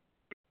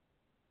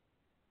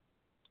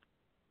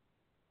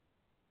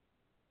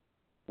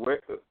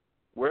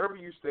 wherever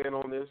you stand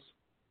on this,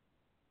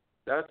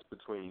 that's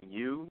between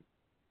you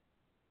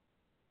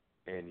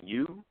and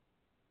you.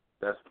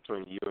 That's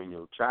between you and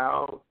your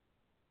child,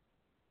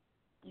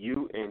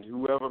 you and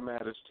whoever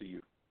matters to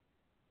you.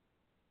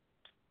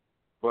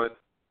 But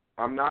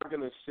I'm not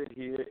going to sit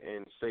here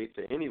and say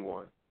to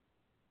anyone,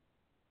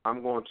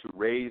 I'm going to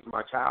raise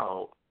my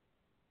child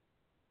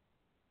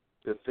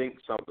to think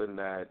something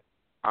that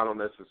I don't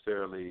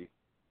necessarily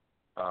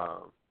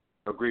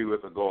agree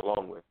with or go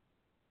along with.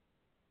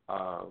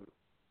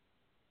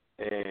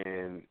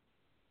 And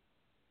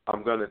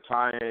I'm going to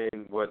tie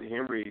in what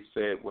Henry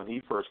said when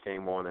he first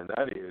came on, and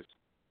that is,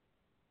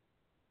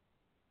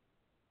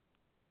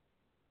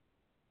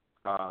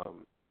 I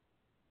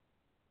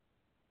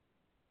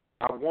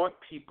want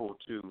people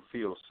to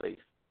feel safe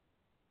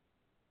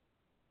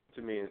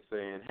to me and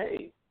saying,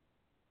 hey,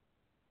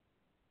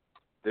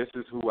 this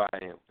is who I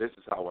am. This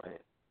is how I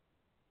am.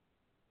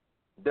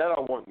 That I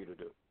want you to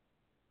do.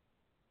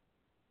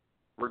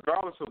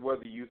 Regardless of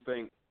whether you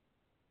think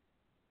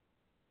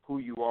who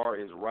you are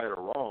is right or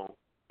wrong,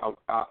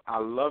 I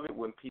love it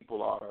when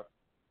people are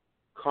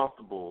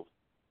comfortable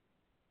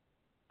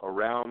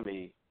around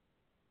me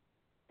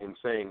and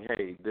saying,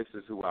 hey, this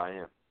is who I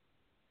am.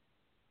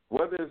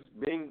 Whether it's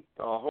being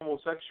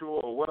homosexual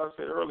or what I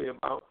said earlier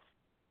about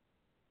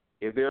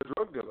if they're a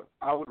drug dealer,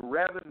 I would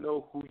rather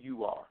know who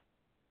you are.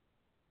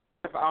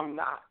 If I'm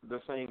not the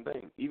same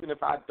thing, even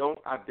if I don't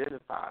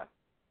identify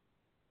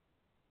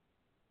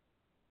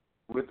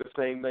with the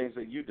same things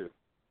that you do,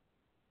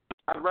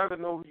 I'd rather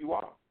know who you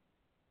are.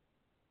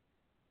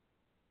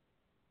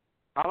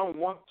 I don't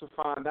want to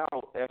find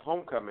out at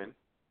homecoming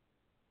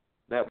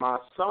that my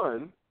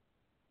son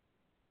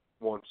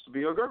wants to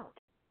be a girl.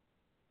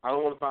 I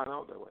don't want to find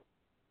out that way.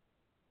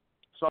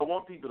 So I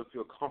want people to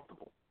feel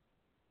comfortable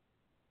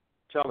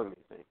telling me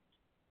things.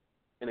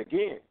 And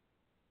again,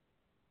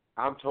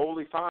 I'm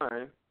totally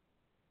fine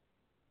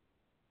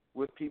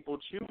with people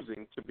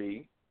choosing to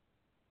be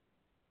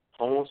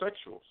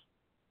homosexuals.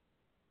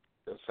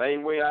 The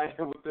same way I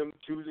am with them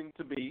choosing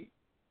to be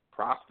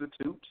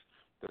prostitutes.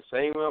 The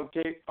same way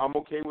I'm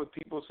okay with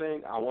people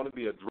saying I want to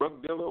be a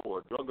drug dealer or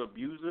a drug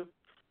abuser.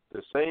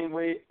 The same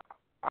way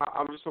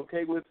I'm just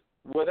okay with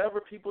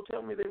whatever people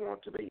tell me they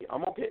want to be.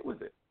 I'm okay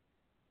with it.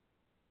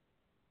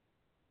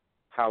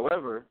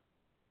 However,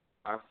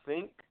 I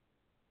think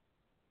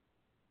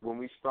when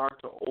we start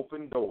to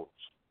open doors,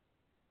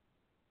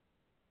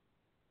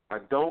 I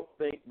don't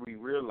think we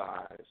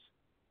realize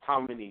how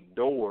many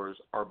doors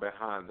are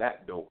behind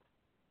that door.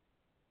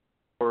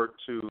 Or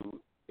to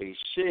a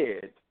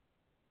shed,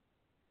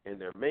 and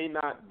there may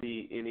not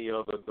be any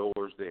other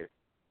doors there. It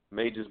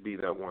may just be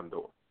that one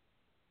door.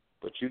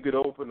 But you could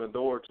open a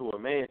door to a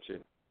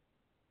mansion,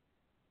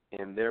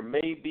 and there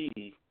may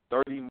be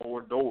 30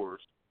 more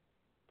doors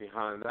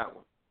behind that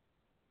one.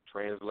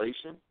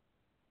 Translation: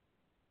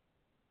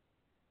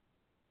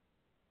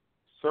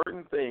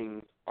 certain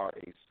things are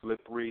a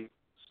slippery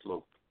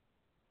slope.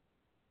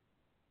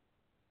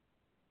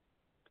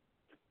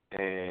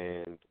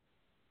 And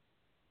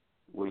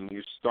when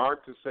you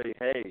start to say,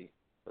 hey,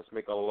 let's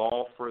make a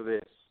law for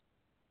this,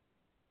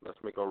 let's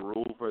make a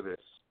rule for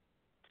this.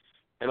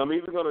 And I'm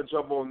even going to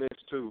jump on this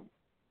too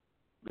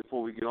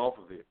before we get off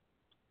of it.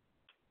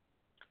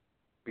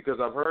 Because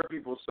I've heard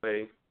people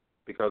say,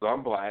 because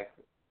I'm black,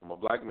 I'm a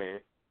black man,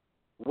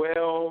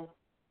 well,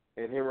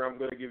 and Henry, I'm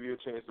going to give you a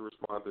chance to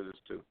respond to this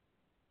too.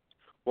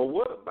 Well,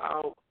 what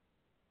about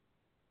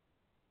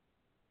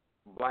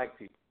black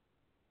people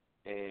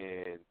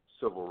and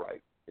civil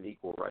rights and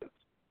equal rights?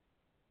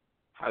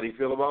 How do you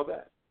feel about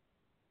that?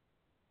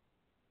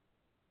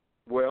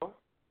 Well,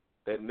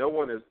 that no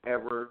one has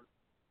ever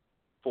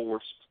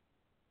forced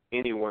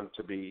anyone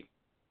to be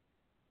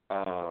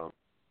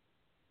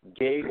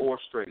gay or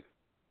straight.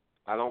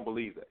 I don't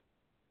believe that.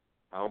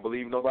 I don't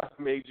believe nobody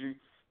made you,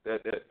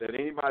 that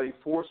anybody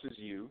forces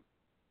you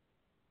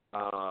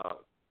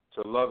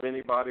to love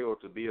anybody or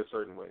to be a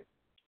certain way.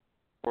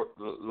 Or,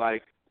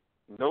 like,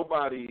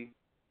 nobody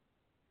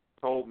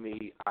told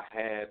me I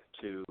had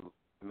to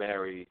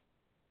marry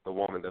the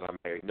woman that I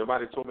married.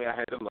 Nobody told me I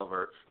had to love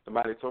her.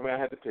 Nobody told me I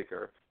had to pick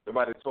her.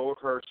 Nobody told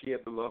her she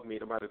had to love me.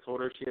 Nobody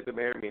told her she had to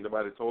marry me.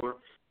 Nobody told her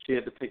she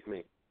had to pick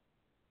me.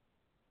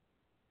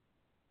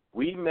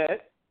 We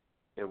met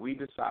and we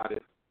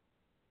decided,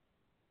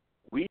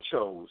 we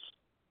chose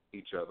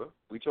each other.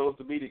 We chose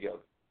to be together.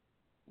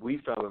 We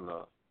fell in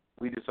love.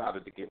 We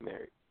decided to get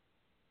married.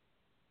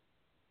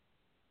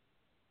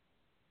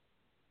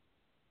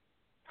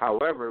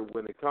 However,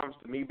 when it comes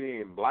to me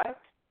being black,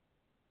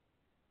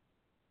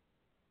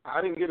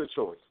 I didn't get a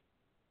choice.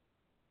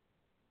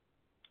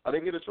 I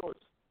didn't get a choice.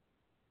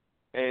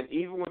 And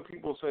even when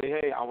people say,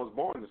 hey, I was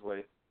born this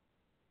way,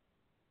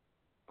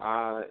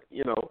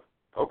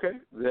 okay,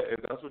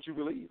 if that's what you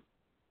believe.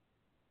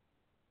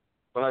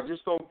 But I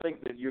just don't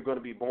think that you're going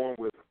to be born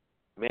with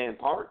man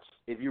parts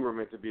if you were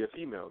meant to be a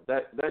female.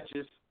 That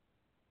just,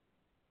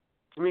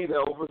 to me, that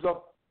opens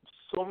up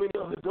so many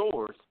other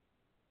doors.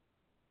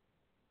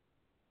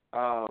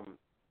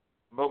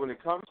 But when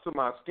it comes to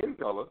my skin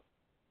color,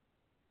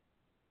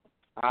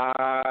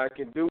 I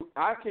can do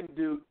a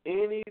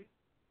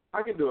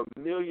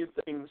million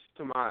things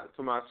to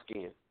my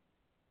skin.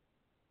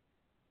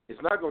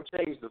 It's not going to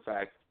change the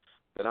fact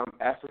that I'm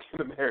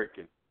African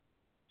American.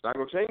 It's not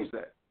going to change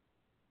that.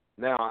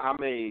 Now, I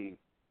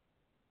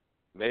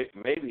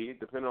maybe,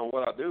 depending on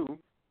what I do,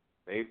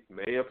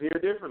 may appear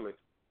differently.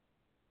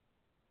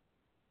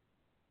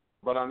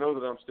 But I know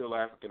that I'm still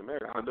African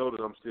American. I know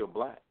that I'm still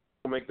black.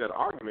 People make that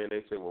argument.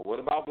 They say, well, what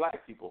about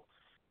black people?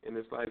 And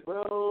it's like,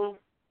 well,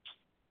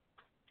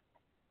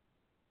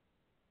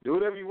 do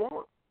whatever you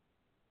want.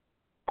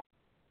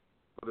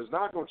 But it's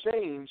not going to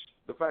change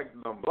the fact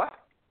that I'm black.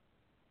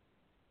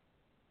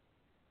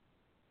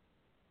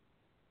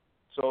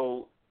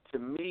 So, to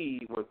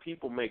me, when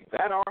people make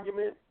that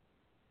argument,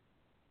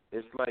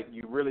 it's like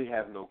you really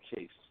have no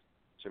case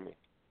to me.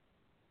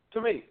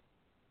 To me.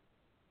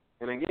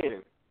 And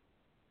again,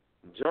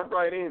 jump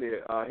right in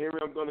there.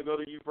 Henry, I'm going to go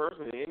to you first.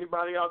 And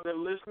anybody out there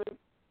listening,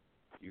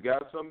 you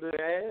got something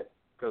to add?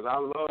 Because I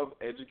love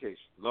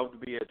education. Love to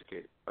be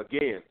educated.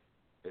 Again,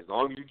 as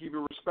long as you keep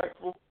it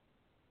respectful,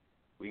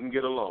 we can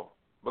get along.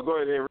 But go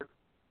ahead, Henry.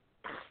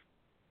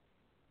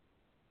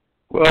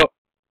 Well,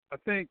 I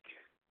think,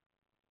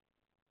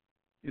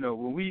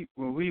 when we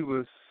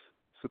was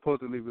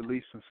supposedly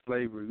released from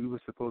slavery, we were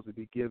supposed to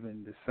be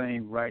given the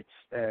same rights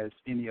as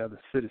any other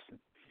citizen.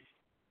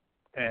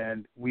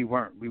 And we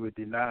weren't. We were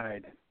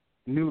denied.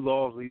 New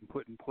laws we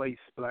put in place,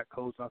 black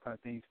codes, all kinds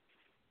of things,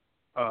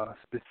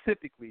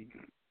 specifically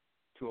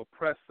to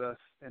oppress us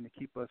and to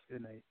keep us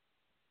in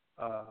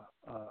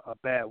a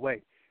bad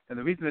way. And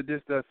the reason that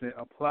this doesn't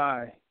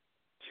apply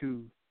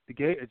to the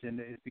gay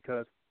agenda is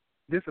because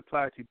this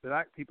applies to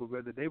black people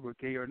whether they were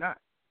gay or not.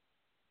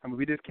 I mean,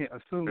 we just can't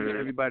assume that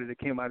everybody that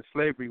came out of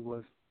slavery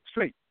was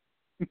straight.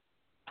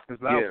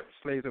 There's a lot of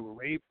slaves that were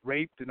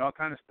raped and all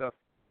kind of stuff,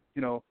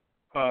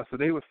 so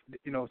they were,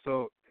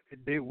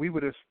 we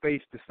would have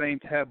faced the same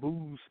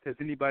taboos as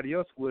anybody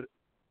else would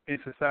in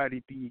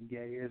society being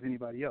gay as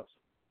anybody else.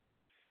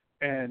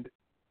 And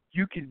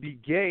you can be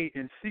gay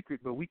in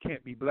secret, but we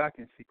can't be black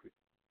in secret.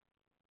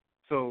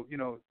 So,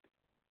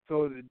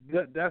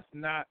 that's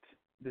not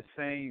the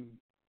same,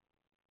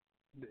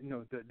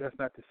 that's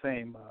not the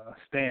same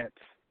stance.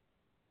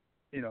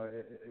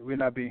 We're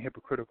not being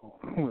hypocritical.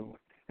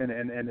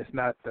 And it's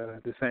not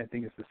the same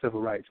thing as the civil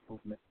rights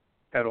movement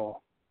at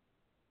all.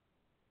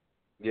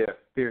 Yeah.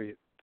 Period.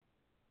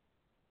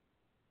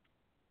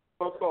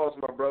 What thoughts,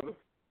 my brother?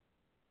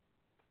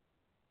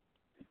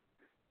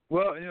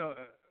 Well,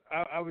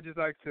 I would just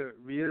like to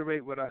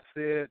reiterate what I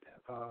said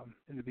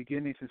in the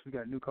beginning, since we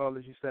got new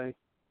callers, you say,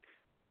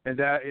 and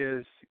that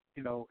is,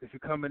 if you're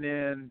coming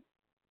in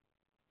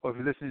or if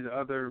you're listening to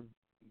other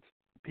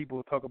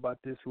people talk about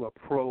this who are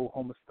pro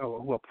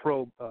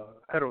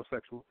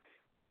heterosexual,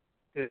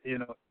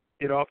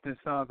 it often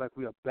sounds like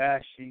we are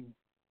bashing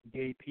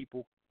gay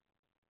people.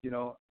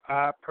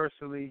 I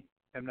personally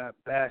am not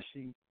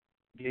bashing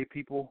gay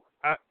people.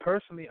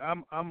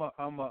 I'm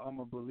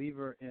a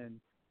believer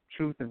in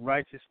truth and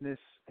righteousness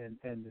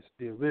and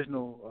the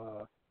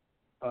original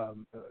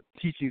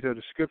teachings of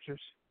the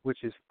scriptures,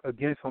 which is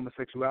against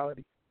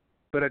homosexuality.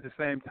 But at the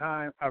same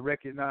time, I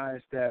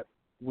recognize that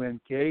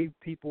when gay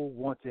people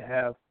want to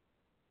have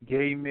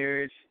gay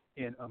marriage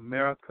in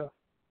America,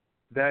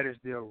 that is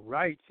their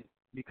right,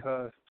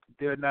 because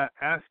they're not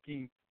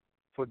asking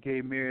for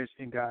gay marriage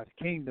in God's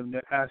kingdom.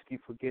 They're asking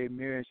for gay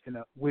marriage in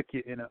a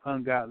wicked and an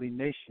ungodly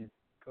nation.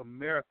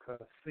 America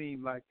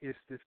seems like it's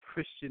this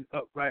Christian,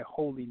 upright,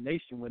 holy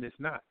nation when it's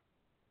not.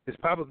 It's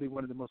probably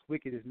one of the most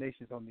wickedest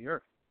nations on the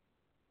earth.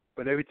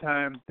 But every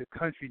time the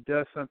country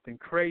does something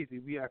crazy,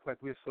 we act like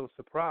we're so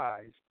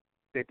surprised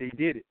that they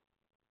did it.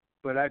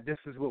 But this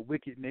is what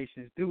wicked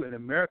nations do. In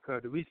America,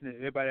 the reason that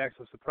everybody acts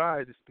so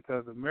surprised is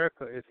because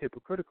America is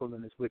hypocritical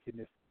in its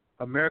wickedness.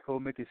 America will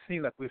make it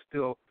seem like we're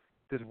still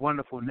this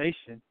wonderful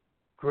nation,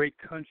 great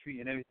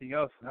country, and everything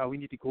else, and how we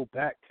need to go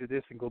back to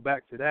this and go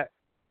back to that.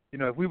 You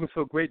know, if we were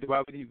so great,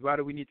 why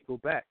do we need to go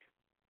back?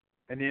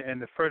 And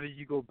the further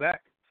you go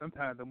back,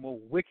 sometimes the more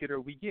wickeder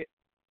we get.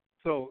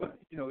 So,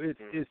 you know,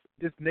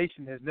 this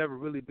nation has never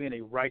really been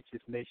a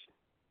righteous nation.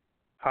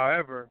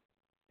 However,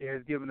 it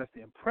has given us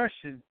the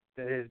impression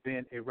that it has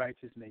been a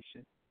righteous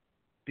nation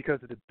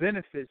because of the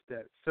benefits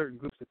that certain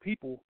groups of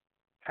people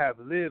have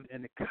lived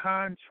in the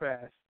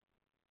contrast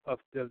of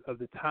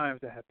the times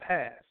that have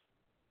passed.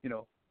 You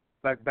know,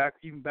 like back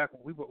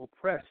when we were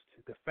oppressed,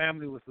 the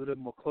family was a little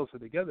more closer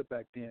together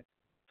back then.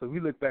 So we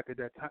look back at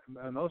that time,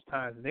 on those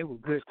times, and they were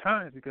good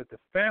times because the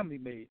family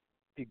made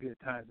it good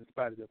times in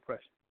spite of the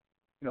oppression.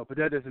 You know, but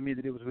that doesn't mean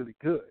that it was really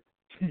good.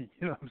 You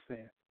know what I'm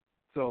saying?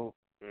 So,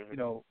 you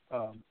know,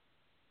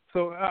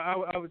 so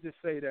I would just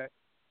say that,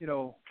 you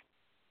know,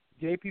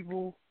 gay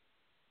people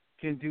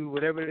can do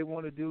whatever they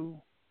want to do,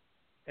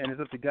 and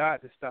it's up to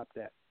God to stop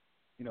that.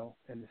 You know,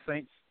 and the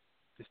saints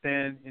to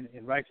stand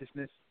in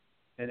righteousness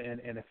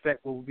and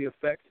affect what will be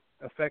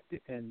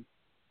affected, and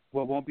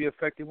what won't be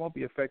affected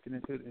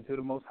until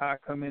the Most High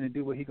come in and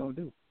do what He gonna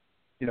do.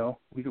 You know,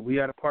 we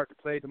got a part to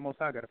play. The Most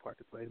High got a part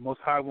to play. The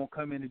Most High won't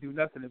come in and do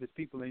nothing if His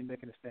people ain't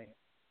making a stand.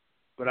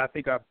 But I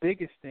think our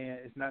biggest stand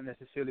is not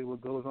necessarily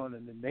what goes on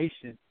in the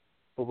nation,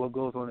 but what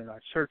goes on in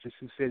our churches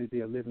who say that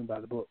they are living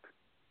by the book.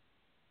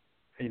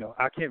 You know,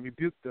 I can't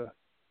rebuke the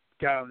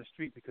guy on the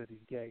street because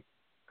he's gay,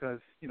 because,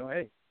 you know,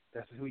 hey,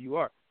 that's who you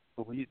are.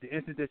 But when the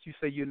instant that you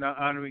say you're not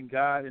honoring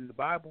God in the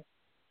Bible,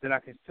 then I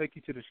can take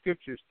you to the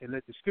Scriptures and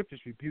let the Scriptures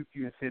rebuke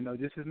you and say, no,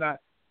 this is not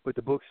what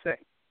the books say.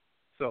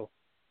 So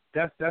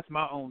that's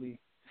my only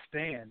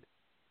stand,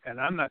 and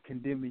I'm not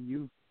condemning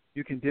you.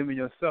 You're condemning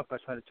yourself by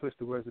trying to twist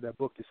the words of that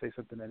book to say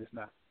something that it's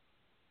not.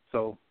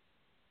 So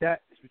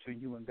that is between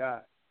you and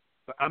God.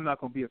 But I'm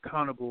not going to be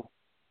accountable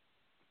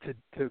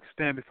to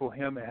stand before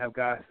Him and have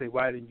God say,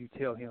 why didn't you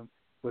tell him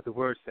what the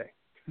words say?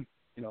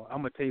 You know, I'm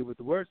going to tell you what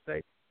the words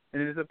say,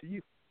 and then it's up to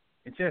you.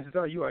 And chances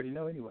are you already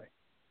know anyway.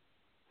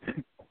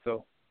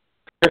 So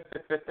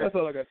that's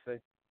all I got to say.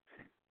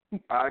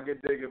 I can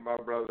dig it, my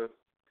brother.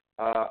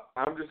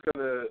 I'm just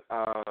gonna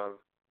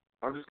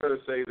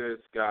say this,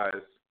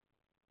 guys.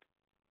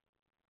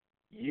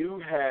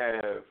 You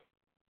have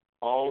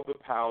all the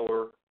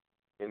power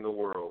in the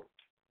world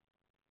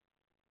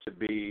to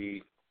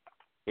be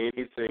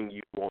anything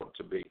you want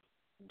to be.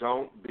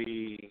 Don't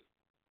be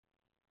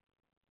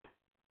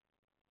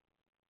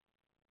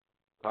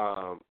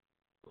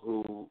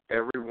who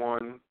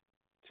everyone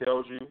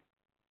tells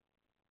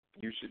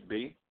you should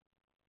be.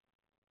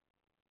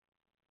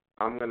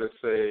 I'm going to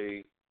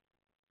say,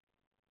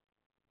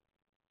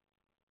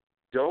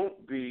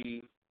 don't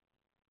be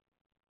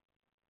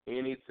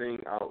anything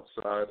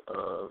outside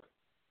of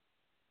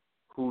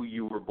who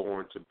you were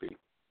born to be.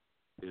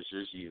 It's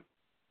just you.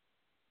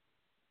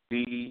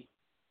 Be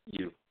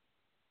you.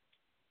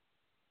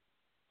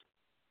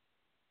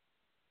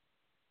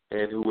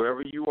 And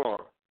whoever you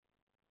are,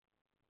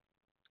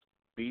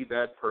 be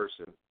that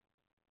person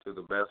to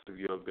the best of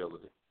your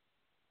ability.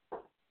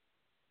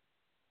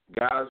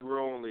 Guys, we're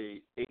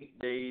only 8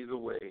 days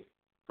away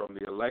from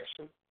the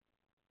election.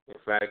 In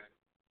fact,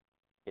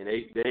 in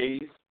 8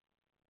 days,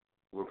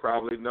 we'll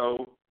probably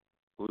know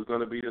who's going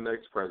to be the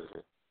next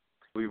president.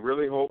 We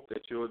really hope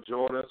that you'll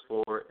join us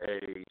for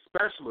a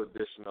special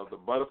edition of the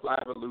Butterfly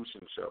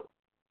Evolution Show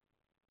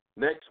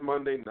next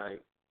Monday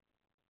night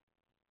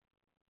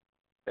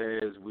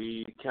as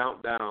we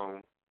count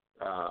down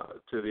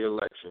to the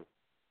election.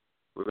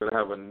 We're going to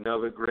have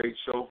another great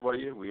show for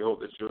you. We hope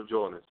that you'll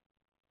join us.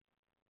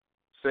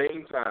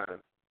 Same time,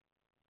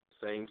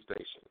 same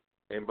station.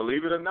 And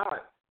believe it or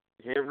not,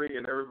 Henry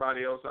and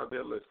everybody else out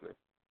there listening,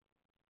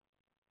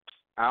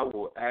 I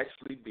will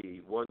actually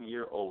be 1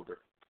 year older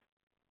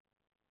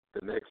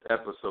the next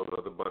episode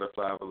of the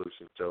Butterfly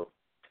Evolution Show.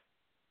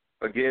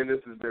 Again,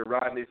 this has been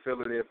Rodney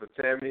filling in for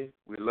Tammy.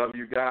 We love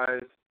you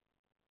guys.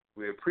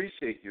 We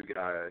appreciate you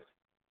guys.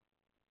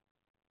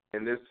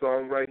 And this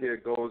song right here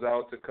goes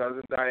out to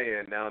Cousin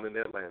Diane down in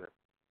Atlanta.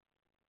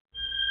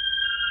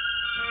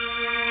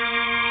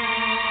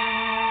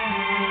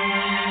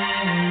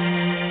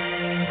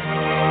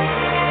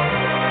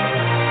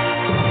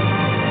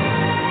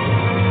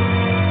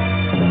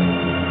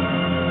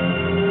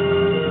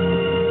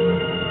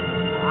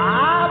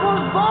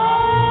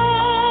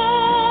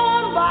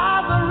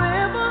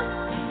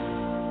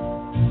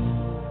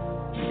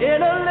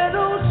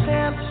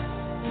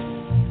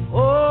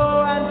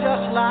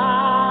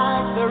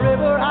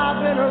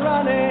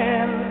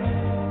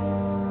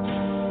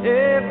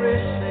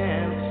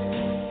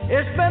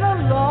 It's been a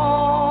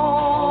long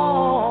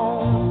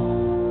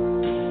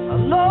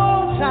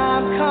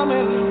time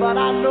coming, but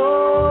I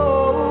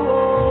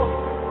know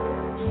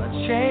a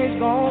change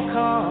gonna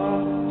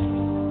come.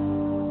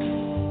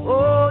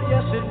 Oh,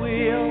 yes it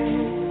will.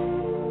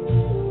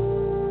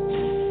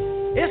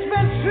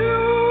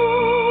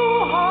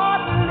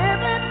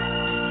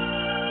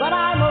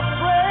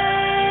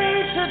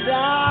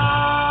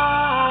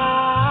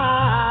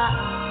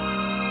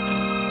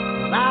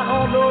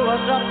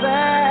 out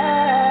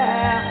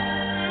there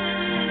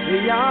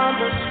beyond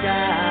the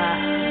sky.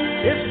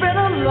 It's been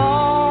a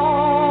long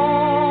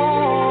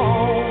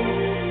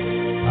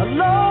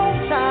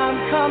time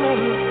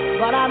coming,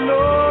 but I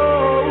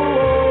know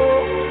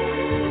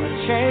a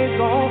change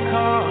gonna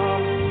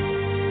come.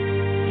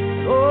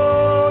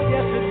 Oh,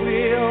 yes it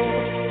will.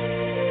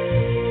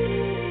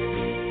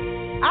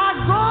 I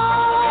go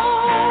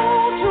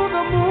to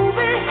the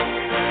movie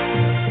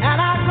and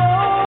I go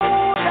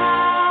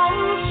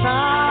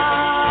downtown.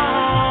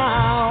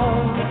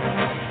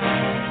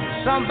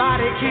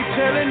 Somebody keep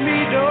telling me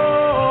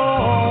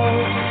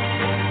don't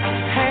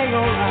hang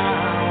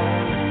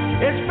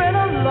around. It's been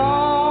a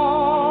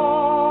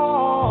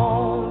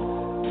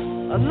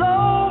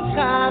long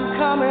time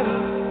coming,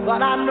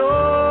 but I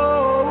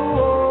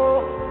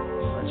know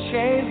a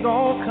change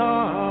gonna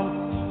come.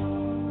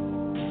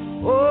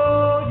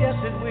 Oh, yes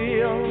it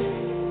will.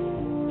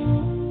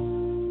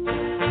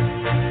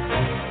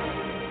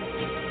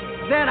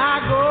 Then I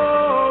go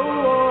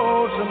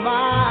to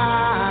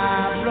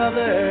my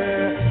brother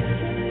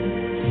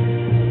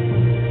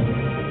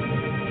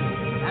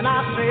and I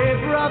say,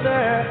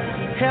 brother,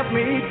 help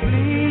me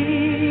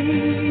please.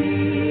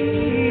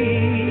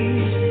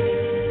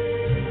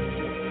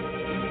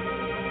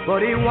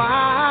 But he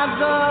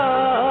winds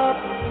up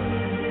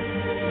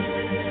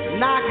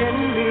knocking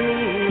me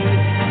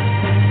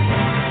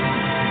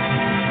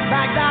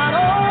back down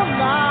on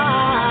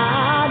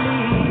my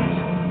knees.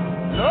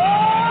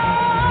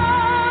 Lord,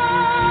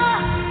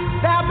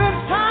 there have been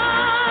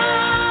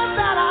times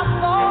that I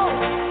thought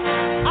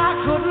I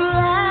could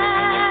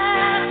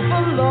last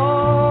for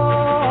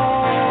long,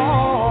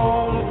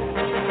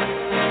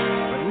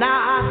 but now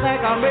I think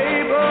I'm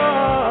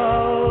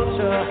able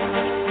to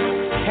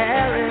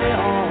carry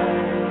on.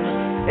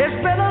 It's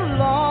been a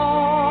long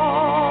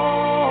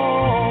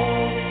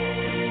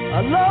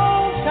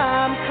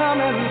time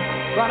coming,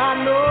 but I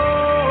know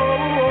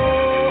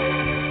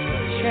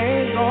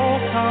change gon'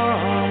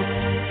 come.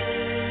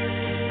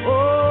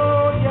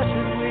 Oh, yes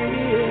it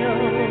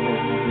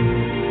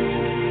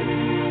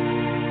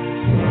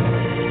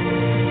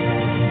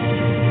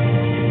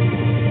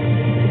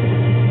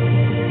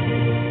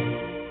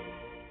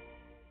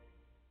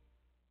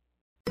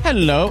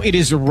Hello, it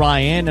is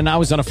Ryan, and I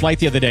was on a flight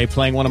the other day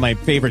playing one of my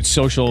favorite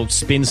social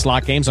spin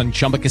slot games on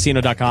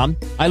ChumbaCasino.com.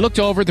 I looked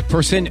over at the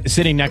person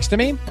sitting next to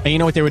me, and you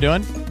know what they were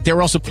doing? They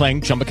were also playing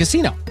Chumba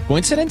Casino.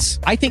 Coincidence?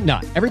 I think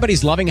not.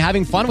 Everybody's loving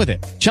having fun with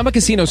it. Chumba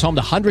Casino is home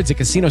to hundreds of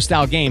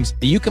casino-style games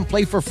that you can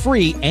play for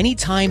free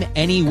anytime,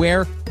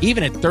 anywhere,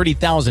 even at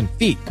 30,000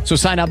 feet. So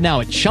sign up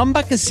now at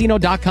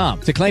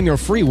ChumbaCasino.com to claim your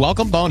free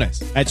welcome bonus.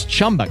 That's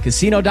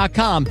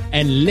ChumbaCasino.com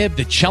and live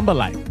the Chumba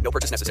life. No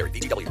purchase necessary.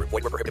 VGW. Void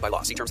where prohibited by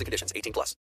law. See terms and conditions. 18+.